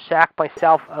and Neil, Shaq,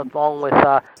 myself, along with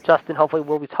Justin, hopefully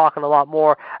we'll be talking a lot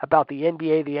more about the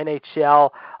NBA, the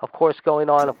NHL, of course, going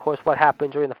on, of course, what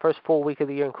happened during the first full week of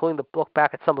the year, including the look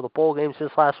back at some of the bowl games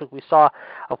this last week. We saw,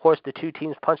 of course, the two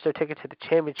teams punch their ticket to the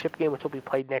championship game, which will be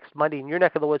played next Monday in your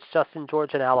neck of the woods, Justin,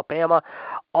 Georgia, and Alabama.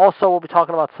 Also, we'll be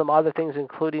talking about some other things,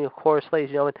 including, of course,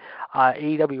 ladies and gentlemen,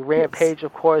 AEW Rampage,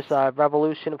 of course,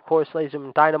 Revolution, of course, ladies and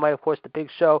gentlemen, Dynamite, of course, the big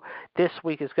show. This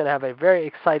week is going to have a very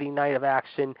exciting night of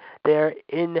action there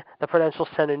in the Prudential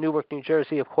Center, Newark, New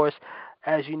Jersey, of course.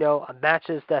 As you know,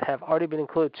 matches that have already been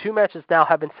included. 2 matches now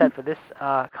have been set for this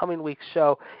coming week's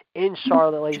show in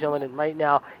Charlotte, ladies and gentlemen. And right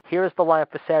now, here is the lineup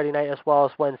for Saturday night as well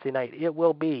as Wednesday night. It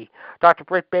will be Dr.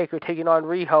 Britt Baker taking on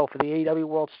Riho for the AEW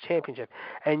World Championship.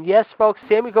 And yes, folks,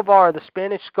 Sammy Guevara, the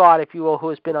Spanish God, if you will, who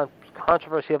has been on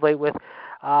controversy of late with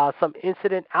some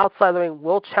incident outside the ring,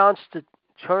 will challenge the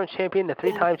current champion, the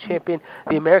 3-time champion,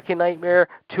 the American Nightmare,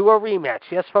 to a rematch.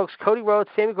 Yes, folks, Cody Rhodes,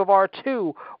 Sammy Guevara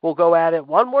 2 will go at it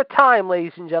one more time,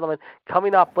 ladies and gentlemen.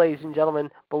 Coming up, ladies and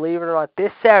gentlemen, believe it or not,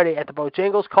 this Saturday at the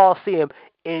Bojangles Coliseum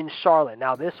in Charlotte.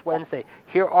 Now, this Wednesday,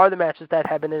 here are the matches that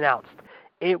have been announced.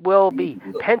 It will be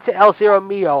Penta El Zero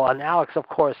Mio on Alex, of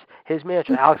course, his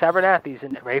manager, Alex Abernathy's,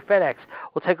 and Ray FedEx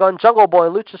will take on Jungle Boy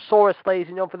and Luchasaurus, ladies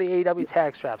and gentlemen, for the AEW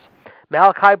Tag Straps.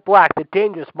 Malachi Black, the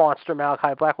dangerous monster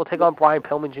Malachi Black, will take on Brian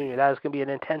Pillman Jr. That is going to be an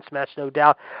intense match, no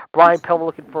doubt. Brian Pillman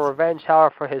looking for revenge,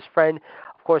 however, for his friend,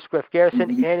 of course, Griff Garrison,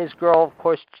 and his girl, of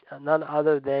course, none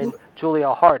other than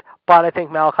Julia Hart. But I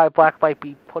think Malachi Black might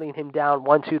be putting him down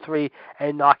 1, 2, 3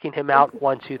 and knocking him out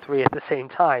 1, 2, 3 at the same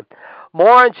time.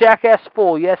 More on Jackass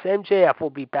Fool. Yes, MJF will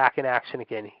be back in action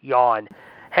again. Yawn.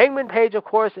 Hangman Page, of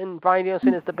course, and Bryan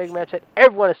Danielson is the big match that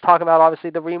everyone is talking about.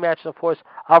 Obviously, the rematch, of course,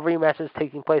 of rematches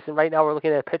taking place. And right now we're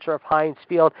looking at a picture of Heinz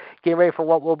Field, getting ready for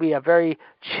what will be a very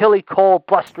chilly, cold,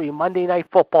 blustery Monday Night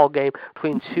Football game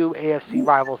between two AFC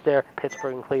rivals there,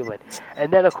 Pittsburgh and Cleveland.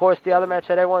 And then, of course, the other match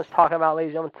that everyone's talking about,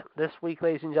 ladies and gentlemen, this week,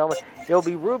 ladies and gentlemen, it'll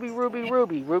be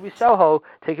Ruby Soho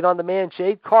taking on the man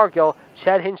Jade Cargill,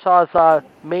 Chad Hinshaw's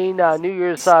main New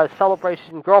Year's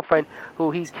celebration girlfriend,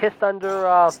 who he kissed under,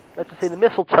 let's just say, the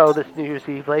mistletoe this New Year's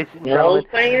Eve, ladies and gentlemen.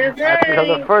 That's become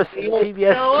the first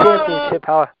TBS championship,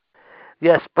 however.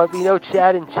 Yes, but we know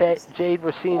Chad and Jade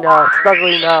were seen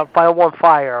snuggling by a warm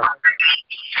fire.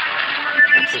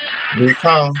 Here you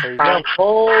come. I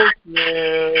told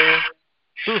you.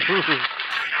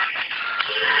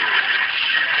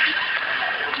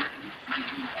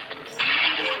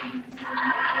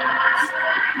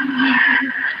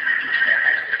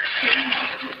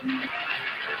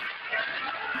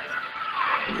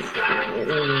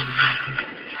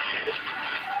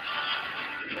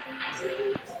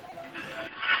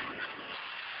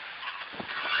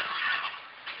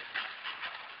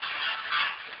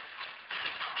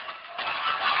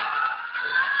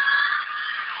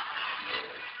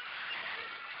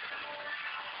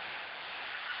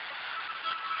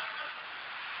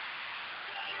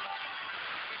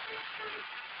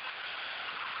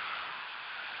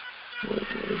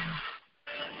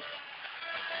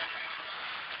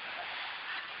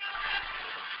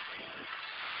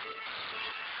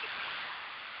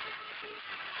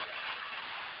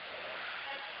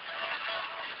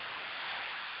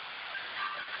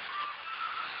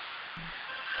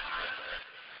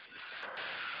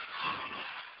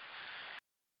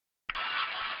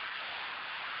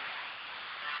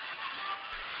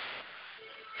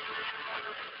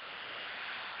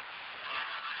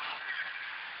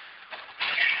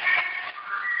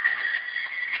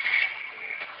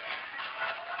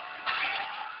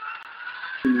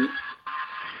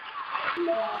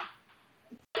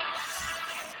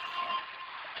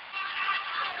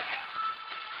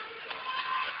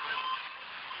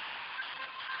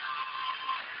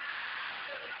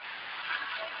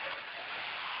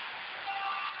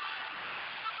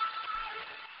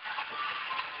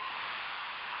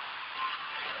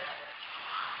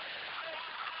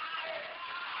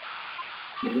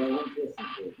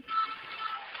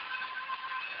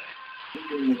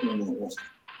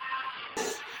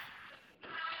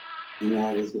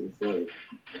 I was getting afraid.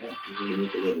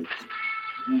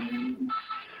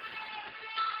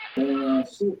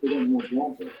 See if we get more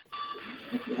water.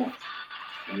 Yeah.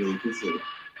 I really appreciate it.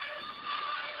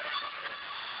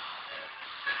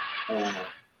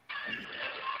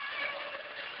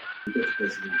 You get the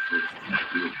president first.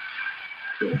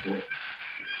 Go for it.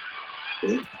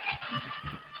 Okay?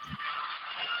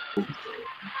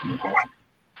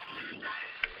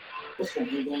 That's what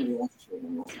I'm going to do after.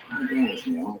 I'm going with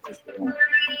me. I'll just go on.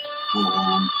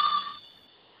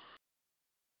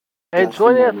 And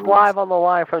joining us live on the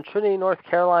line from Trinity, North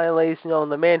Carolina, ladies and gentlemen,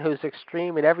 the man who's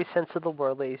extreme in every sense of the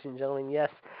word, ladies and gentlemen. Yes,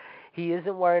 he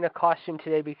isn't wearing a costume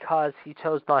today because he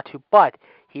chose not to, but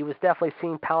he was definitely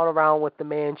seen pounding around with the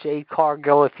man Jade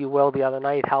Cargill, if you will, the other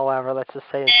night. However, let's just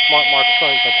say in Smart Mark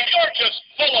Stern. You're just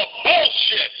full of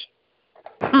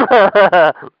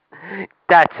bullshit.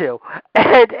 That too.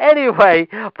 And anyway,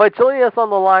 but joining us on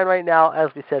the line right now, as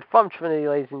we said, from Trinity,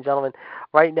 ladies and gentlemen,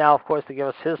 right now, of course, to give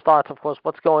us his thoughts, of course,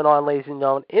 what's going on, ladies and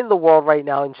gentlemen, in the world right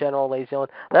now in general, ladies and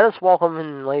gentlemen. Let us welcome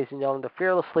him, ladies and gentlemen, the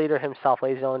fearless leader himself,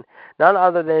 ladies and gentlemen, none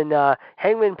other than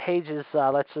Hangman Page's,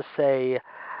 let's just say,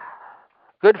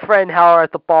 good friend, however,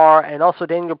 at the bar, and also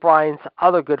Daniel Bryan's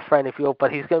other good friend, if you will,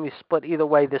 but he's going to be split either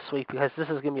way this week because this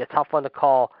is going to be a tough one to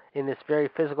call in this very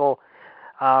physical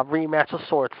rematch of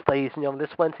sorts, ladies and gentlemen,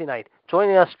 this Wednesday night.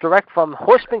 Joining us direct from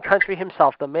Horseman Country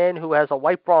himself, the man who has a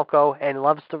white Bronco and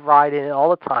loves to ride in it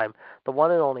all the time, the one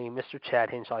and only Mr.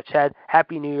 Chad Hinshaw. Chad,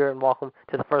 Happy New Year and welcome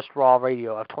to the first Raw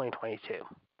Radio of 2022.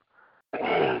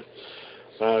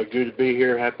 Good to be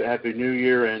here. Happy New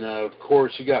Year. And, of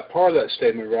course, you got part of that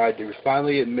statement right. You're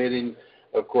finally admitting,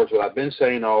 of course, what I've been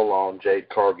saying all along, Jade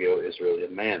Cargill is really a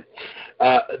man.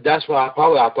 That's why I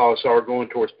thought I started going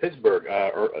towards Pittsburgh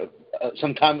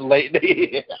sometime late.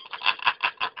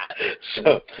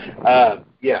 So,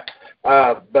 yeah.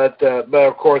 But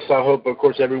of course, I hope, of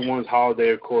course, everyone's holiday,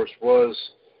 of course, was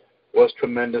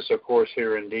tremendous, of course,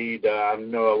 here indeed. I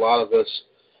know a lot of us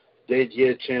did get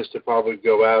a chance to probably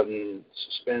go out and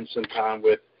spend some time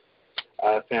with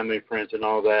family and friends and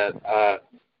all that.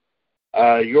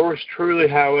 Yours truly,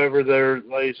 however, there,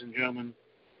 ladies and gentlemen,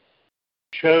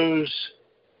 chose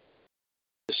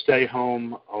to stay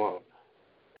home alone,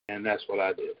 and that's what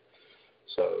I did.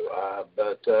 So,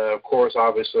 but of course,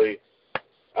 obviously,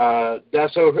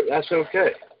 that's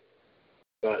okay.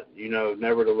 But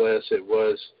nevertheless, it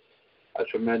was a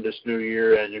tremendous New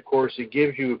Year, and of course, it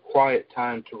gives you a quiet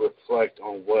time to reflect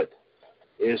on what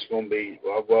is going to be,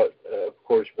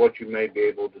 what you may be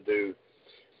able to do.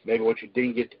 Maybe what you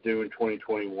didn't get to do in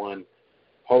 2021,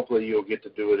 hopefully you'll get to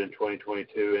do it in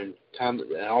 2022,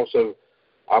 and also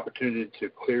opportunity to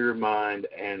clear your mind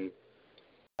and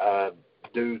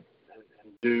do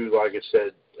like I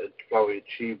said, probably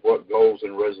achieve what goals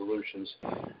and resolutions,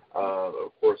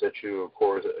 of course, that you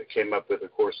came up with,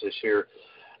 of course, this year.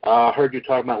 I heard you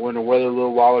talk about winter weather a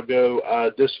little while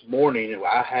ago. This morning,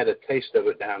 I had a taste of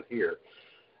it down here.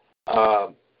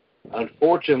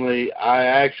 Unfortunately, I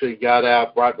actually got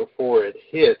out right before it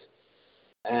hit,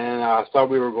 and I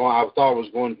thought I was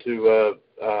going to.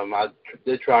 I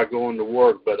did try going to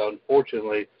work, but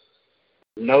unfortunately,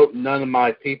 none of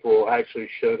my people actually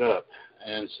showed up,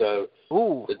 and so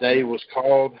the day was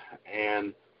called,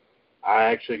 and I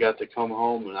actually got to come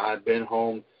home, and I've been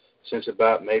home since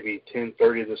about maybe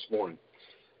 10:30 this morning.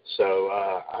 So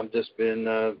I've just been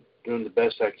doing the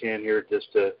best I can here,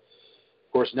 just to.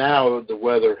 Of course, now the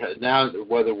weather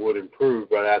would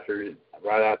improve right after,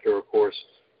 of course,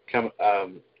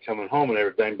 coming home and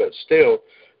everything. But still,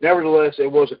 nevertheless, it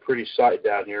was a pretty sight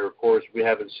down here. Of course, we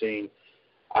haven't had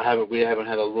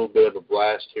a little bit of a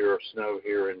blast here of snow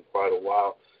here in quite a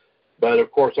while. But of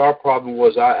course, our problem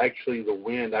was the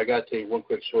wind. I got to tell you one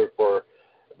quick story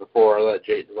before I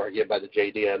get back to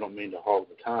JD. I don't mean to hog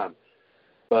the time,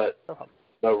 but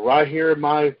right here in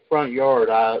my front yard,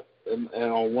 and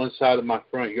on one side of my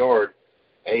front yard,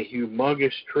 a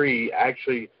humongous tree.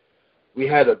 Actually, we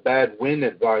had a bad wind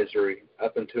advisory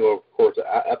up until, of course,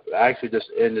 I actually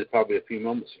just ended probably a few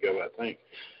moments ago, I think.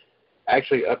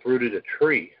 Actually uprooted a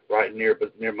tree right near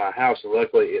my house, and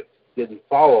luckily it didn't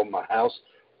fall on my house.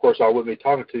 Of course, I wouldn't be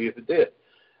talking to you if it did.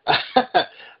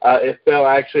 It fell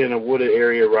actually in a wooded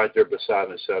area right there beside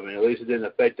me. So, I mean, at least it didn't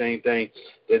affect anything.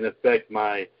 Didn't affect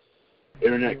my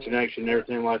internet connection and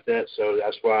everything like that. So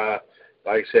that's why,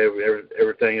 like I said,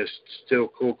 everything is still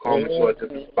cool, calm, and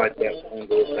collected despite that one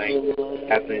little thing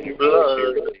happening in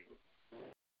your here.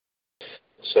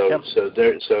 So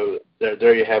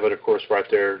there you have it, of course, right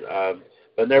there.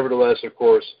 But nevertheless, of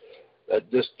course,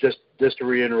 just to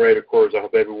reiterate, of course, I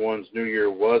hope everyone's New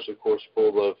Year was, of course,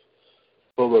 full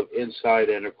of insight,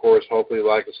 and of course, hopefully,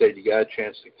 like I said, you got a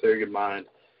chance to clear your mind,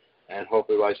 and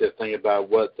hopefully, like I said, think about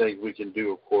what things we can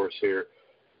do, of course, here,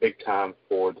 big time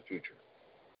for the future.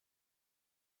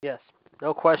 Yes,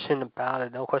 no question about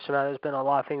it. No question about it. There's been a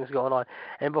lot of things going on.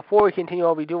 And before we continue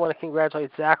on, we do want to congratulate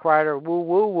Zack Ryder,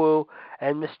 woo,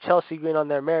 and Miss Chelsea Green on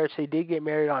their marriage. They did get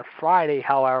married on Friday,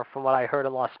 however, from what I heard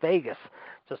in Las Vegas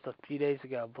just a few days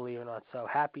ago, believe it or not. So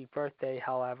happy birthday,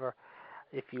 however,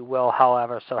 if you will,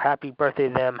 So happy birthday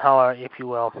to them, however, if you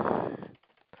will.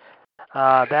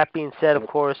 That being said, of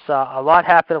course, a lot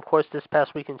happened, of course, this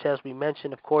past weekend, as we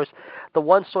mentioned. Of course, the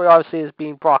one story, obviously, is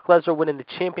being Brock Lesnar winning the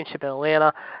championship in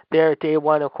Atlanta. There at day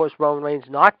one, of course, Roman Reigns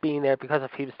not being there because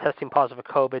he was testing positive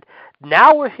for COVID.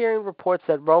 Now we're hearing reports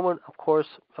that Roman, of course,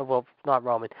 well, not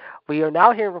Roman. We are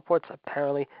now hearing reports,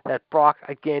 apparently, that Brock,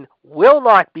 again, will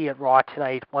not be at Raw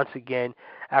tonight once again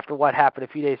after what happened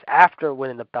a few days after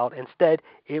winning the belt. Instead,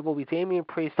 it will be Damian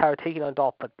Priest taking on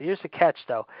Dolph. But here's the catch,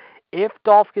 though. If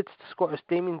Dolph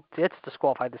Damien gets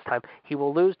disqualified this time, he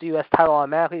will lose the U.S. title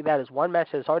automatically. That is one match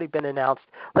that has already been announced.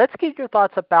 Let's get your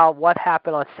thoughts about what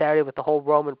happened on Saturday with the whole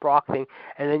Roman Brock thing,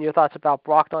 and then your thoughts about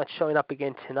Brock not showing up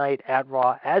again tonight at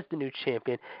Raw as the new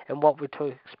champion, and what we're to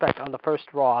expect on the first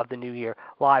Raw of the new year,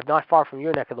 live not far from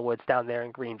your neck of the woods down there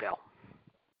in Greenville.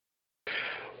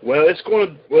 Well, it's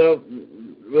going to,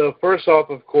 well, first off,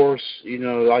 of course, you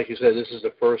know, like you said, this is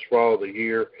the first Raw of the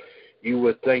year. You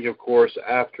would think, of course,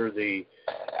 after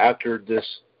this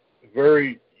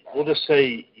very, we'll just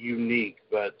say unique,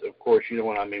 but of course, you know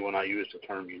what I mean when I use the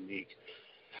term unique.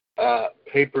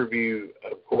 Pay-per-view,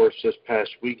 of course, this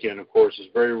past weekend, of course, is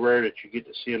very rare that you get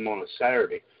to see them on a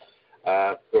Saturday.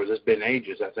 Of course, it's been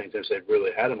ages, I think, since they've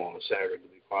really had them on a Saturday, to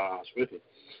be quite honest with you.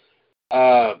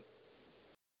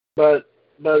 But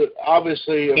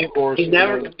obviously, of course, he's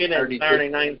never going to get a Saturday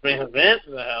night main event,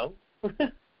 though.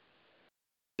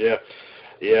 Yeah.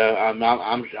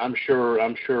 I'm sure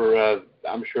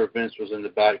Vince was in the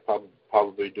back,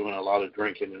 probably doing a lot of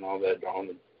drinking and all that.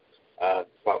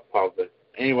 Probably.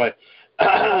 Anyway,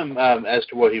 as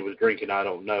to what he was drinking, I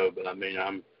don't know. But I mean,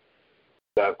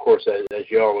 of course, as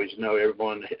you always know,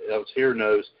 everyone else here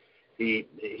knows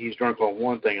he's drunk on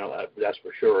one thing. That's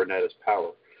for sure, and that is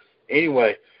power.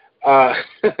 Anyway,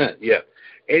 yeah.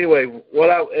 Anyway,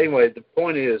 the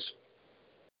point is,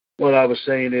 what I was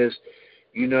saying is,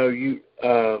 you know,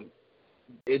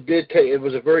 it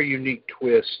was a very unique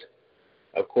twist,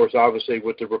 of course, obviously,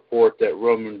 with the report that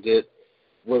Roman did.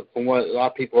 From what a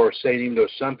lot of people are saying, even though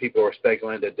some people are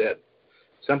speculating that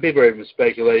some people are even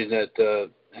speculating that,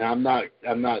 and I'm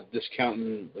not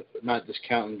discounting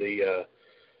the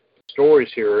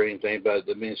stories here or anything, but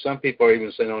I mean, some people are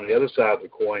even saying on the other side of the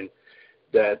coin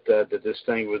that this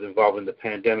thing was involving the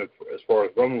pandemic, as far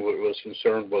as Roman was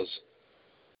concerned, was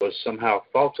somehow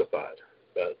falsified.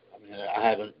 But I mean, I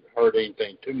haven't heard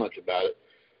anything too much about it.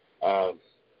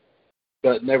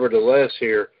 But nevertheless,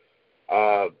 here,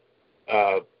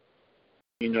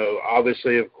 you know,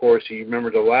 obviously, of course, you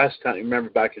remember the last time. You remember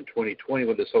back in 2020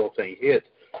 when this whole thing hit.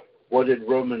 What did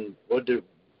Roman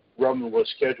was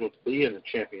scheduled to be in the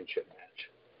championship match?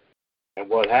 And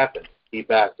what happened? He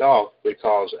backed off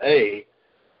because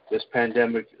this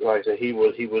pandemic, like I said, he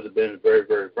would have been very,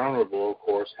 very vulnerable. Of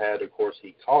course,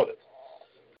 he caught it.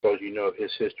 Because you know of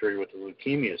his history with the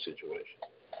leukemia situation.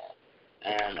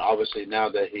 And obviously now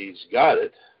that he's got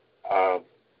it,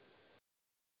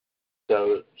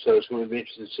 so it's going to be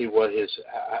interesting to see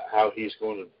how he's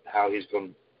going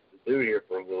to do here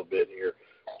for a little bit here.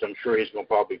 So I'm sure he's going to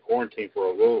probably quarantine for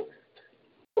a little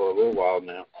while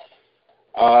now.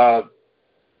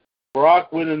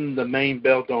 Brock winning the main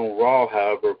belt on Raw,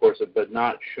 however, of course, but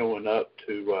not showing up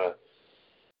to,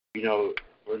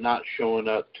 we're not showing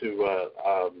up to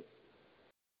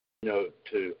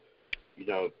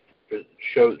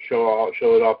show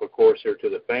it off, of course, here to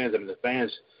the fans. I mean, the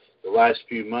fans, the last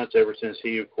few months, ever since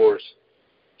he, of course,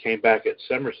 came back at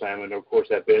SummerSlam, and of course,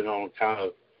 have really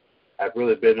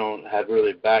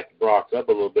backed Brock up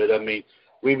a little bit. I mean,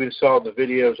 we even saw the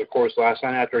videos, of course, last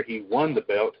night after he won the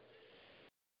belt,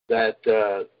 that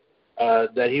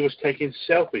he was taking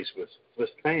selfies with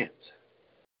fans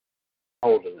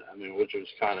holding it. I mean, which was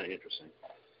kind of interesting.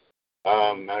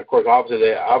 And of course,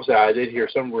 obviously, I did hear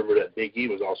some rumor that Big E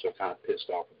was also kind of pissed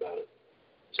off about it,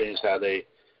 seeing how it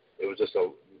was just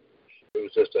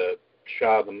a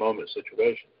shy of the moment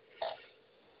situation.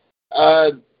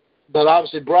 But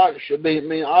obviously, Brock should be. I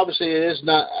mean, obviously, it is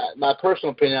not my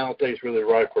personal opinion. I don't think it's really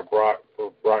right for Brock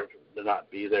to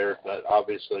not be there. But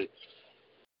obviously,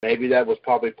 maybe that was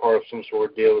probably part of some sort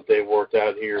of deal that they worked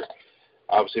out here.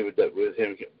 Obviously, with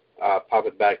him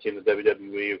popping back into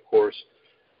WWE, of course.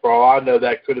 For all I know,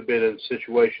 that could have been a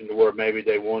situation to where maybe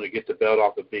they wanted to get the belt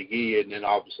off of Big E, and then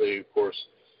obviously, of course,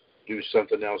 do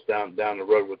something else down the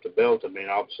road with the belt. I mean,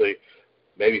 obviously,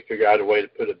 maybe figure out a way to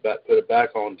put it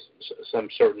back on some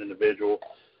certain individual,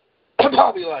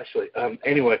 Bobby Lashley.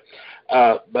 Anyway,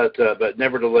 but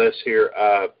nevertheless, here,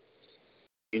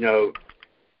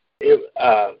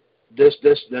 this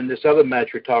other match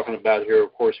you're talking about here,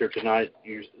 of course, here tonight,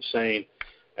 you're saying,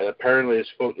 apparently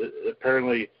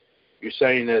you're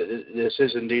saying that this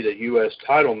is indeed a U.S.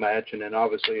 title match, and then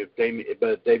obviously if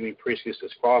Damian Priest gets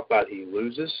disqualified, he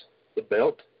loses the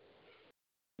belt.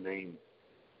 I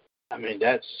mean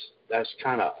that's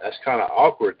kind of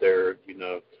awkward there,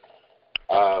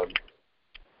 I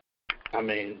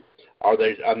mean, are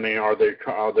they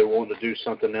wanting to do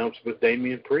something else with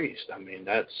Damian Priest? I mean,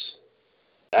 that's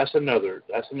another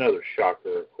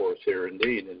shocker, of course, here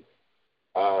indeed. And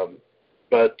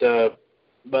but the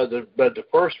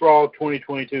first Raw of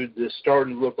 2022 is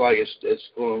starting to look like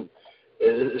it's going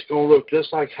to look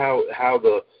just like how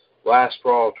the last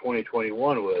Raw of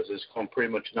 2021 was. It's going to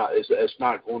pretty much not. It's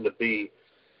not going to be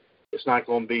that exciting. It's not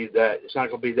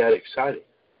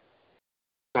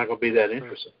going to be that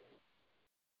interesting.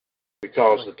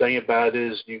 Because the thing about it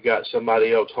is, you got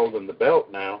somebody else holding the belt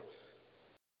now,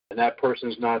 and that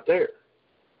person's not there.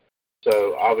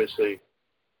 So obviously,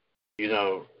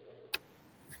 the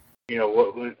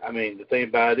thing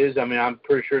about it is, I'm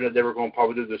pretty sure that they were going to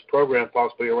probably do this program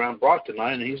possibly around Brock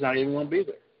tonight, and he's not even going to be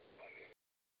there.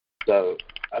 So,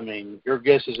 your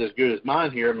guess is as good as mine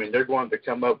here. They're going to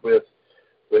come up with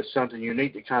something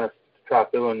unique to kind of try to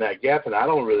fill in that gap, and I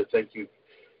don't really think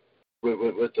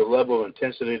with the level of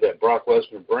intensity that Brock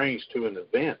Lesnar brings to an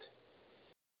event,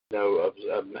 of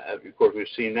course, we've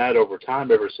seen that over time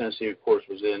ever since he, of course,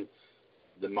 was on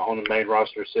the main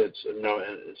roster since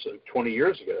 20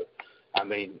 years ago.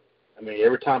 Every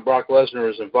time Brock Lesnar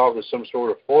is involved in some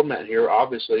sort of format here,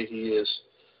 obviously he is.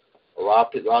 A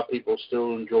lot of people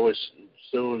still enjoy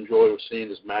seeing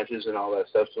his matches and all that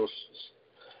stuff. So,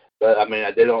 but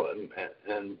they don't,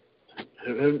 and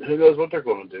who knows what they're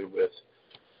going to do with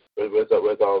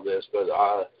all this. But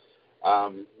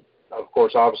of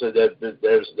course, obviously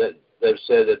they've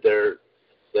said that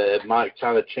it might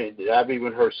kind of change. I've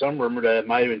even heard some rumor that it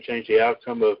might even change the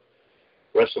outcome of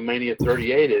WrestleMania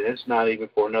 38, and it's not even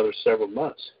for another several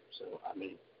months. So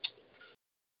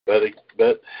but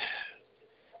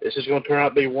this is going to turn out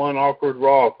to be one awkward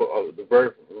Raw, the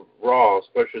very Raw,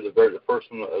 especially the very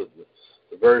first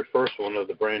one of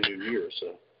the brand new year.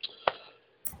 So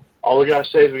all we got to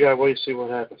say is we got to wait and see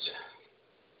what happens.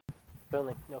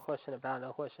 Certainly, no question about it.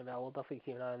 We'll definitely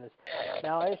keep an eye on this.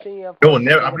 Now, anything you have?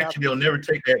 I bet you they'll never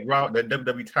take that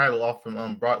WWE title off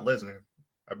from Brock Lesnar.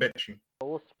 I bet you.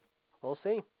 We'll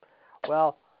see.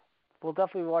 Well, we'll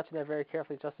definitely be watching that very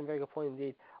carefully. Justin, very good point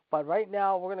indeed. But right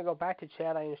now, we're going to go back to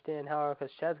Chad. I understand, however,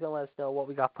 because Chad's going to let us know what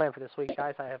we got planned for this week.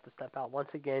 Guys, I have to step out once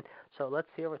again. So let's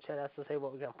hear what Chad has to say,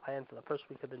 what we got planned for the first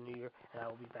week of the new year, and I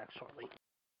will be back shortly.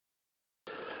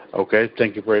 Okay,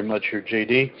 thank you very much, your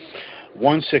JD.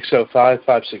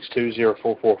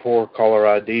 1-605-562-0444, caller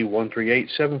ID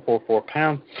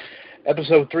 138744#.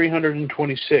 Episode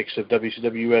 326 of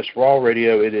WCWUS Raw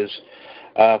Radio. It is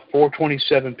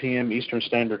 4:27 p.m. Eastern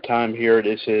Standard Time here.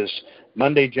 This is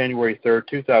Monday, January 3rd,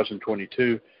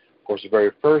 2022. Of course, the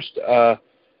very first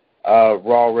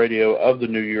Raw Radio of the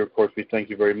new year. Of course, we thank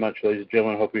you very much, ladies and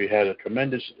gentlemen. Hope you had a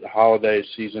tremendous holiday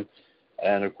season,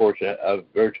 and of course, a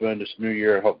very tremendous new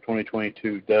year. I hope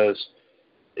 2022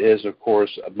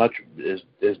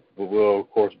 will of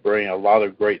course bring a lot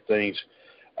of great things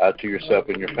to yourself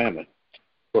and your family.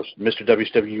 Of course, Mr.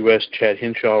 WCWUS Chad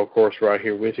Henshaw, of course, right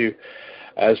here with you.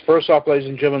 As first off, ladies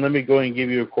and gentlemen, let me go ahead and give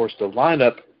you, of course, the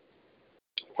lineup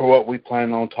for what we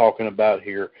plan on talking about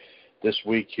here this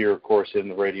week here, of course, in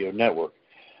the radio network.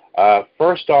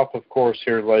 First off, of course,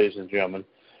 here, ladies and gentlemen,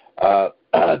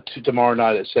 tomorrow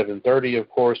night at 7:30, of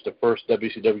course, the first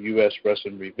WCWUS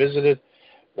Wrestling Revisited,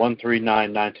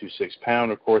 139,926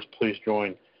 £. Of course, please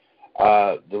join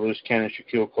the Loose Cannon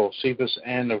Shaquille Cole Cephas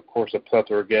and, of course, a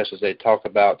plethora of guests as they talk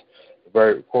about,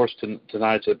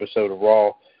 tonight's episode of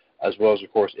Raw, as well as,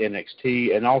 of course,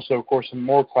 NXT, and also, of course, some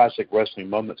more classic wrestling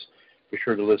moments Be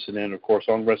sure to listen in, of course,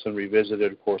 on Wrestling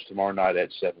Revisited, of course, tomorrow night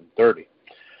at 7:30.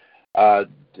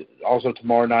 Also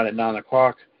tomorrow night at 9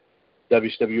 o'clock,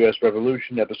 WCWUS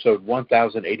Revolution, episode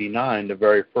 1089, the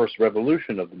very first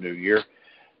revolution of the new year.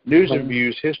 News and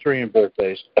views, history, and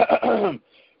birthdays.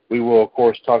 We will, of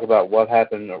course, talk about what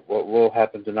happened, or what will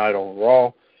happen tonight on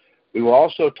Raw. We will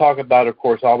also talk about, of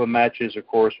course, all the matches, of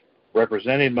course,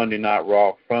 representing Monday Night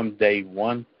Raw from day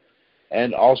one.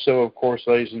 And also, of course,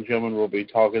 ladies and gentlemen, we'll be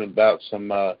talking about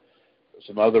some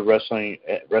other wrestling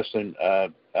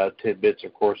tidbits,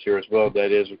 of course, here as well.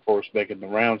 That is, of course, making the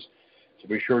rounds. So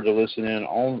be sure to listen in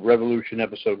on Revolution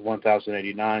episode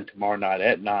 1089 tomorrow night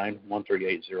at 9,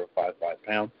 138-055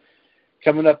 £.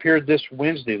 Coming up here this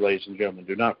Wednesday, ladies and gentlemen,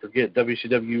 do not forget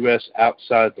WCWUS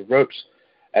Outside the Ropes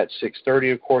at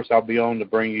 6:30. Of course, I'll be on to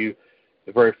bring you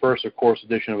the very first, of course,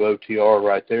 edition of OTR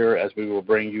right there, as we will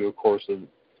bring you, of course, the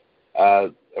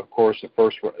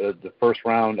first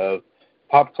round of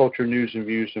pop culture news and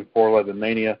views in 411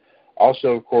 Mania.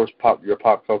 Also, of course, your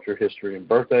pop culture history and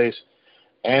birthdays.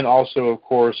 And also, of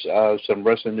course, some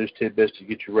wrestling news tidbits to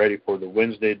get you ready for the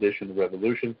Wednesday edition of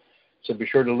Revolution. So be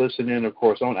sure to listen in, of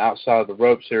course, on Outside the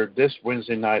Ropes here this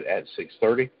Wednesday night at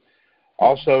 6:30.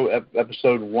 Also,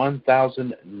 episode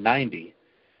 1090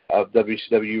 of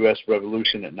WCWUS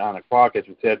Revolution at 9 o'clock, as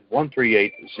we said,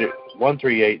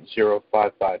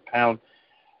 138-055 £.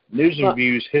 News and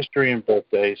views, history, and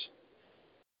birthdays.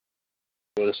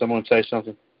 Did someone say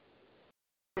something?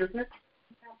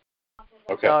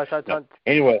 Okay. No.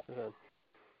 Anyway.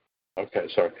 Okay,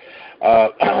 sorry.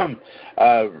 Like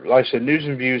I said, news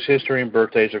and views, history, and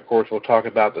birthdays, of course. We'll talk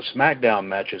about the SmackDown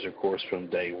matches, of course, from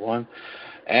day one.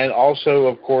 And also,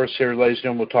 of course, here, ladies and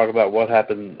gentlemen, we'll talk about what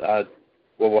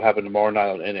will happen tomorrow night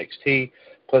on NXT,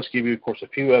 plus give you, of course, a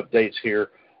few updates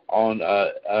here on,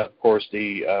 of course,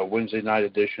 the Wednesday night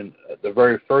edition, the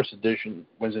very first edition,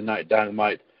 Wednesday Night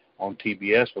Dynamite on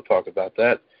TBS. We'll talk about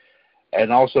that. And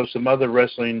also some other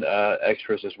wrestling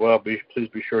extras as well. Please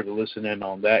be sure to listen in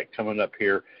on that coming up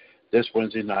here this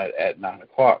Wednesday night at 9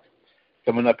 o'clock.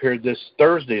 Coming up here this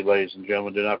Thursday, ladies and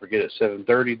gentlemen, do not forget at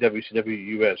 7:30,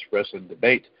 WCWUS Wrestling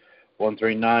Debate,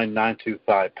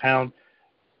 139-925 £.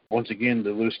 Once again,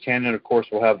 the Loose Cannon, of course,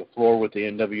 will have the floor with the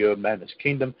NWO Madness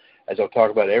Kingdom, as I'll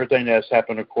talk about everything that has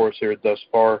happened, of course, here thus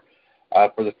far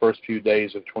for the first few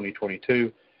days of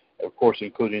 2022, of course,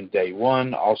 including day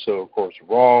one, also, of course,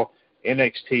 Raw,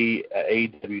 NXT,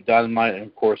 AEW Dynamite, and,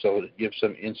 of course, I'll give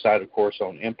some insight, of course,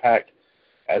 on Impact,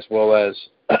 as well as,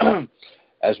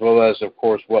 of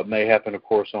course, what may happen, of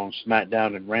course, on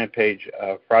SmackDown and Rampage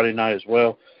Friday night as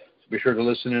well. So be sure to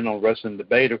listen in on Wrestling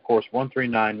Debate, of course,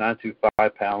 139-925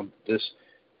 £, this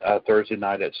Thursday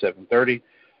night at 7:30.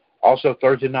 Also,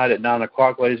 Thursday night at 9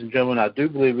 o'clock, ladies and gentlemen, I do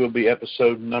believe it will be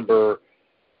episode number,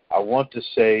 I want to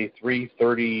say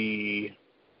 330.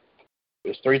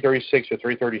 It's 336 or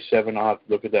 337. I'll have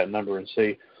to look at that number and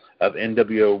see, of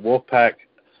NWO Wolfpack.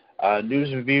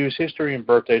 News and views, history, and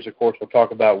birthdays, of course. We'll talk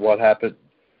about what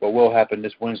will happen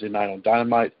this Wednesday night on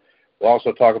Dynamite. We'll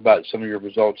also talk about some of your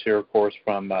results here, of course,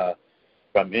 from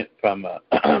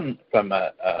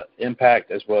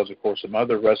Impact, as well as, of course, some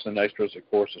other wrestling extras, of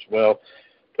course, as well.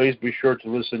 Please be sure to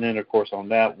listen in, of course, on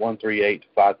that,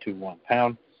 138-521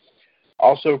 £.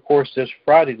 Also, of course, this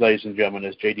Friday, ladies and gentlemen,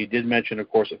 as JD did mention, of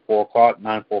course, at 4 o'clock,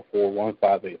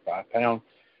 944-1585 £.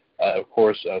 Of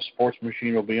course, Sports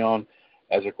Machine will be on,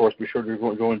 as, of course, be sure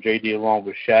to join JD along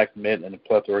with Shaq, Mitt, and a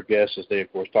plethora of guests as they,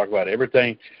 of course, talk about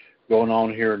everything going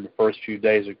on here in the first few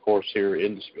days, of course, here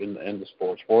in the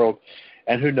sports world.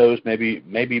 And who knows, maybe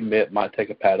Mitt might take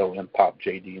a paddle and pop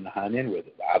JD in the hind end with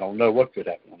it. I don't know what could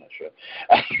happen on that show.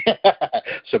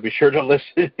 So be sure to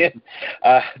listen in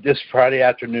this Friday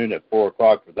afternoon at 4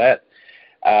 o'clock for that.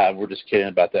 We're just kidding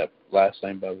about that last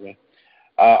name, by the way.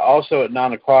 Also at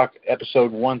 9 o'clock,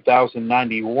 episode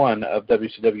 1091 of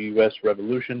WCWUS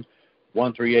Revolution,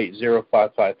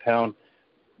 138-055 £.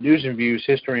 News and views,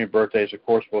 history, and birthdays. Of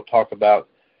course, we'll talk about,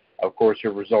 of course,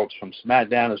 your results from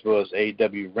SmackDown as well as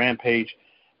AEW Rampage.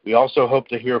 We also hope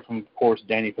to hear from, of course,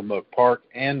 Danny from Oak Park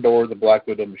and or the Black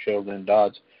Widow, Michelle Lynn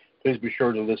Dodds. Please be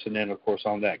sure to listen in, of course,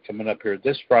 on that coming up here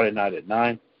this Friday night at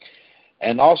 9.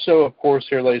 And also, of course,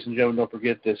 here, ladies and gentlemen, don't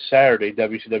forget this Saturday,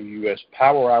 WCWUS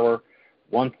Power Hour,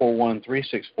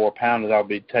 141-364 £. And I'll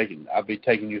be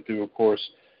taking you through, of course,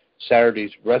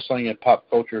 Saturday's wrestling and pop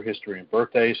culture history and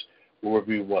birthdays. We'll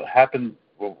review what happened,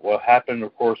 of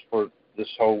course, for this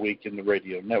whole week in the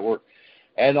radio network,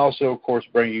 and also, of course,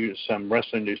 bring you some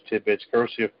wrestling news tidbits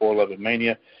courtesy of 411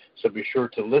 Mania. So be sure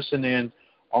to listen in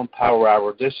on Power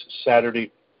Hour this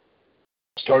Saturday,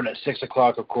 starting at 6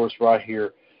 o'clock, of course, right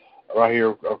here,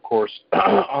 of course,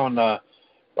 on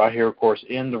right here, of course,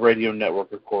 in the radio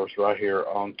network, of course, right here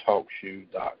on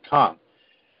TalkShoe.com.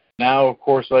 Now, of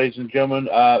course, ladies and gentlemen,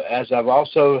 as I've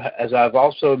also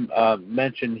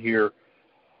mentioned here,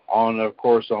 of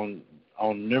course, on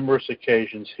numerous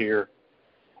occasions here,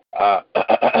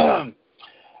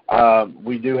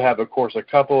 we do have, of course, a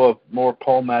couple of more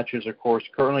poll matches, of course,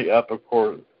 currently, of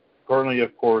course,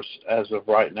 as of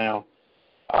right now.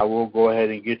 I will go ahead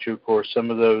and get you, of course, some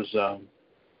updates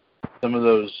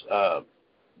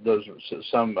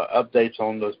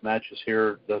on those matches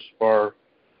here thus far,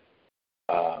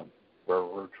 where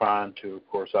we're trying to, of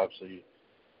course, obviously.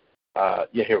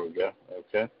 Here we go.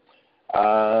 Okay.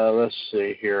 Let's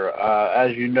see here.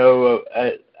 As you know,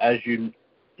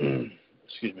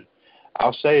 excuse me.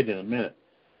 I'll say it in a minute.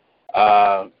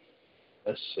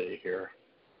 Let's see here.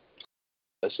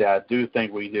 Let's see. I do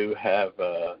think we do have.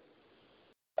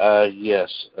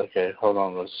 Yes. Okay. Hold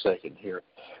on a second here.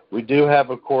 We do have,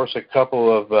 of course, a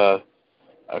couple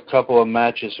of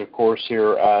matches, of course,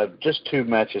 here. Just 2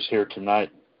 matches here tonight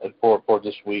for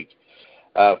this week.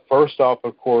 First off,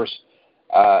 of course,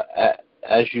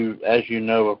 as you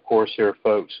know, of course, here,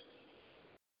 folks.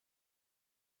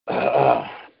 Okay,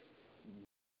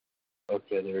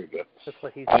 there you go.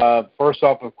 First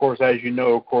off, of course, as you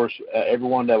know, of course,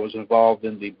 everyone that was involved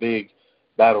in the big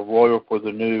battle royal for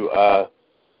the new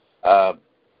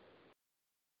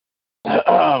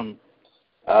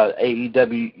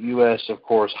AEWUS, of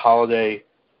course, Holiday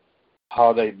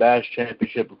Bash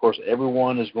Championship, of course,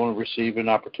 everyone is going to receive an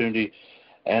opportunity.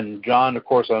 And John, of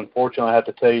course, unfortunately, I have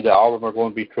to tell you that all of them are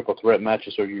going to be triple threat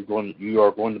matches, so you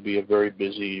are going to be a very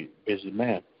busy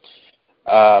man.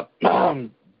 But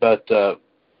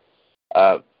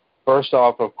first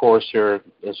off, of course, here,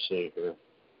 let's see here.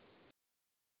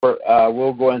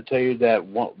 We'll go and tell you that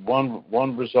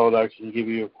one result I can give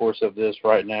you, of course, of this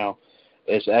right now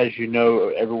is, as you know,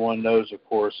 everyone knows, of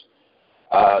course,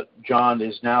 John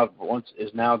is now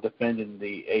defending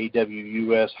the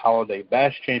AEWUS Holiday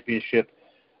Bash Championship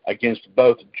against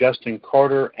both Justin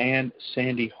Carter and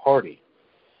Sandy Hardy.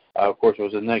 Of course, it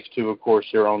was the next 2, of course,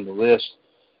 here on the list.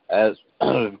 As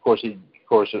of course,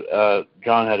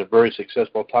 John had a very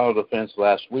successful title defense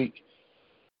last week.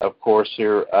 Of course,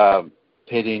 here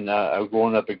pitting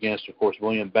going up against, of course,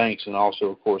 William Banks and also,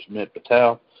 of course, Mitt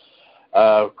Patel.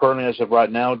 Currently, as of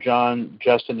right now, John,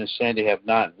 Justin, and Sandy have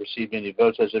not received any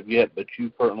votes as of yet, but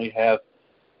you currently have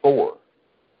 4.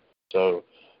 So,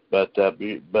 but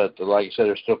like I said,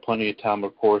 there's still plenty of time,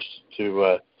 of course,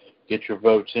 to get your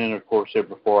votes in, of course, here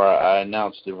before I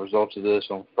announce the results of this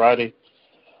on Friday.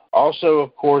 Also,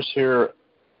 of course, here,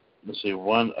 let's see,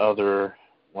 one other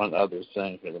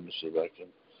thing here. Let me see if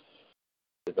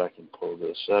I can pull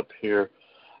this up here.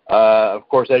 Of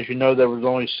course, as you know, there was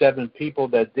only 7 people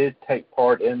that did take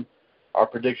part in our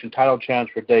prediction title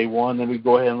challenge for day 1. Then we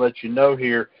go ahead and let you know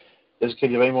here, just in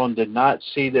case if anyone did not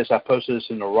see this, I posted this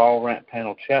in the Raw Rant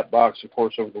panel chat box, of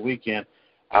course, over the weekend.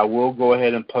 I will go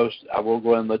ahead and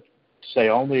say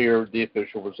on the air the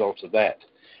official results of that.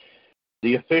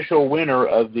 The official winner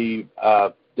of the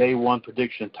day 1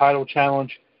 prediction title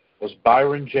challenge was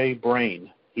Byron J.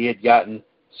 Brain. He had gotten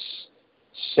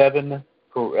 7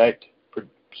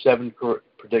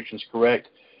 predictions correct.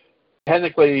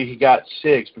 Technically, he got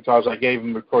 6 because I gave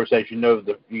him, of course, as you know,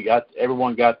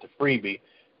 everyone got the freebie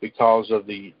because of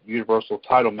the Universal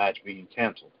title match being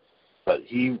canceled. But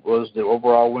he was the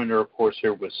overall winner, of course,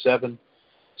 here with 7.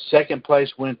 Second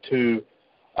place went to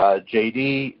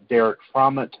JD, Derek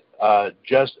Frommett,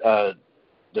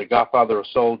 the Godfather of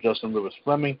Soul, Justin Lewis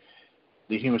Fleming,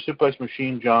 the Human Suplex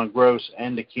Machine, John Gross,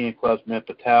 and the King of Clubs, Mitt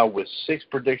Patel, with 6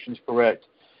 predictions correct.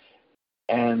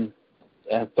 And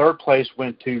third place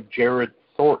went to Jared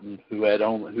Thornton, who had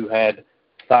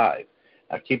 5.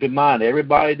 Now, keep in mind,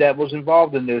 everybody that was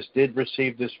involved in this did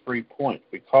receive this free point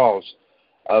because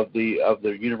of the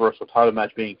Universal title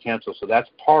match being canceled. So that's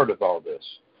part of all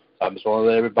this. I just want to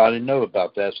let everybody know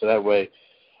about that, so that way,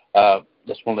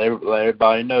 just want to let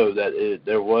everybody know that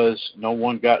there was no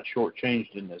one got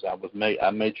shortchanged in this. I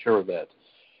made sure of that.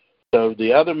 So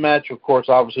the other match, of course,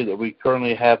 obviously that we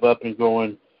currently have up and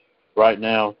going right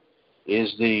now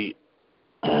is the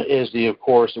of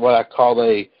course what I call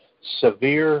a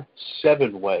severe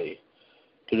 7-way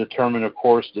to determine, of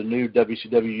course, the new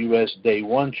WCWUS Day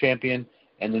 1 champion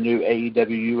and the new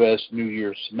AEWUS New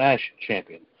Year's Smash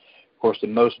champion. Of course, the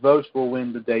most votes will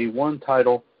win the Day 1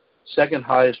 title. Second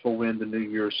highest will win the New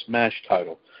Year's Smash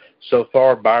title. So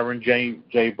far, Byron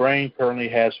J. Brain currently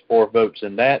has 4 votes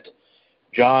in that.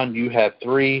 John, you have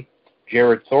 3.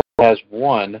 Jared Thorpe has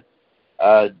 1.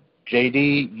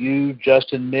 JD, you,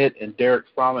 Justin, Mitt, and Derek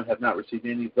Frommett have not received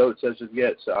any votes as of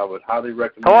yet, so I would highly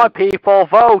recommend. Come on, people,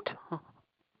 vote.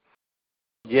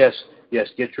 Yes,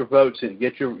 get your votes in.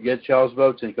 Get y'all's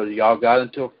votes in, because y'all got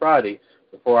until Friday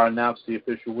before I announce the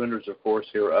official winners, of course,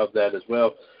 here of that as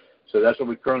well. So that's what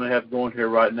we currently have going here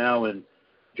right now. And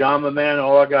John, my man,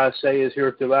 all I gotta say is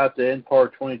here throughout the end part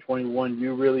of 2021,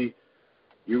 you really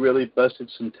busted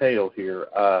some tail here.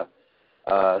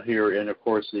 Here in, of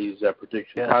course, these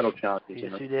prediction title challenges.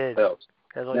 Yes, you did.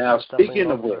 Now, speaking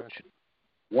of which,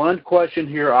 one question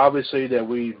here, obviously, that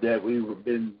we've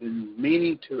been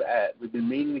meaning to add, we've been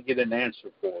meaning to get an answer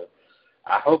for.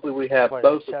 Hopefully, we have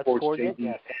both, of course, JD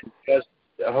and Justin.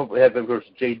 I hope we have, of course,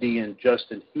 JD and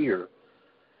Justin here,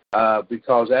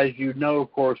 because as you know,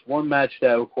 of course, one match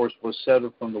that, of course, was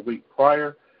settled from the week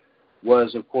prior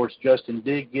was, of course, Justin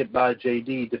did get by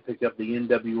JD to pick up the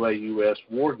NWCWUS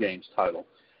War Games title.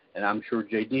 And I'm sure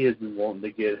JD has been wanting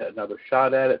to get another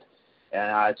shot at it. And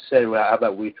I'd say, well, how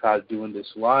about we try doing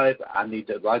this live? I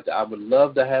would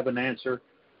love to have an answer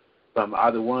from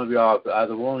either one of y'all. If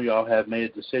either one of y'all have made a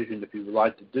decision if you would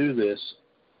like to do this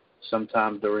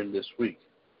sometime during this week.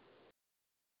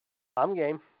 I'm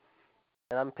game.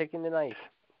 And I'm picking tonight.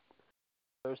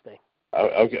 Thursday.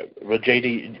 Okay, well,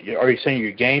 JD, are you saying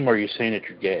you're game, or are you saying that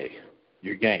you're gay?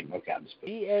 You're game. Okay, I'm just.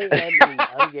 G-A-M-E.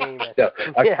 I'm game. No,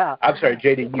 yeah. I'm sorry,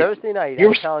 JD. Thursday night,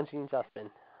 I'm challenging Justin.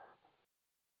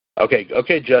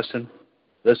 Okay, Justin.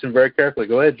 Listen very carefully.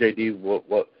 Go ahead, JD.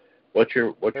 What's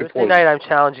your Thursday night, I'm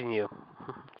challenging you.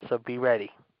 So be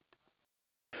ready.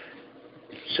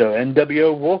 So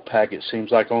NWO Wolfpack, it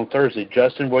seems like on Thursday.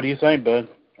 Justin, what do you think, bud?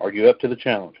 Are you up to the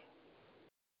challenge?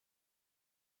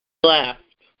 Laughed.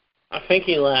 I think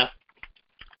he laughed.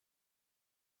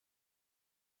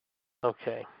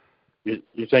 Okay. You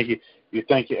think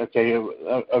okay?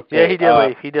 Yeah, he did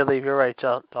leave. He did leave. You're right,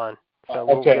 Don. So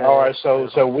all right.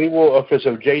 So we will. Okay,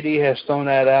 so JD has thrown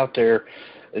that out there,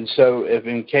 and so if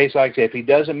in case like that, if he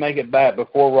doesn't make it back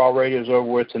before Raw Radio is over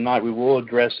with tonight, we will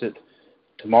address it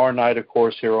tomorrow night, of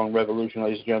course, here on Revolution,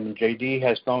 ladies and gentlemen. JD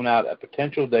has thrown out a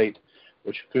potential date,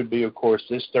 which could be, of course,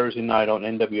 this Thursday night on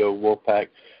NWO Wolfpack.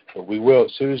 But we will,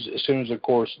 as soon as, of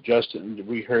course, Justin,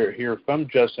 we hear from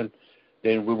Justin,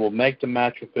 then we will make the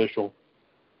match official,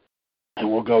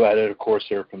 and we'll go at it, of course,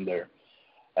 here from there.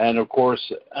 And of course,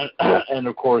 like I said, and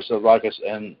of course, I'll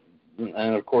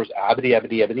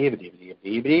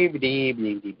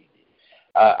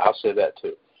say that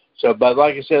too. So, but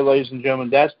like I said, ladies and gentlemen,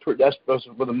 that's for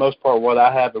the most part what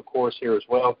I have, of course, here as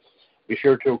well. Be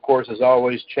sure to, of course, as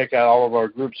always, check out all of our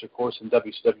groups, of course, in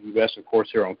WCWUS, of course,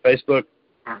 here on Facebook.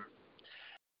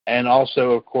 And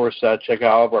also, of course, check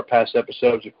out all of our past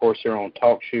episodes, of course, here on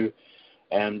TalkShoe.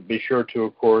 And be sure to,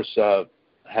 of course,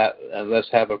 let's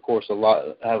have, of course, a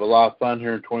lot of fun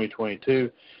here in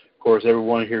 2022. Of course,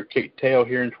 everyone here kicked tail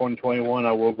here in 2021.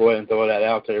 I will go ahead and throw that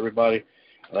out to everybody.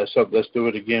 Let's do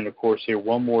it again, of course, here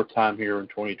one more time here in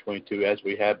 2022, as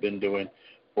we have been doing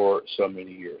for so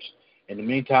many years. In the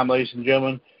meantime, ladies and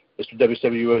gentlemen, Mr.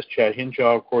 WCWUS Chad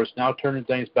Henshaw, of course, now turning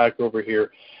things back over here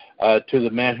to the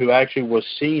man who actually was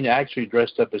seen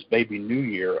dressed up as Baby New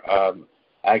Year, on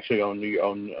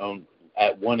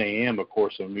at 1 a.m., of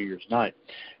course, on New Year's night.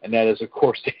 And that is, of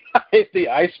course, the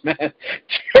Iceman,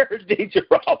 Jared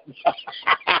Degeroff.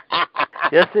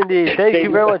 Yes, indeed. Thank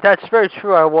you very much. That's very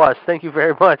true. I was. Thank you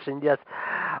very much. And yes,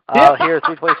 here at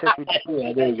 326,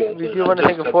 we do want to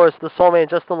thank, of course, the Soul Man,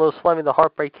 Justin Lewis Fleming, the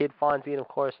Heartbreak Kid, Fonzie, and, of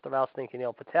course, the Mouse Snake,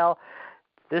 Neil Patel.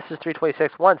 This is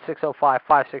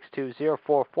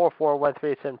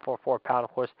 326-1605-562-0444-138744 pound,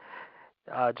 of course.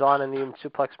 John and the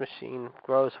Suplex Machine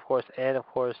grows, of course, and, of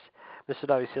course, Mr.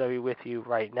 WCW with you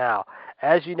right now.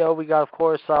 As you know, we got, of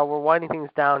course, we're winding things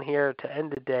down here to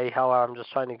end the day. However, I'm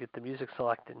just trying to get the music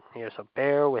selected here, so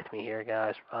bear with me here,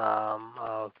 guys.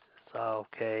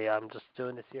 Okay, I'm just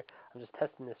doing this here. I'm just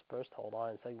testing this first. Hold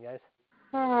on a second, guys.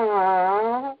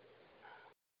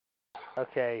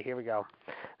 Okay, here we go.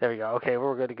 There we go. Okay,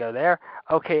 we're good to go there.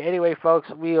 Okay, anyway, folks,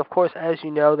 we, of course, as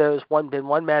you know, there's been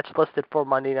one match listed for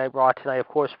Monday Night Raw tonight, of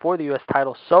course, for the U.S.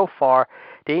 title so far.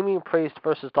 Damian Priest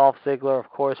versus Dolph Ziggler, of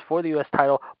course, for the U.S.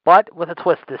 title, but with a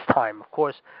twist this time. Of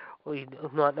course, we do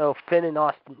not know if Finn and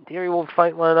Austin Theory will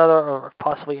fight one another, or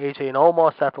possibly AJ and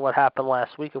Omos after what happened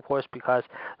last week, of course, because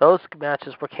those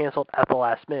matches were canceled at the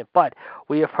last minute. But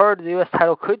we have heard the U.S.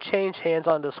 title could change hands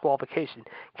on disqualification.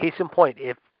 Case in point,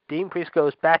 if Dean Priest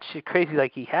goes batshit crazy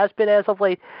like he has been as of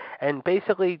late and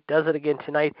basically does it again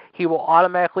tonight, he will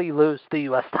automatically lose the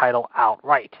U.S. title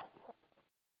outright.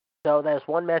 So there's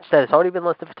one match that has already been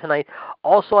listed for tonight.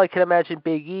 Also, I can imagine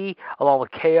Big E, along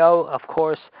with KO, of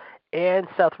course, and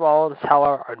Seth Rollins,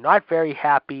 however, are not very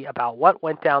happy about what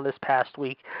went down this past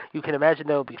week. You can imagine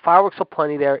there will be fireworks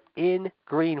aplenty there in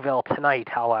Greenville tonight,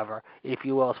 however, if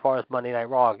you will, as far as Monday Night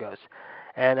Raw goes.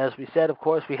 And as we said, of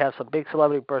course, we have some big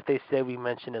celebrity birthdays today we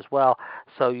mentioned as well.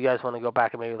 So you guys want to go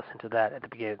back and maybe listen to that at the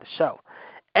beginning of the show.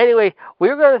 Anyway,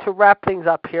 we're going to wrap things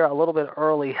up here a little bit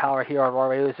early, Howard, here on Raw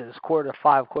Radio. It's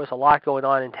 4:45. Of course, a lot going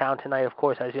on in town tonight, of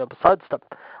course, as you know, besides the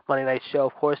Monday night show.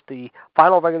 Of course, the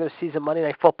final regular season Monday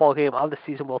night football game of the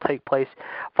season will take place.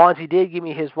 Fonzie did give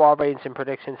me his Raw ratings and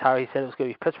predictions, how he said it was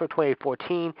going to be Pittsburgh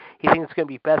 28-14. He thinks it's going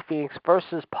to be Beth Phoenix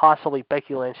versus possibly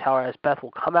Becky Lynch, however, as Beth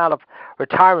will come out of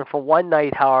retirement for one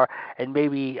night, however, and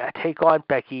maybe take on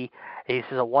Becky. He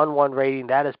says a 1-1 rating.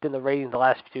 That has been the rating the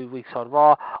last few weeks on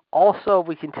Raw. Also,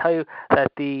 we can tell you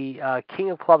that the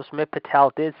King of Clubs, Amit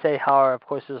Patel, did say, however, of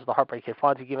course, this is the Heartbreak Kid,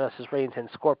 Fonzie giving us his ratings and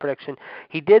score prediction.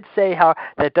 He did say, however,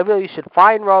 that WWE should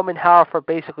fine Roman, however, for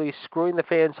basically screwing the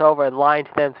fans over and lying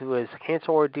to them through his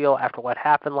cancer ordeal after what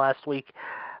happened last week.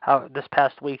 This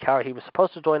past week, however, he was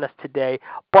supposed to join us today,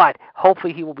 but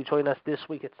hopefully he will be joining us this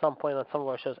week at some point on some of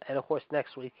our shows, and of course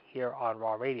next week here on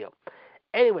Raw Radio.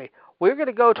 Anyway, we're going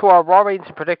to go to our Raw ratings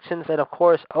and predictions, and of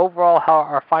course, overall, how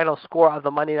our final score of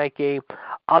the Monday night game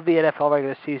of the NFL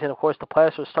regular season. Of course, the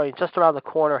playoffs are starting just around the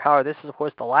corner. However, this is, of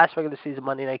course, the last regular season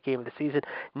Monday night game of the season.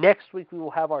 Next week, we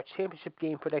will have our championship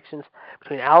game predictions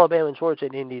between Alabama and Georgia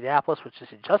and Indianapolis, which is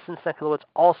in just in seconds.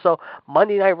 Also,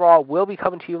 Monday Night Raw will be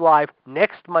coming to you live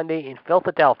next Monday in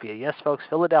Philadelphia. Yes, folks,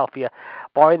 Philadelphia.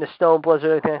 Barring the snow and blizzard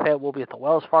or anything like that, will be at the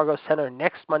Wells Fargo Center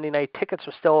next Monday night. Tickets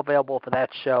are still available for that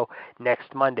show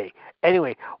next Monday.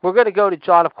 Anyway, we're going to go to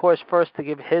John, of course, first to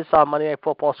give his Monday Night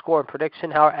Football score and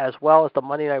prediction, as well as the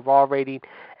Monday Night Raw rating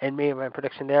and main event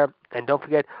prediction there. And don't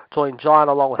forget, join John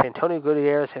along with Antonio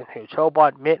Gutierrez, Anthony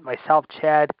Chobot, Mitt, myself,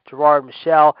 Chad, Gerard,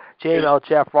 Michelle, JML,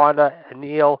 Jeff, Rhonda, and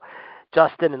Neil,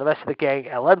 Justin, and the rest of the gang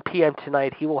at 11 p.m.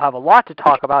 tonight. He will have a lot to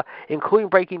talk about, including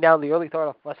breaking down the early third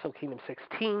of Wrestle Kingdom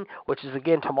 16, which is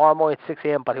again tomorrow morning at 6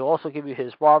 a.m., but he'll also give you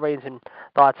his Raw ratings and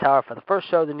thoughts, however, for the first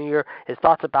show of the new year, his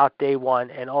thoughts about day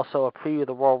one, and also a preview of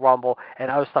the Royal Rumble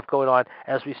and other stuff going on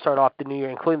as we start off the new year,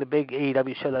 including the big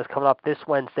AEW show that's coming up this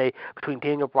Wednesday between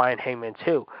Daniel Bryan and Hangman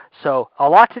 2. So a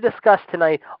lot to discuss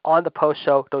tonight on the post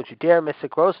show. Don't you dare miss it.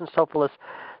 Gross and Sophilus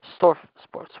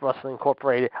Sports Wrestling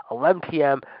Incorporated, 11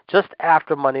 p.m., just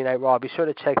after Monday Night Raw. Be sure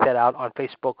to check that out on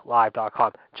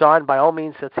FacebookLive.com. John, by all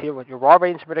means, let's hear what your Raw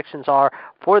ratings predictions are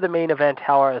for the main event,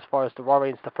 however, as far as the Raw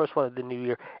ratings, the first one of the new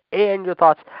year, and your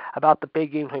thoughts about the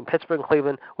big game between Pittsburgh and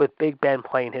Cleveland, with Big Ben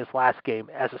playing his last game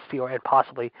as a Steeler and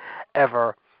possibly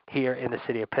ever here in the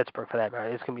city of Pittsburgh, for that matter.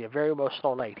 It's going to be a very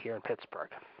emotional night here in Pittsburgh.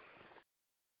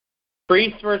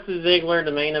 Priest versus Ziggler,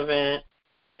 the main event,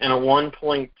 and a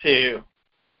 1.2.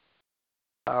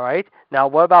 All right. Now,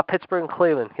 what about Pittsburgh and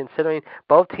Cleveland? Considering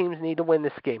both teams need to win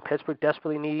this game, Pittsburgh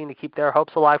desperately needing to keep their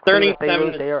hopes alive. Cleveland, if they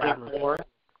lose, they are out.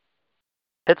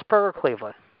 Pittsburgh or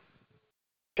Cleveland?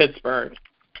 Pittsburgh.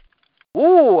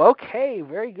 Ooh, okay.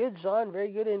 Very good, John.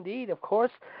 Very good indeed, of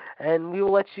course. And we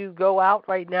will let you go out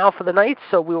right now for the night,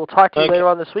 so we will talk to you later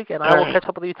on this week, and I will catch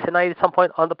up with you tonight at some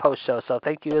point on the post show. So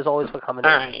thank you, as always, for coming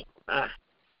in. All right. Bye.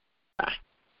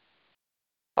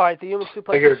 All right, the Human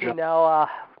Suplex Machine now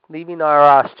leaving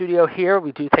our studio here.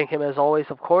 We do thank him as always,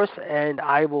 of course, and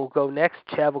I will go next.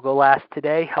 Chad will go last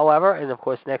today, however, and of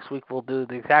course next week we'll do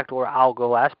the exact order. I'll go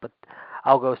last, but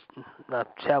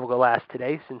Chad will go last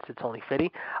today since it's only fitting.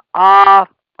 I'm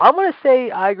going to say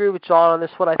I agree with John on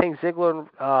this one. I think Ziggler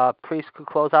and Priest could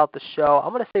close out the show.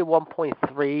 I'm going to say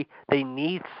 1.3. They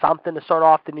need something to start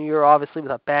off the new year, obviously,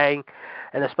 with a bang,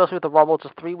 and especially with the Rumble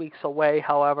just 3 weeks away,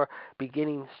 however,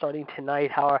 starting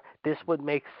tonight, however, this would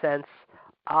make sense.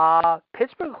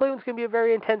 Pittsburgh and Cleveland's going to be a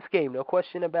very intense game, no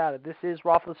question about it. This is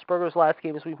Roethlisberger's last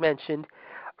game, as we've mentioned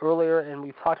earlier, and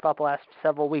we've talked about the last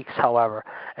several weeks, however,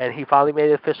 and he finally made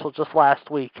it official just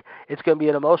last week. It's going to be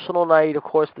an emotional night. Of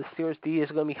course, the Steelers D is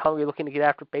going to be hungry, looking to get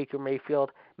after Baker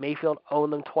Mayfield. Mayfield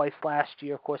owned them twice last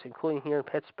year, of course, including here in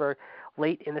Pittsburgh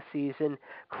late in the season.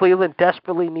 Cleveland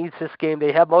desperately needs this game.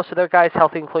 They have most of their guys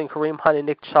healthy, including Kareem Hunt and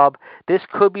Nick Chubb. This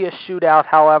could be a shootout,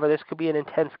 however. This could be an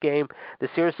intense game. The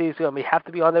Steelers D is going to have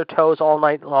to be on their toes all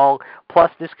night long. Plus,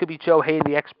 this could be Joe Hayden,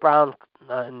 the ex-Brown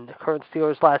and the current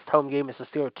Steelers' last home game is the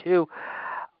Steelers 2.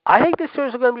 I think the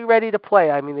Steelers are going to be ready to play.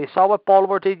 I mean, they saw what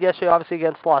Baltimore did yesterday, obviously,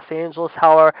 against Los Angeles.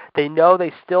 However, they know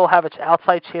they still have an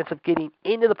outside chance of getting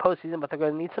into the postseason, but they're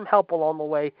going to need some help along the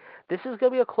way. This is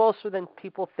going to be a closer than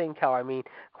people think, however. I mean,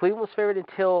 Cleveland was favored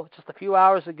until just a few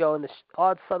hours ago, and the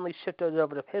odds suddenly shifted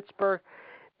over to Pittsburgh.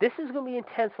 This is going to be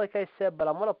intense, like I said, but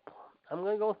I'm going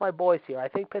to go with my boys here. I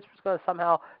think Pittsburgh's going to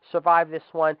somehow survive this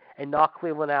one and knock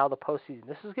Cleveland out of the postseason.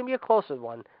 This is going to be a closer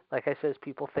one, like I said, as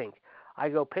people think. I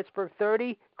go Pittsburgh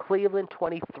 30, Cleveland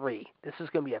 23. This is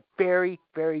going to be a very,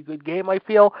 very good game, I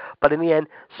feel. But in the end,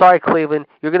 sorry, Cleveland,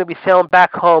 you're going to be sailing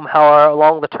back home, however,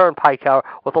 along the turnpike, however,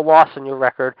 with a loss on your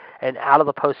record and out of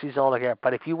the postseason altogether.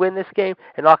 But if you win this game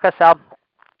and knock us out,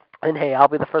 and hey, I'll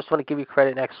be the first one to give you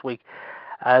credit next week,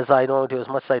 as I normally do, as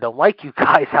much as I don't like you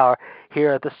guys are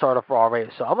here at the start of Raw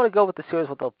Radio. So I'm going to go with the series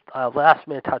with the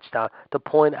last-minute touchdown to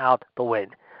point out the win.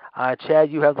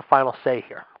 Chad, you have the final say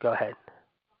here. Go ahead.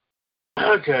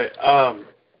 Okay. Well,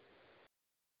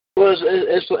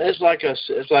 it's like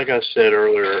I said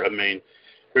earlier. I mean,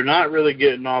 they're not really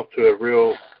getting off to a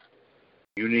real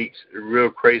unique, real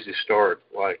crazy start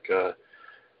like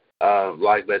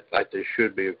they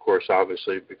should be. Of course,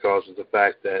 obviously, because of the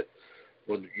fact that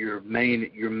when your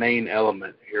main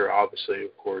element here, obviously,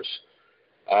 of course,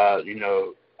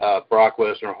 Brock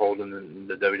Lesnar holding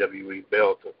the WWE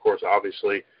belt. Of course,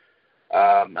 obviously.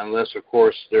 Unless, of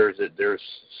course, there's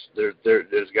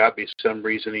got to be some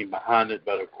reasoning behind it,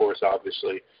 but of course,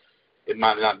 obviously, it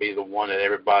might not be the one that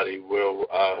everybody will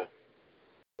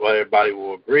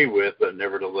agree with, but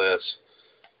nevertheless,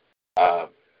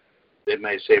 they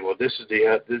may say, well, this is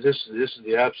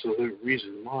the absolute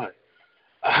reason why.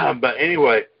 But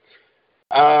anyway,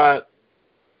 but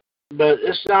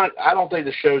it's not. I don't think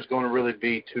the show is going to really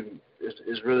be too.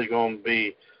 Is really going to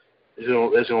be. It's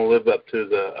going to live up to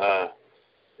the.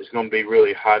 It's going to be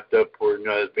really hyped up for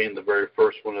as being the very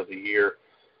first one of the year.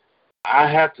 I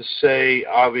have to say,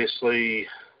 obviously,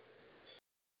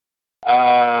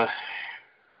 well,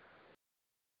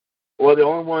 the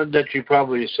only one that you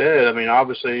probably said, I mean,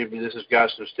 obviously, this has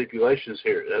got some stipulations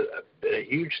here, a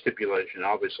huge stipulation,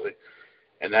 obviously,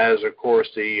 and that is, of course,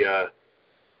 the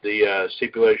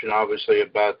stipulation, obviously,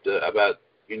 about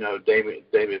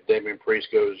Damian Priest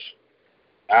goes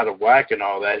out of whack and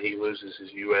all that, he loses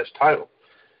his U.S. title.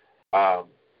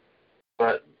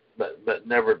 But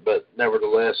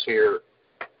nevertheless, here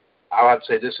I would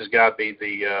say this has got to be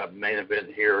the main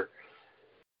event here.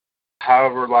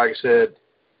 However, like I said,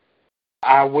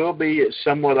 I will be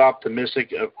somewhat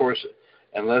optimistic, of course,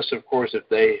 unless, of course, if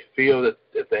they feel that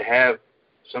if they have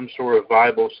some sort of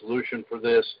viable solution for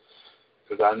this,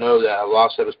 because I know that a lot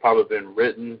of stuff has probably been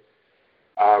written.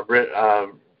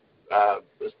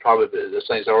 It's probably this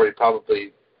thing's already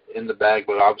probably in the bag,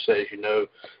 but obviously, as you know,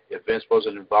 if Vince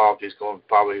wasn't involved, he's going to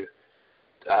probably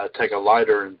take a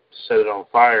lighter and set it on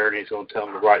fire, and he's going to tell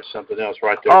him to write something else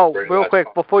right there. Oh, real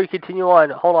quick, before you continue on,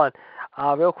 hold on.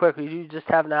 Real quick, you just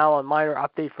have now a minor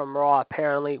update from Raw,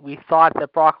 apparently. We thought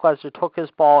that Brock Lesnar took his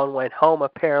ball and went home,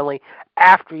 apparently,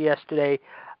 after yesterday,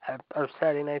 or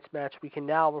Saturday night's match. We can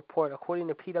now report, according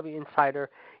to PW Insider,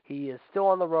 he is still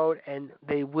on the road, and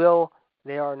they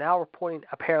are now reporting,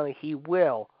 apparently, he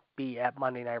will be at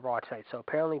Monday Night Raw tonight. So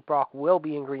apparently Brock will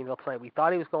be in Greenville tonight. We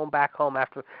thought he was going back home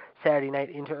after Saturday night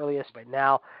into earliest, but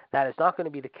now that is not going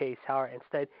to be the case. However,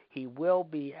 instead, he will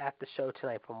be at the show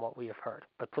tonight from what we have heard.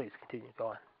 But please continue. Go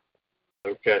on.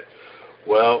 Okay.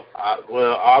 Well,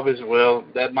 obviously,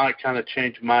 that might kind of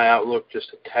change my outlook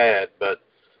just a tad, but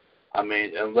I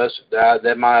mean, unless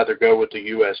that might either go with the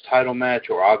U.S. title match,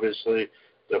 or obviously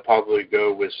they'll probably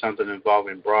go with something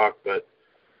involving Brock, but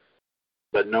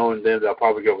knowing them, they'll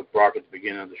probably go with Brock at the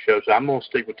beginning of the show. So I'm going to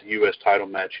stick with the U.S. title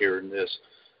match here in this.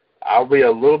 I'll be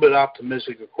a little bit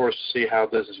optimistic, of course, to see how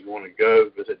this is going to go,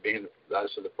 with it being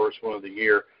the first one of the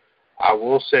year. I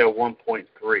will say a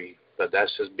 1.3, but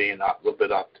that's just being a little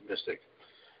bit optimistic.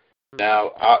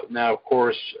 Now, of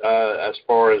course, as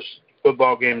far as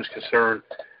football game is concerned,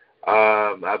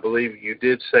 I believe you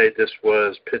did say this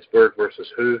was Pittsburgh versus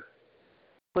who?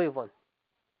 Cleveland.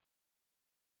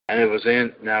 And it was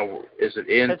in, now, is it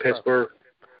in Pittsburgh?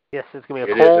 Yes, it's going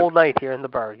to be a cold night here in the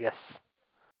Burgh, yes.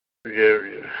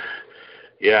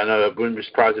 Yeah, I know. I wouldn't be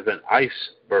surprised if an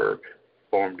iceberg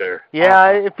formed there. Yeah,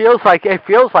 it feels like it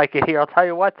here. I'll tell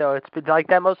you what, though, it's been like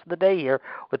that most of the day here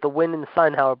with the wind and the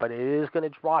sun, however, but it is going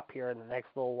to drop here in the next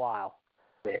little while.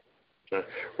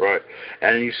 Right.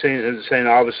 And you're saying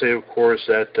obviously, of course,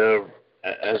 that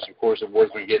as of course the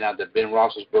word's been getting out that Ben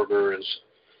Roethlisberger is,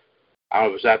 I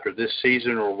don't know if it's after this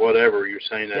season or whatever, you're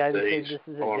saying that he's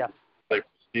going to play for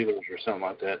Steelers or something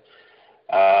like that.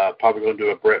 Probably going to do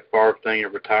a Brett Favre thing or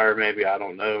retire maybe. I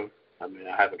don't know. I mean,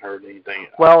 I haven't heard anything.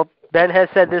 Well, Ben has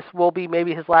said this will be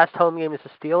maybe his last home game as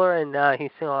a Steeler, and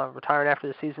he's retiring after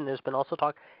the season. There's been also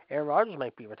talk Aaron Rodgers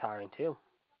might be retiring too.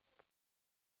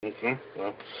 Okay.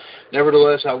 Well,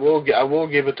 nevertheless, I will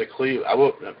give it to Cleveland.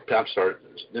 I'm sorry.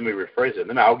 Let me rephrase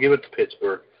it. I'll give it to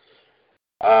Pittsburgh.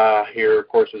 Here, of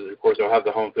course, they'll have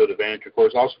the home field advantage. Of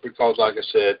course, also because, like I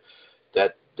said,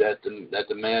 that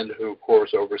the man who, of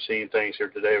course, overseeing things here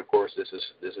today, of course, this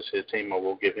is his team. I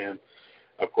will give him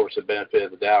of course, the benefit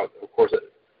of the doubt. Of course,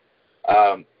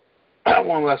 one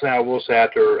last thing I will say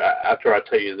after I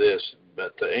tell you this,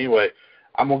 but anyway,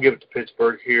 I'm gonna give it to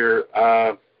Pittsburgh here.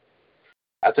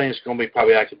 I think it's going to be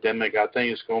probably academic. I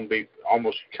think it's going to be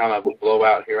almost kind of a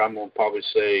blowout here. I'm going to probably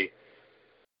say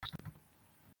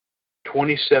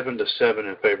 27-7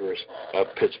 in favor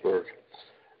of Pittsburgh.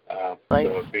 Right.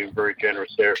 So being very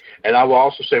generous there. And I will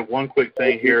also say one quick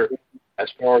thing here,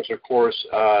 as far as, of course,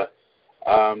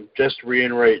 just to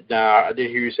reiterate. Now, I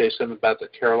did hear you say something about the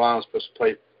Carolinas supposed to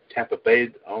play Tampa Bay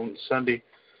on Sunday.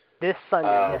 This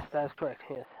Sunday, yes, that's correct.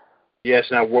 Yes. Yes.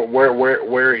 Now,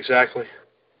 where exactly?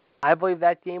 I believe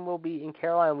that game will be in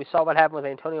Carolina. We saw what happened with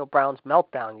Antonio Brown's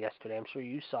meltdown yesterday. I'm sure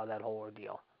you saw that whole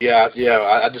ordeal. Yeah.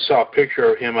 I just saw a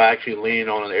picture of him actually leaning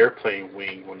on an airplane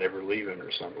wing when they were leaving or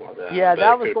something like that. Yeah,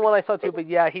 that was the one I saw too. But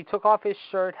yeah, he took off his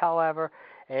shirt, however,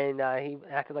 and he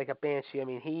acted like a banshee. I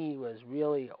mean, he was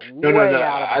really No.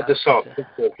 out of I just saw a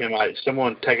picture of him.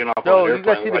 Someone taking off on an airplane.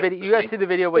 No, you guys see the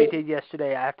video what he did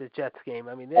yesterday after the Jets game.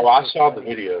 I mean, I saw the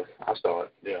video. I saw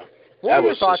it. Yeah. What were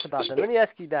your thoughts about that? Let me ask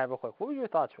you that real quick. What were your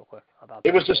thoughts real quick about that?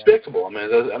 It was despicable.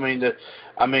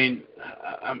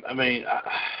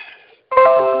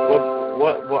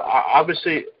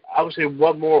 Obviously,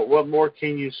 what more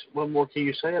can you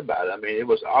say about it? I mean, it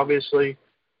was obviously,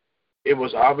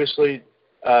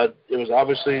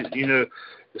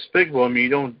 despicable. I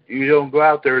mean, you don't go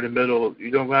out there in the middle of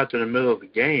the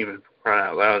game and cry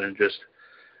out loud and just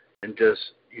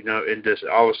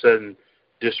all of a sudden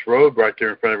disrobe right there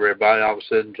in front of everybody. All of a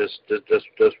sudden, just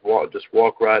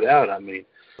walk right out. I mean,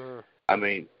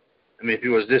 if he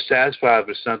was dissatisfied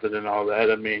with something and all that,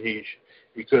 I mean,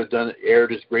 he could have aired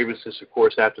his grievances, of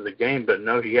course, after the game. But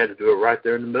no, he had to do it right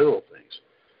there in the middle of things.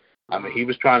 I mean, he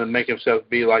was trying to make himself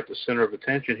be like the center of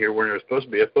attention here when there was supposed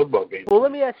to be a football game. Well,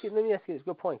 let me ask you this.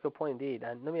 Good point indeed.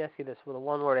 And let me ask you this with a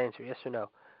one-word answer, yes or no.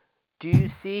 Do you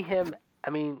see him? I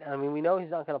mean, we know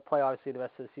he's not going to play, obviously, the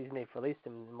rest of the season. They've released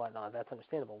him and whatnot. That's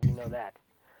understandable. We know that.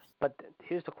 But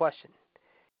here's the question.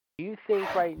 Do you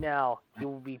think right now he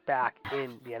will be back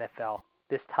in the NFL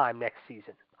this time next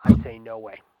season? I'd say no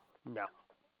way. No.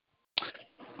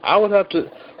 I would have to,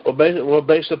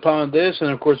 based upon this, and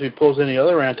of course if he pulls any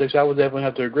other antics, I would definitely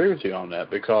have to agree with you on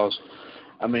that because,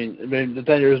 I mean the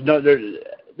thing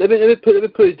let me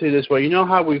put it to you this way. You know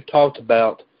how we've talked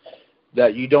about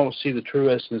that you don't see the true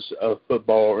essence of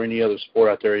football or any other sport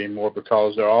out there anymore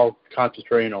because they're all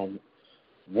concentrating on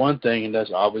one thing, and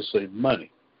that's obviously money,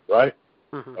 right?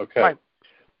 Mm-hmm. Okay. Right.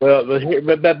 Well, but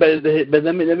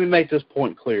let me make this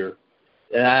point clear,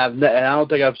 and I don't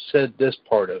think I've said this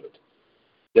part of it.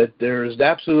 That there is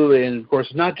absolutely, and of course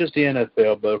not just the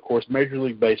NFL, but of course Major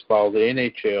League Baseball, the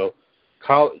NHL,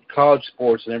 college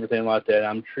sports, and everything like that.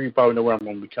 I'm sure you probably know where I'm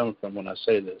going to be coming from when I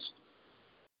say this.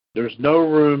 There's no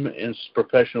room in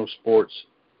professional sports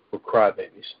for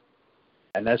crybabies,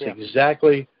 and that's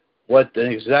exactly what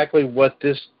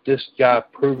this guy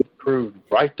proved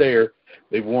right there.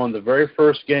 They won the very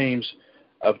first games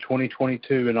of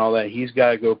 2022 and all that. He's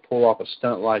got to go pull off a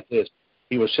stunt like this.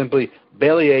 He was simply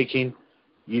belly aching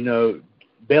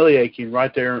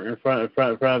right there in front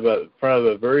of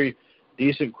a very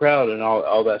decent crowd and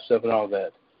all that stuff and all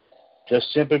that.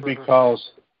 Just simply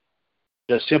because,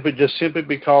 like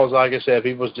I said, if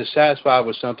he was dissatisfied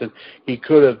with something, he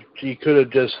could have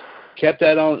just kept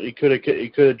that on. He could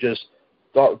have just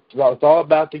thought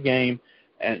about the game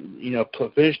and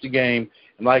finish the game.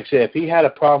 And like I said, if he had a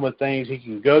problem with things, he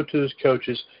can go to his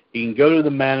coaches, he can go to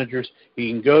the managers,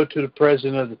 he can go to the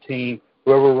president of the team,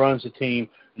 whoever runs the team,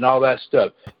 and all that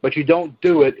stuff. But you don't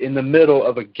do it in the middle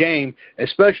of a game,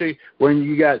 especially when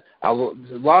you got a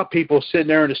lot of people sitting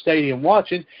there in the stadium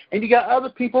watching, and you got other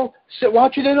people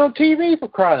watching it on TV, for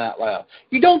crying out loud.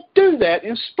 You don't do that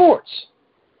in sports,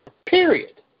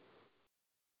 period.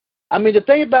 I mean, the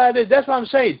thing about it is, that's what I'm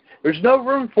saying. There's no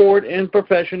room for it in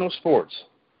professional sports.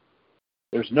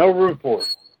 There's no room for it.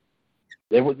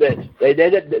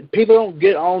 People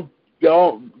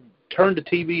don't turn the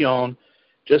TV on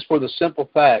just for the simple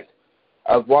fact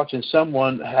of watching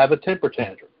someone have a temper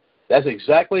tantrum. That's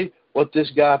exactly what this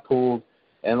guy pulled.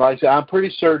 And like I said, I'm pretty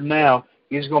certain now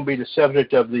he's going to be the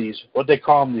subject of these, what they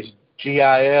call them, these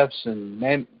GIFs and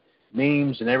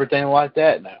memes and everything like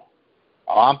that now.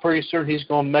 I'm pretty certain he's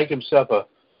going to make himself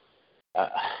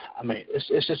it's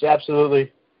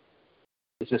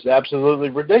just absolutely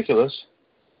ridiculous,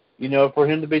 for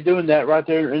him to be doing that right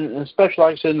there, and especially,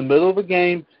 like I said, in the middle of a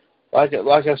game. Like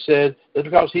I said, it's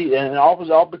because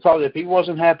all because if he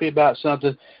wasn't happy about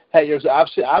something, hey, I've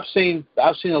seen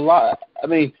a lot. I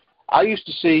mean, I used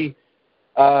to see.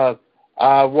 I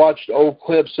watched old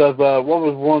clips of what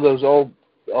was one of those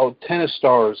old tennis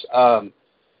stars.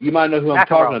 You might know who I'm McEnroe.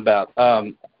 talking about.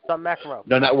 Some McEnroe.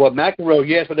 No, not well, McEnroe.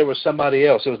 Yes, but there was somebody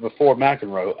else. It was before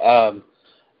McEnroe.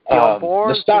 Bjorn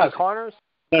Borg, Jimmy Nastasi. Connors.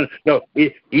 No,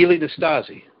 Ely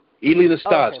Nastasi. Ely Nastasi.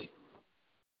 Oh, okay.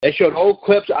 They showed old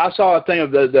clips. I saw a thing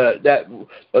of that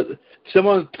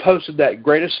someone posted that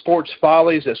Greatest Sports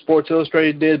Follies that Sports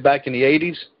Illustrated did back in the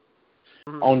 80s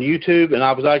on YouTube, and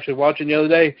I was actually watching the other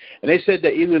day, and they said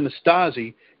that Ely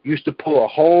Nastasi used to pull a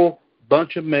whole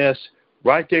bunch of mess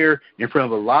right there in front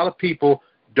of a lot of people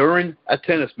during a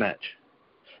tennis match.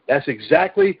 That's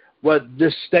exactly what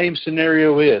this same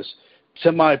scenario is.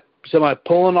 Somebody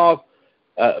pulling off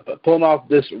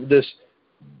this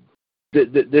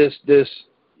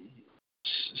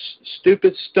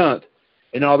stupid stunt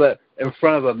and all that in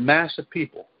front of a mass of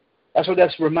people. That's what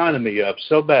that's reminding me of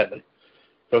so badly.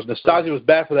 Because Nastasi was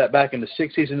bad for that back in the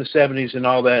 60s and the 70s and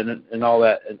all that and all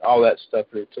that stuff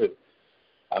there too.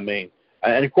 I mean,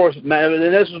 and of course, and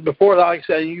this was before, like I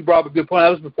said, you brought up a good point. That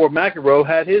was before McEnroe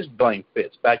had his blame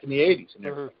fits back in the 80s and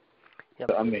everything.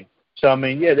 Yep. So I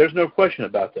mean, yeah, there's no question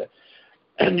about that.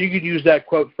 And you could use that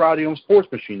quote Friday on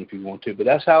Sports Machine if you want to, but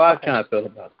that's how I kind of felt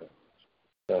about that.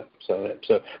 But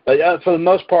for the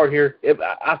most part here,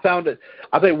 I found it.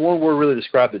 I think one word really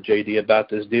described it, JD, about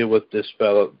this deal with this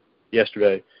fellow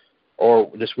yesterday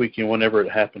or this weekend, whenever it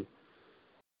happened.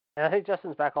 And I think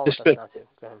Justin's back on with us now too.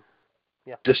 Go ahead.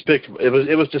 Yeah. Despicable. It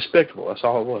was despicable. That's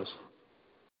all it was.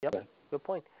 Yep. Okay. Good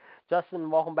point.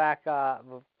 Justin, welcome back.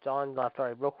 John,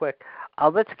 sorry, real quick.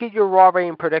 Let's get your Raw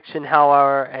rating prediction,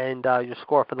 however, and your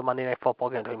score for the Monday Night Football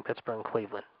game between Pittsburgh and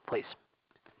Cleveland, please.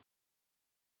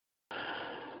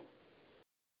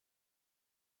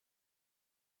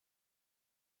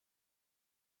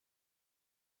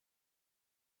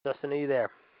 Justin, are you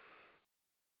there?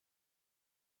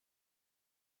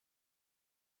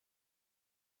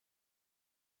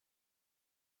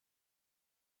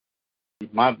 You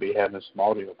might be having some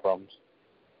audio problems.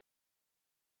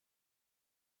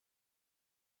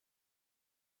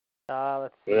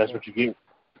 Let's see. That's what you get.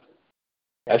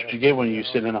 That's what you get when you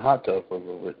sit in a hot tub for a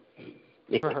little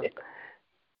bit.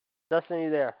 Justin, are you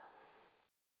there?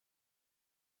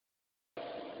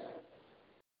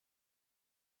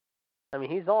 I mean,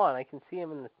 he's on. I can see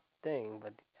him in the thing,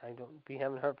 but we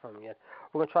haven't heard from him yet.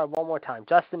 We're going to try one more time.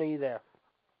 Justin, are you there?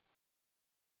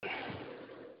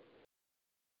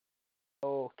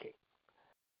 Okay.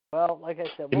 Well, like I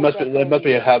said, They must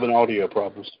be having audio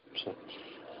problems. So.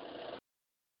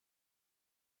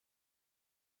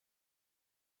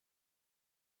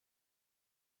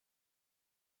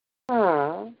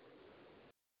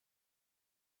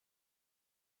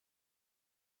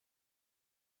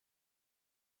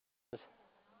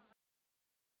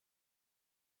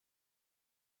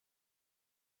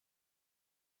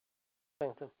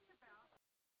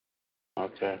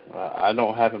 Okay. I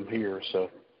don't have him here, so.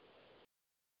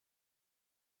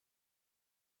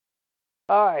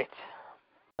 All right.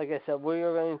 Like I said, we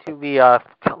are going to be,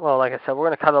 like I said, we're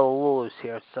going to cut a little loose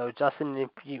here. So, Justin, if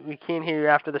we can't hear you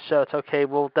after the show, it's okay.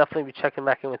 We'll definitely be checking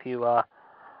back in with you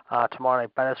tomorrow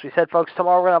night. But as we said, folks,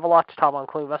 tomorrow we're going to have a lot to talk about,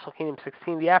 including Wrestle Kingdom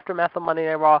 16, the aftermath of Monday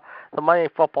Night Raw, the Monday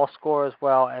Night Football score as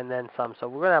well, and then some. So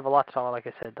we're going to have a lot to talk about, like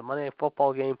I said, the Monday Night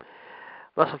Football game,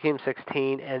 Wrestle Kingdom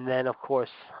 16, and then, of course,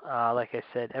 like I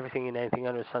said, everything and anything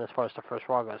under the sun as far as the first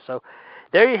Raw goes. So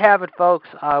there you have it, folks.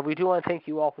 We do want to thank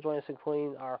you all for joining us,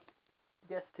 including our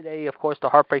guests today, of course, the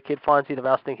Heartbreak Kid Fonzie, the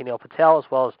Val Stinking Neil Patel, as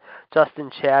well as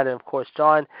Justin, Chad, and, of course,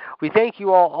 John. We thank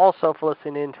you all also for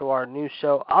listening in to our new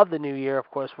show of the new year. Of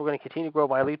course, we're going to continue to grow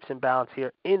by leaps and bounds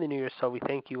here in the new year, so we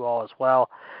thank you all as well.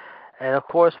 And, of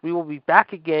course, we will be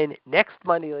back again next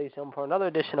Monday, ladies and gentlemen, for another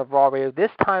edition of Raw Radio.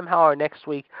 This time, however, next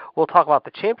week, we'll talk about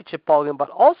the championship ballgame, but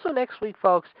also next week,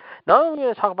 folks, not only are we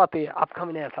going to talk about the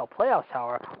upcoming NFL playoffs,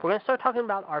 however, we're going to start talking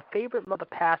about our favorite moment of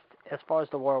the past as far as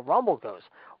the Royal Rumble goes.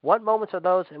 What moments are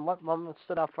those and what moments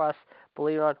stood out for us?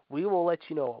 Believe it or not, we will let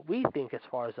you know what we think as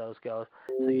far as those go.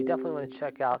 So you definitely want to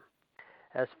check out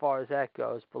as far as that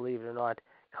goes, believe it or not,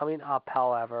 coming up,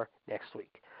 however, next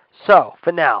week. So,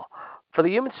 for now, for the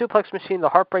Human Suplex Machine, the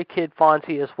Heartbreak Kid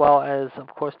Fonzie, as well as, of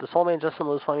course, the Soul Man Justin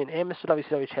Lewis Fleming, and Mr.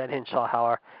 WCW Chad Hinshaw,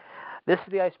 however, this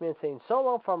is the Iceman saying so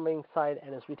long from ringside,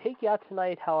 and as we take you out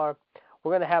tonight, however,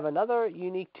 we're going to have another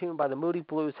unique tune by the Moody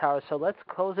Blues, however, so let's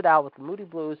close it out with the Moody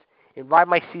Blues and Ride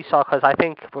My Seesaw, because I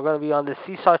think we're going to be on this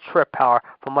seesaw trip, power,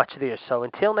 for much of the year. So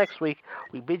until next week,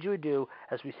 we bid you adieu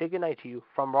as we say goodnight to you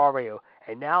from Raw Radio.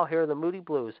 And now here are the Moody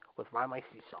Blues with Ride My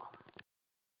Seesaw.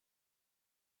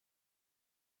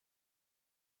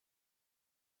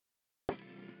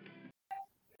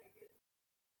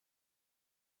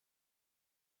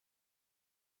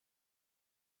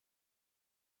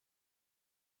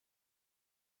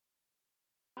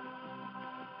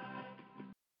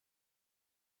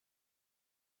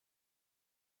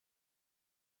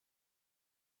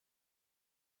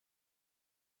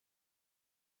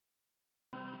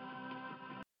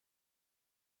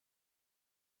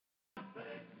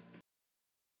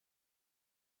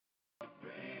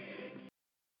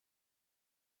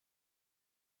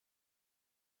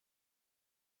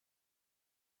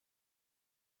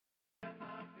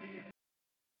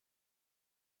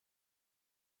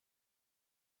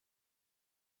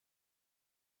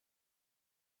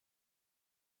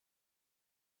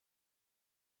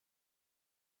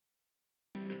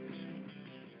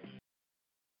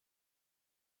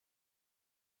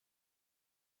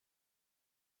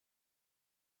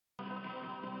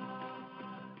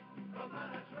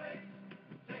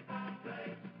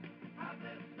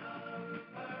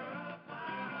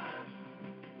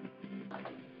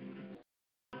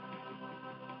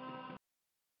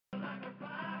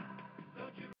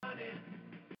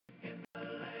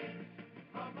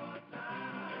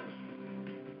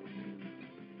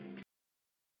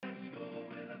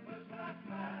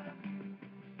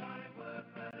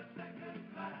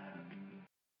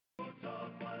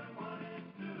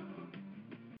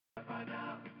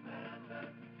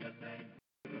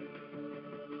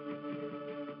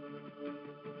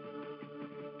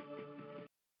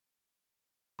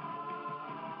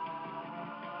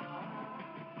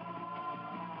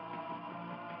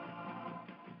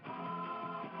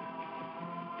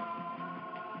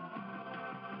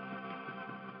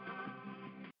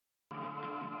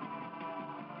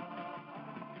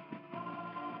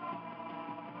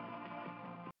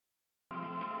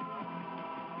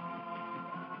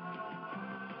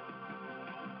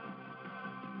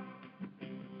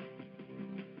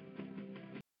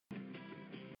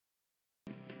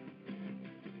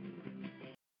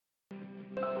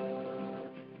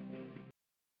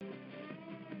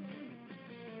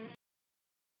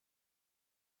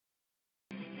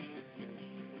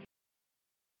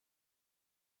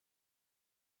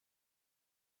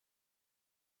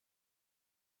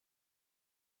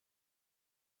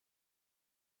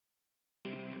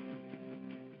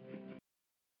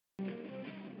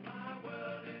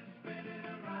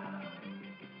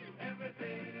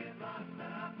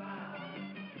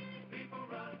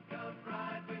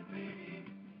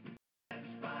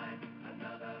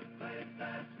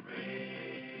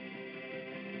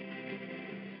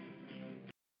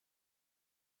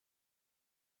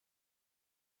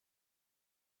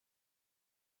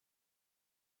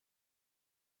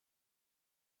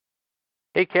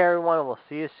 Take care, everyone, and we'll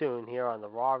see you soon here on the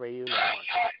Raw Radio Network.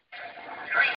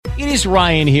 It is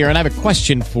Ryan here, and I have a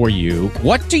question for you.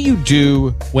 What do you do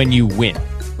when you win?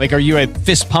 Like, are you a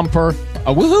fist pumper,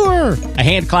 a woohooer, a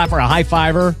hand clapper, a high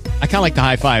fiver? I kind of like the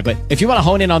high five, but if you want to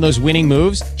hone in on those winning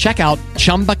moves, check out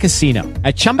Chumba Casino.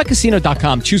 At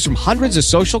ChumbaCasino.com, choose from hundreds of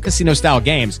social casino-style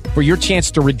games for your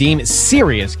chance to redeem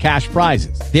serious cash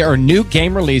prizes. There are new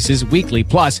game releases weekly,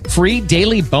 plus free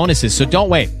daily bonuses. So don't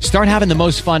wait. Start having the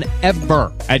most fun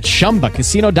ever at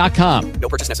ChumbaCasino.com. No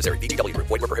purchase necessary. VGW Group.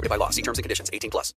 Void where prohibited by law. See terms and conditions. 18+.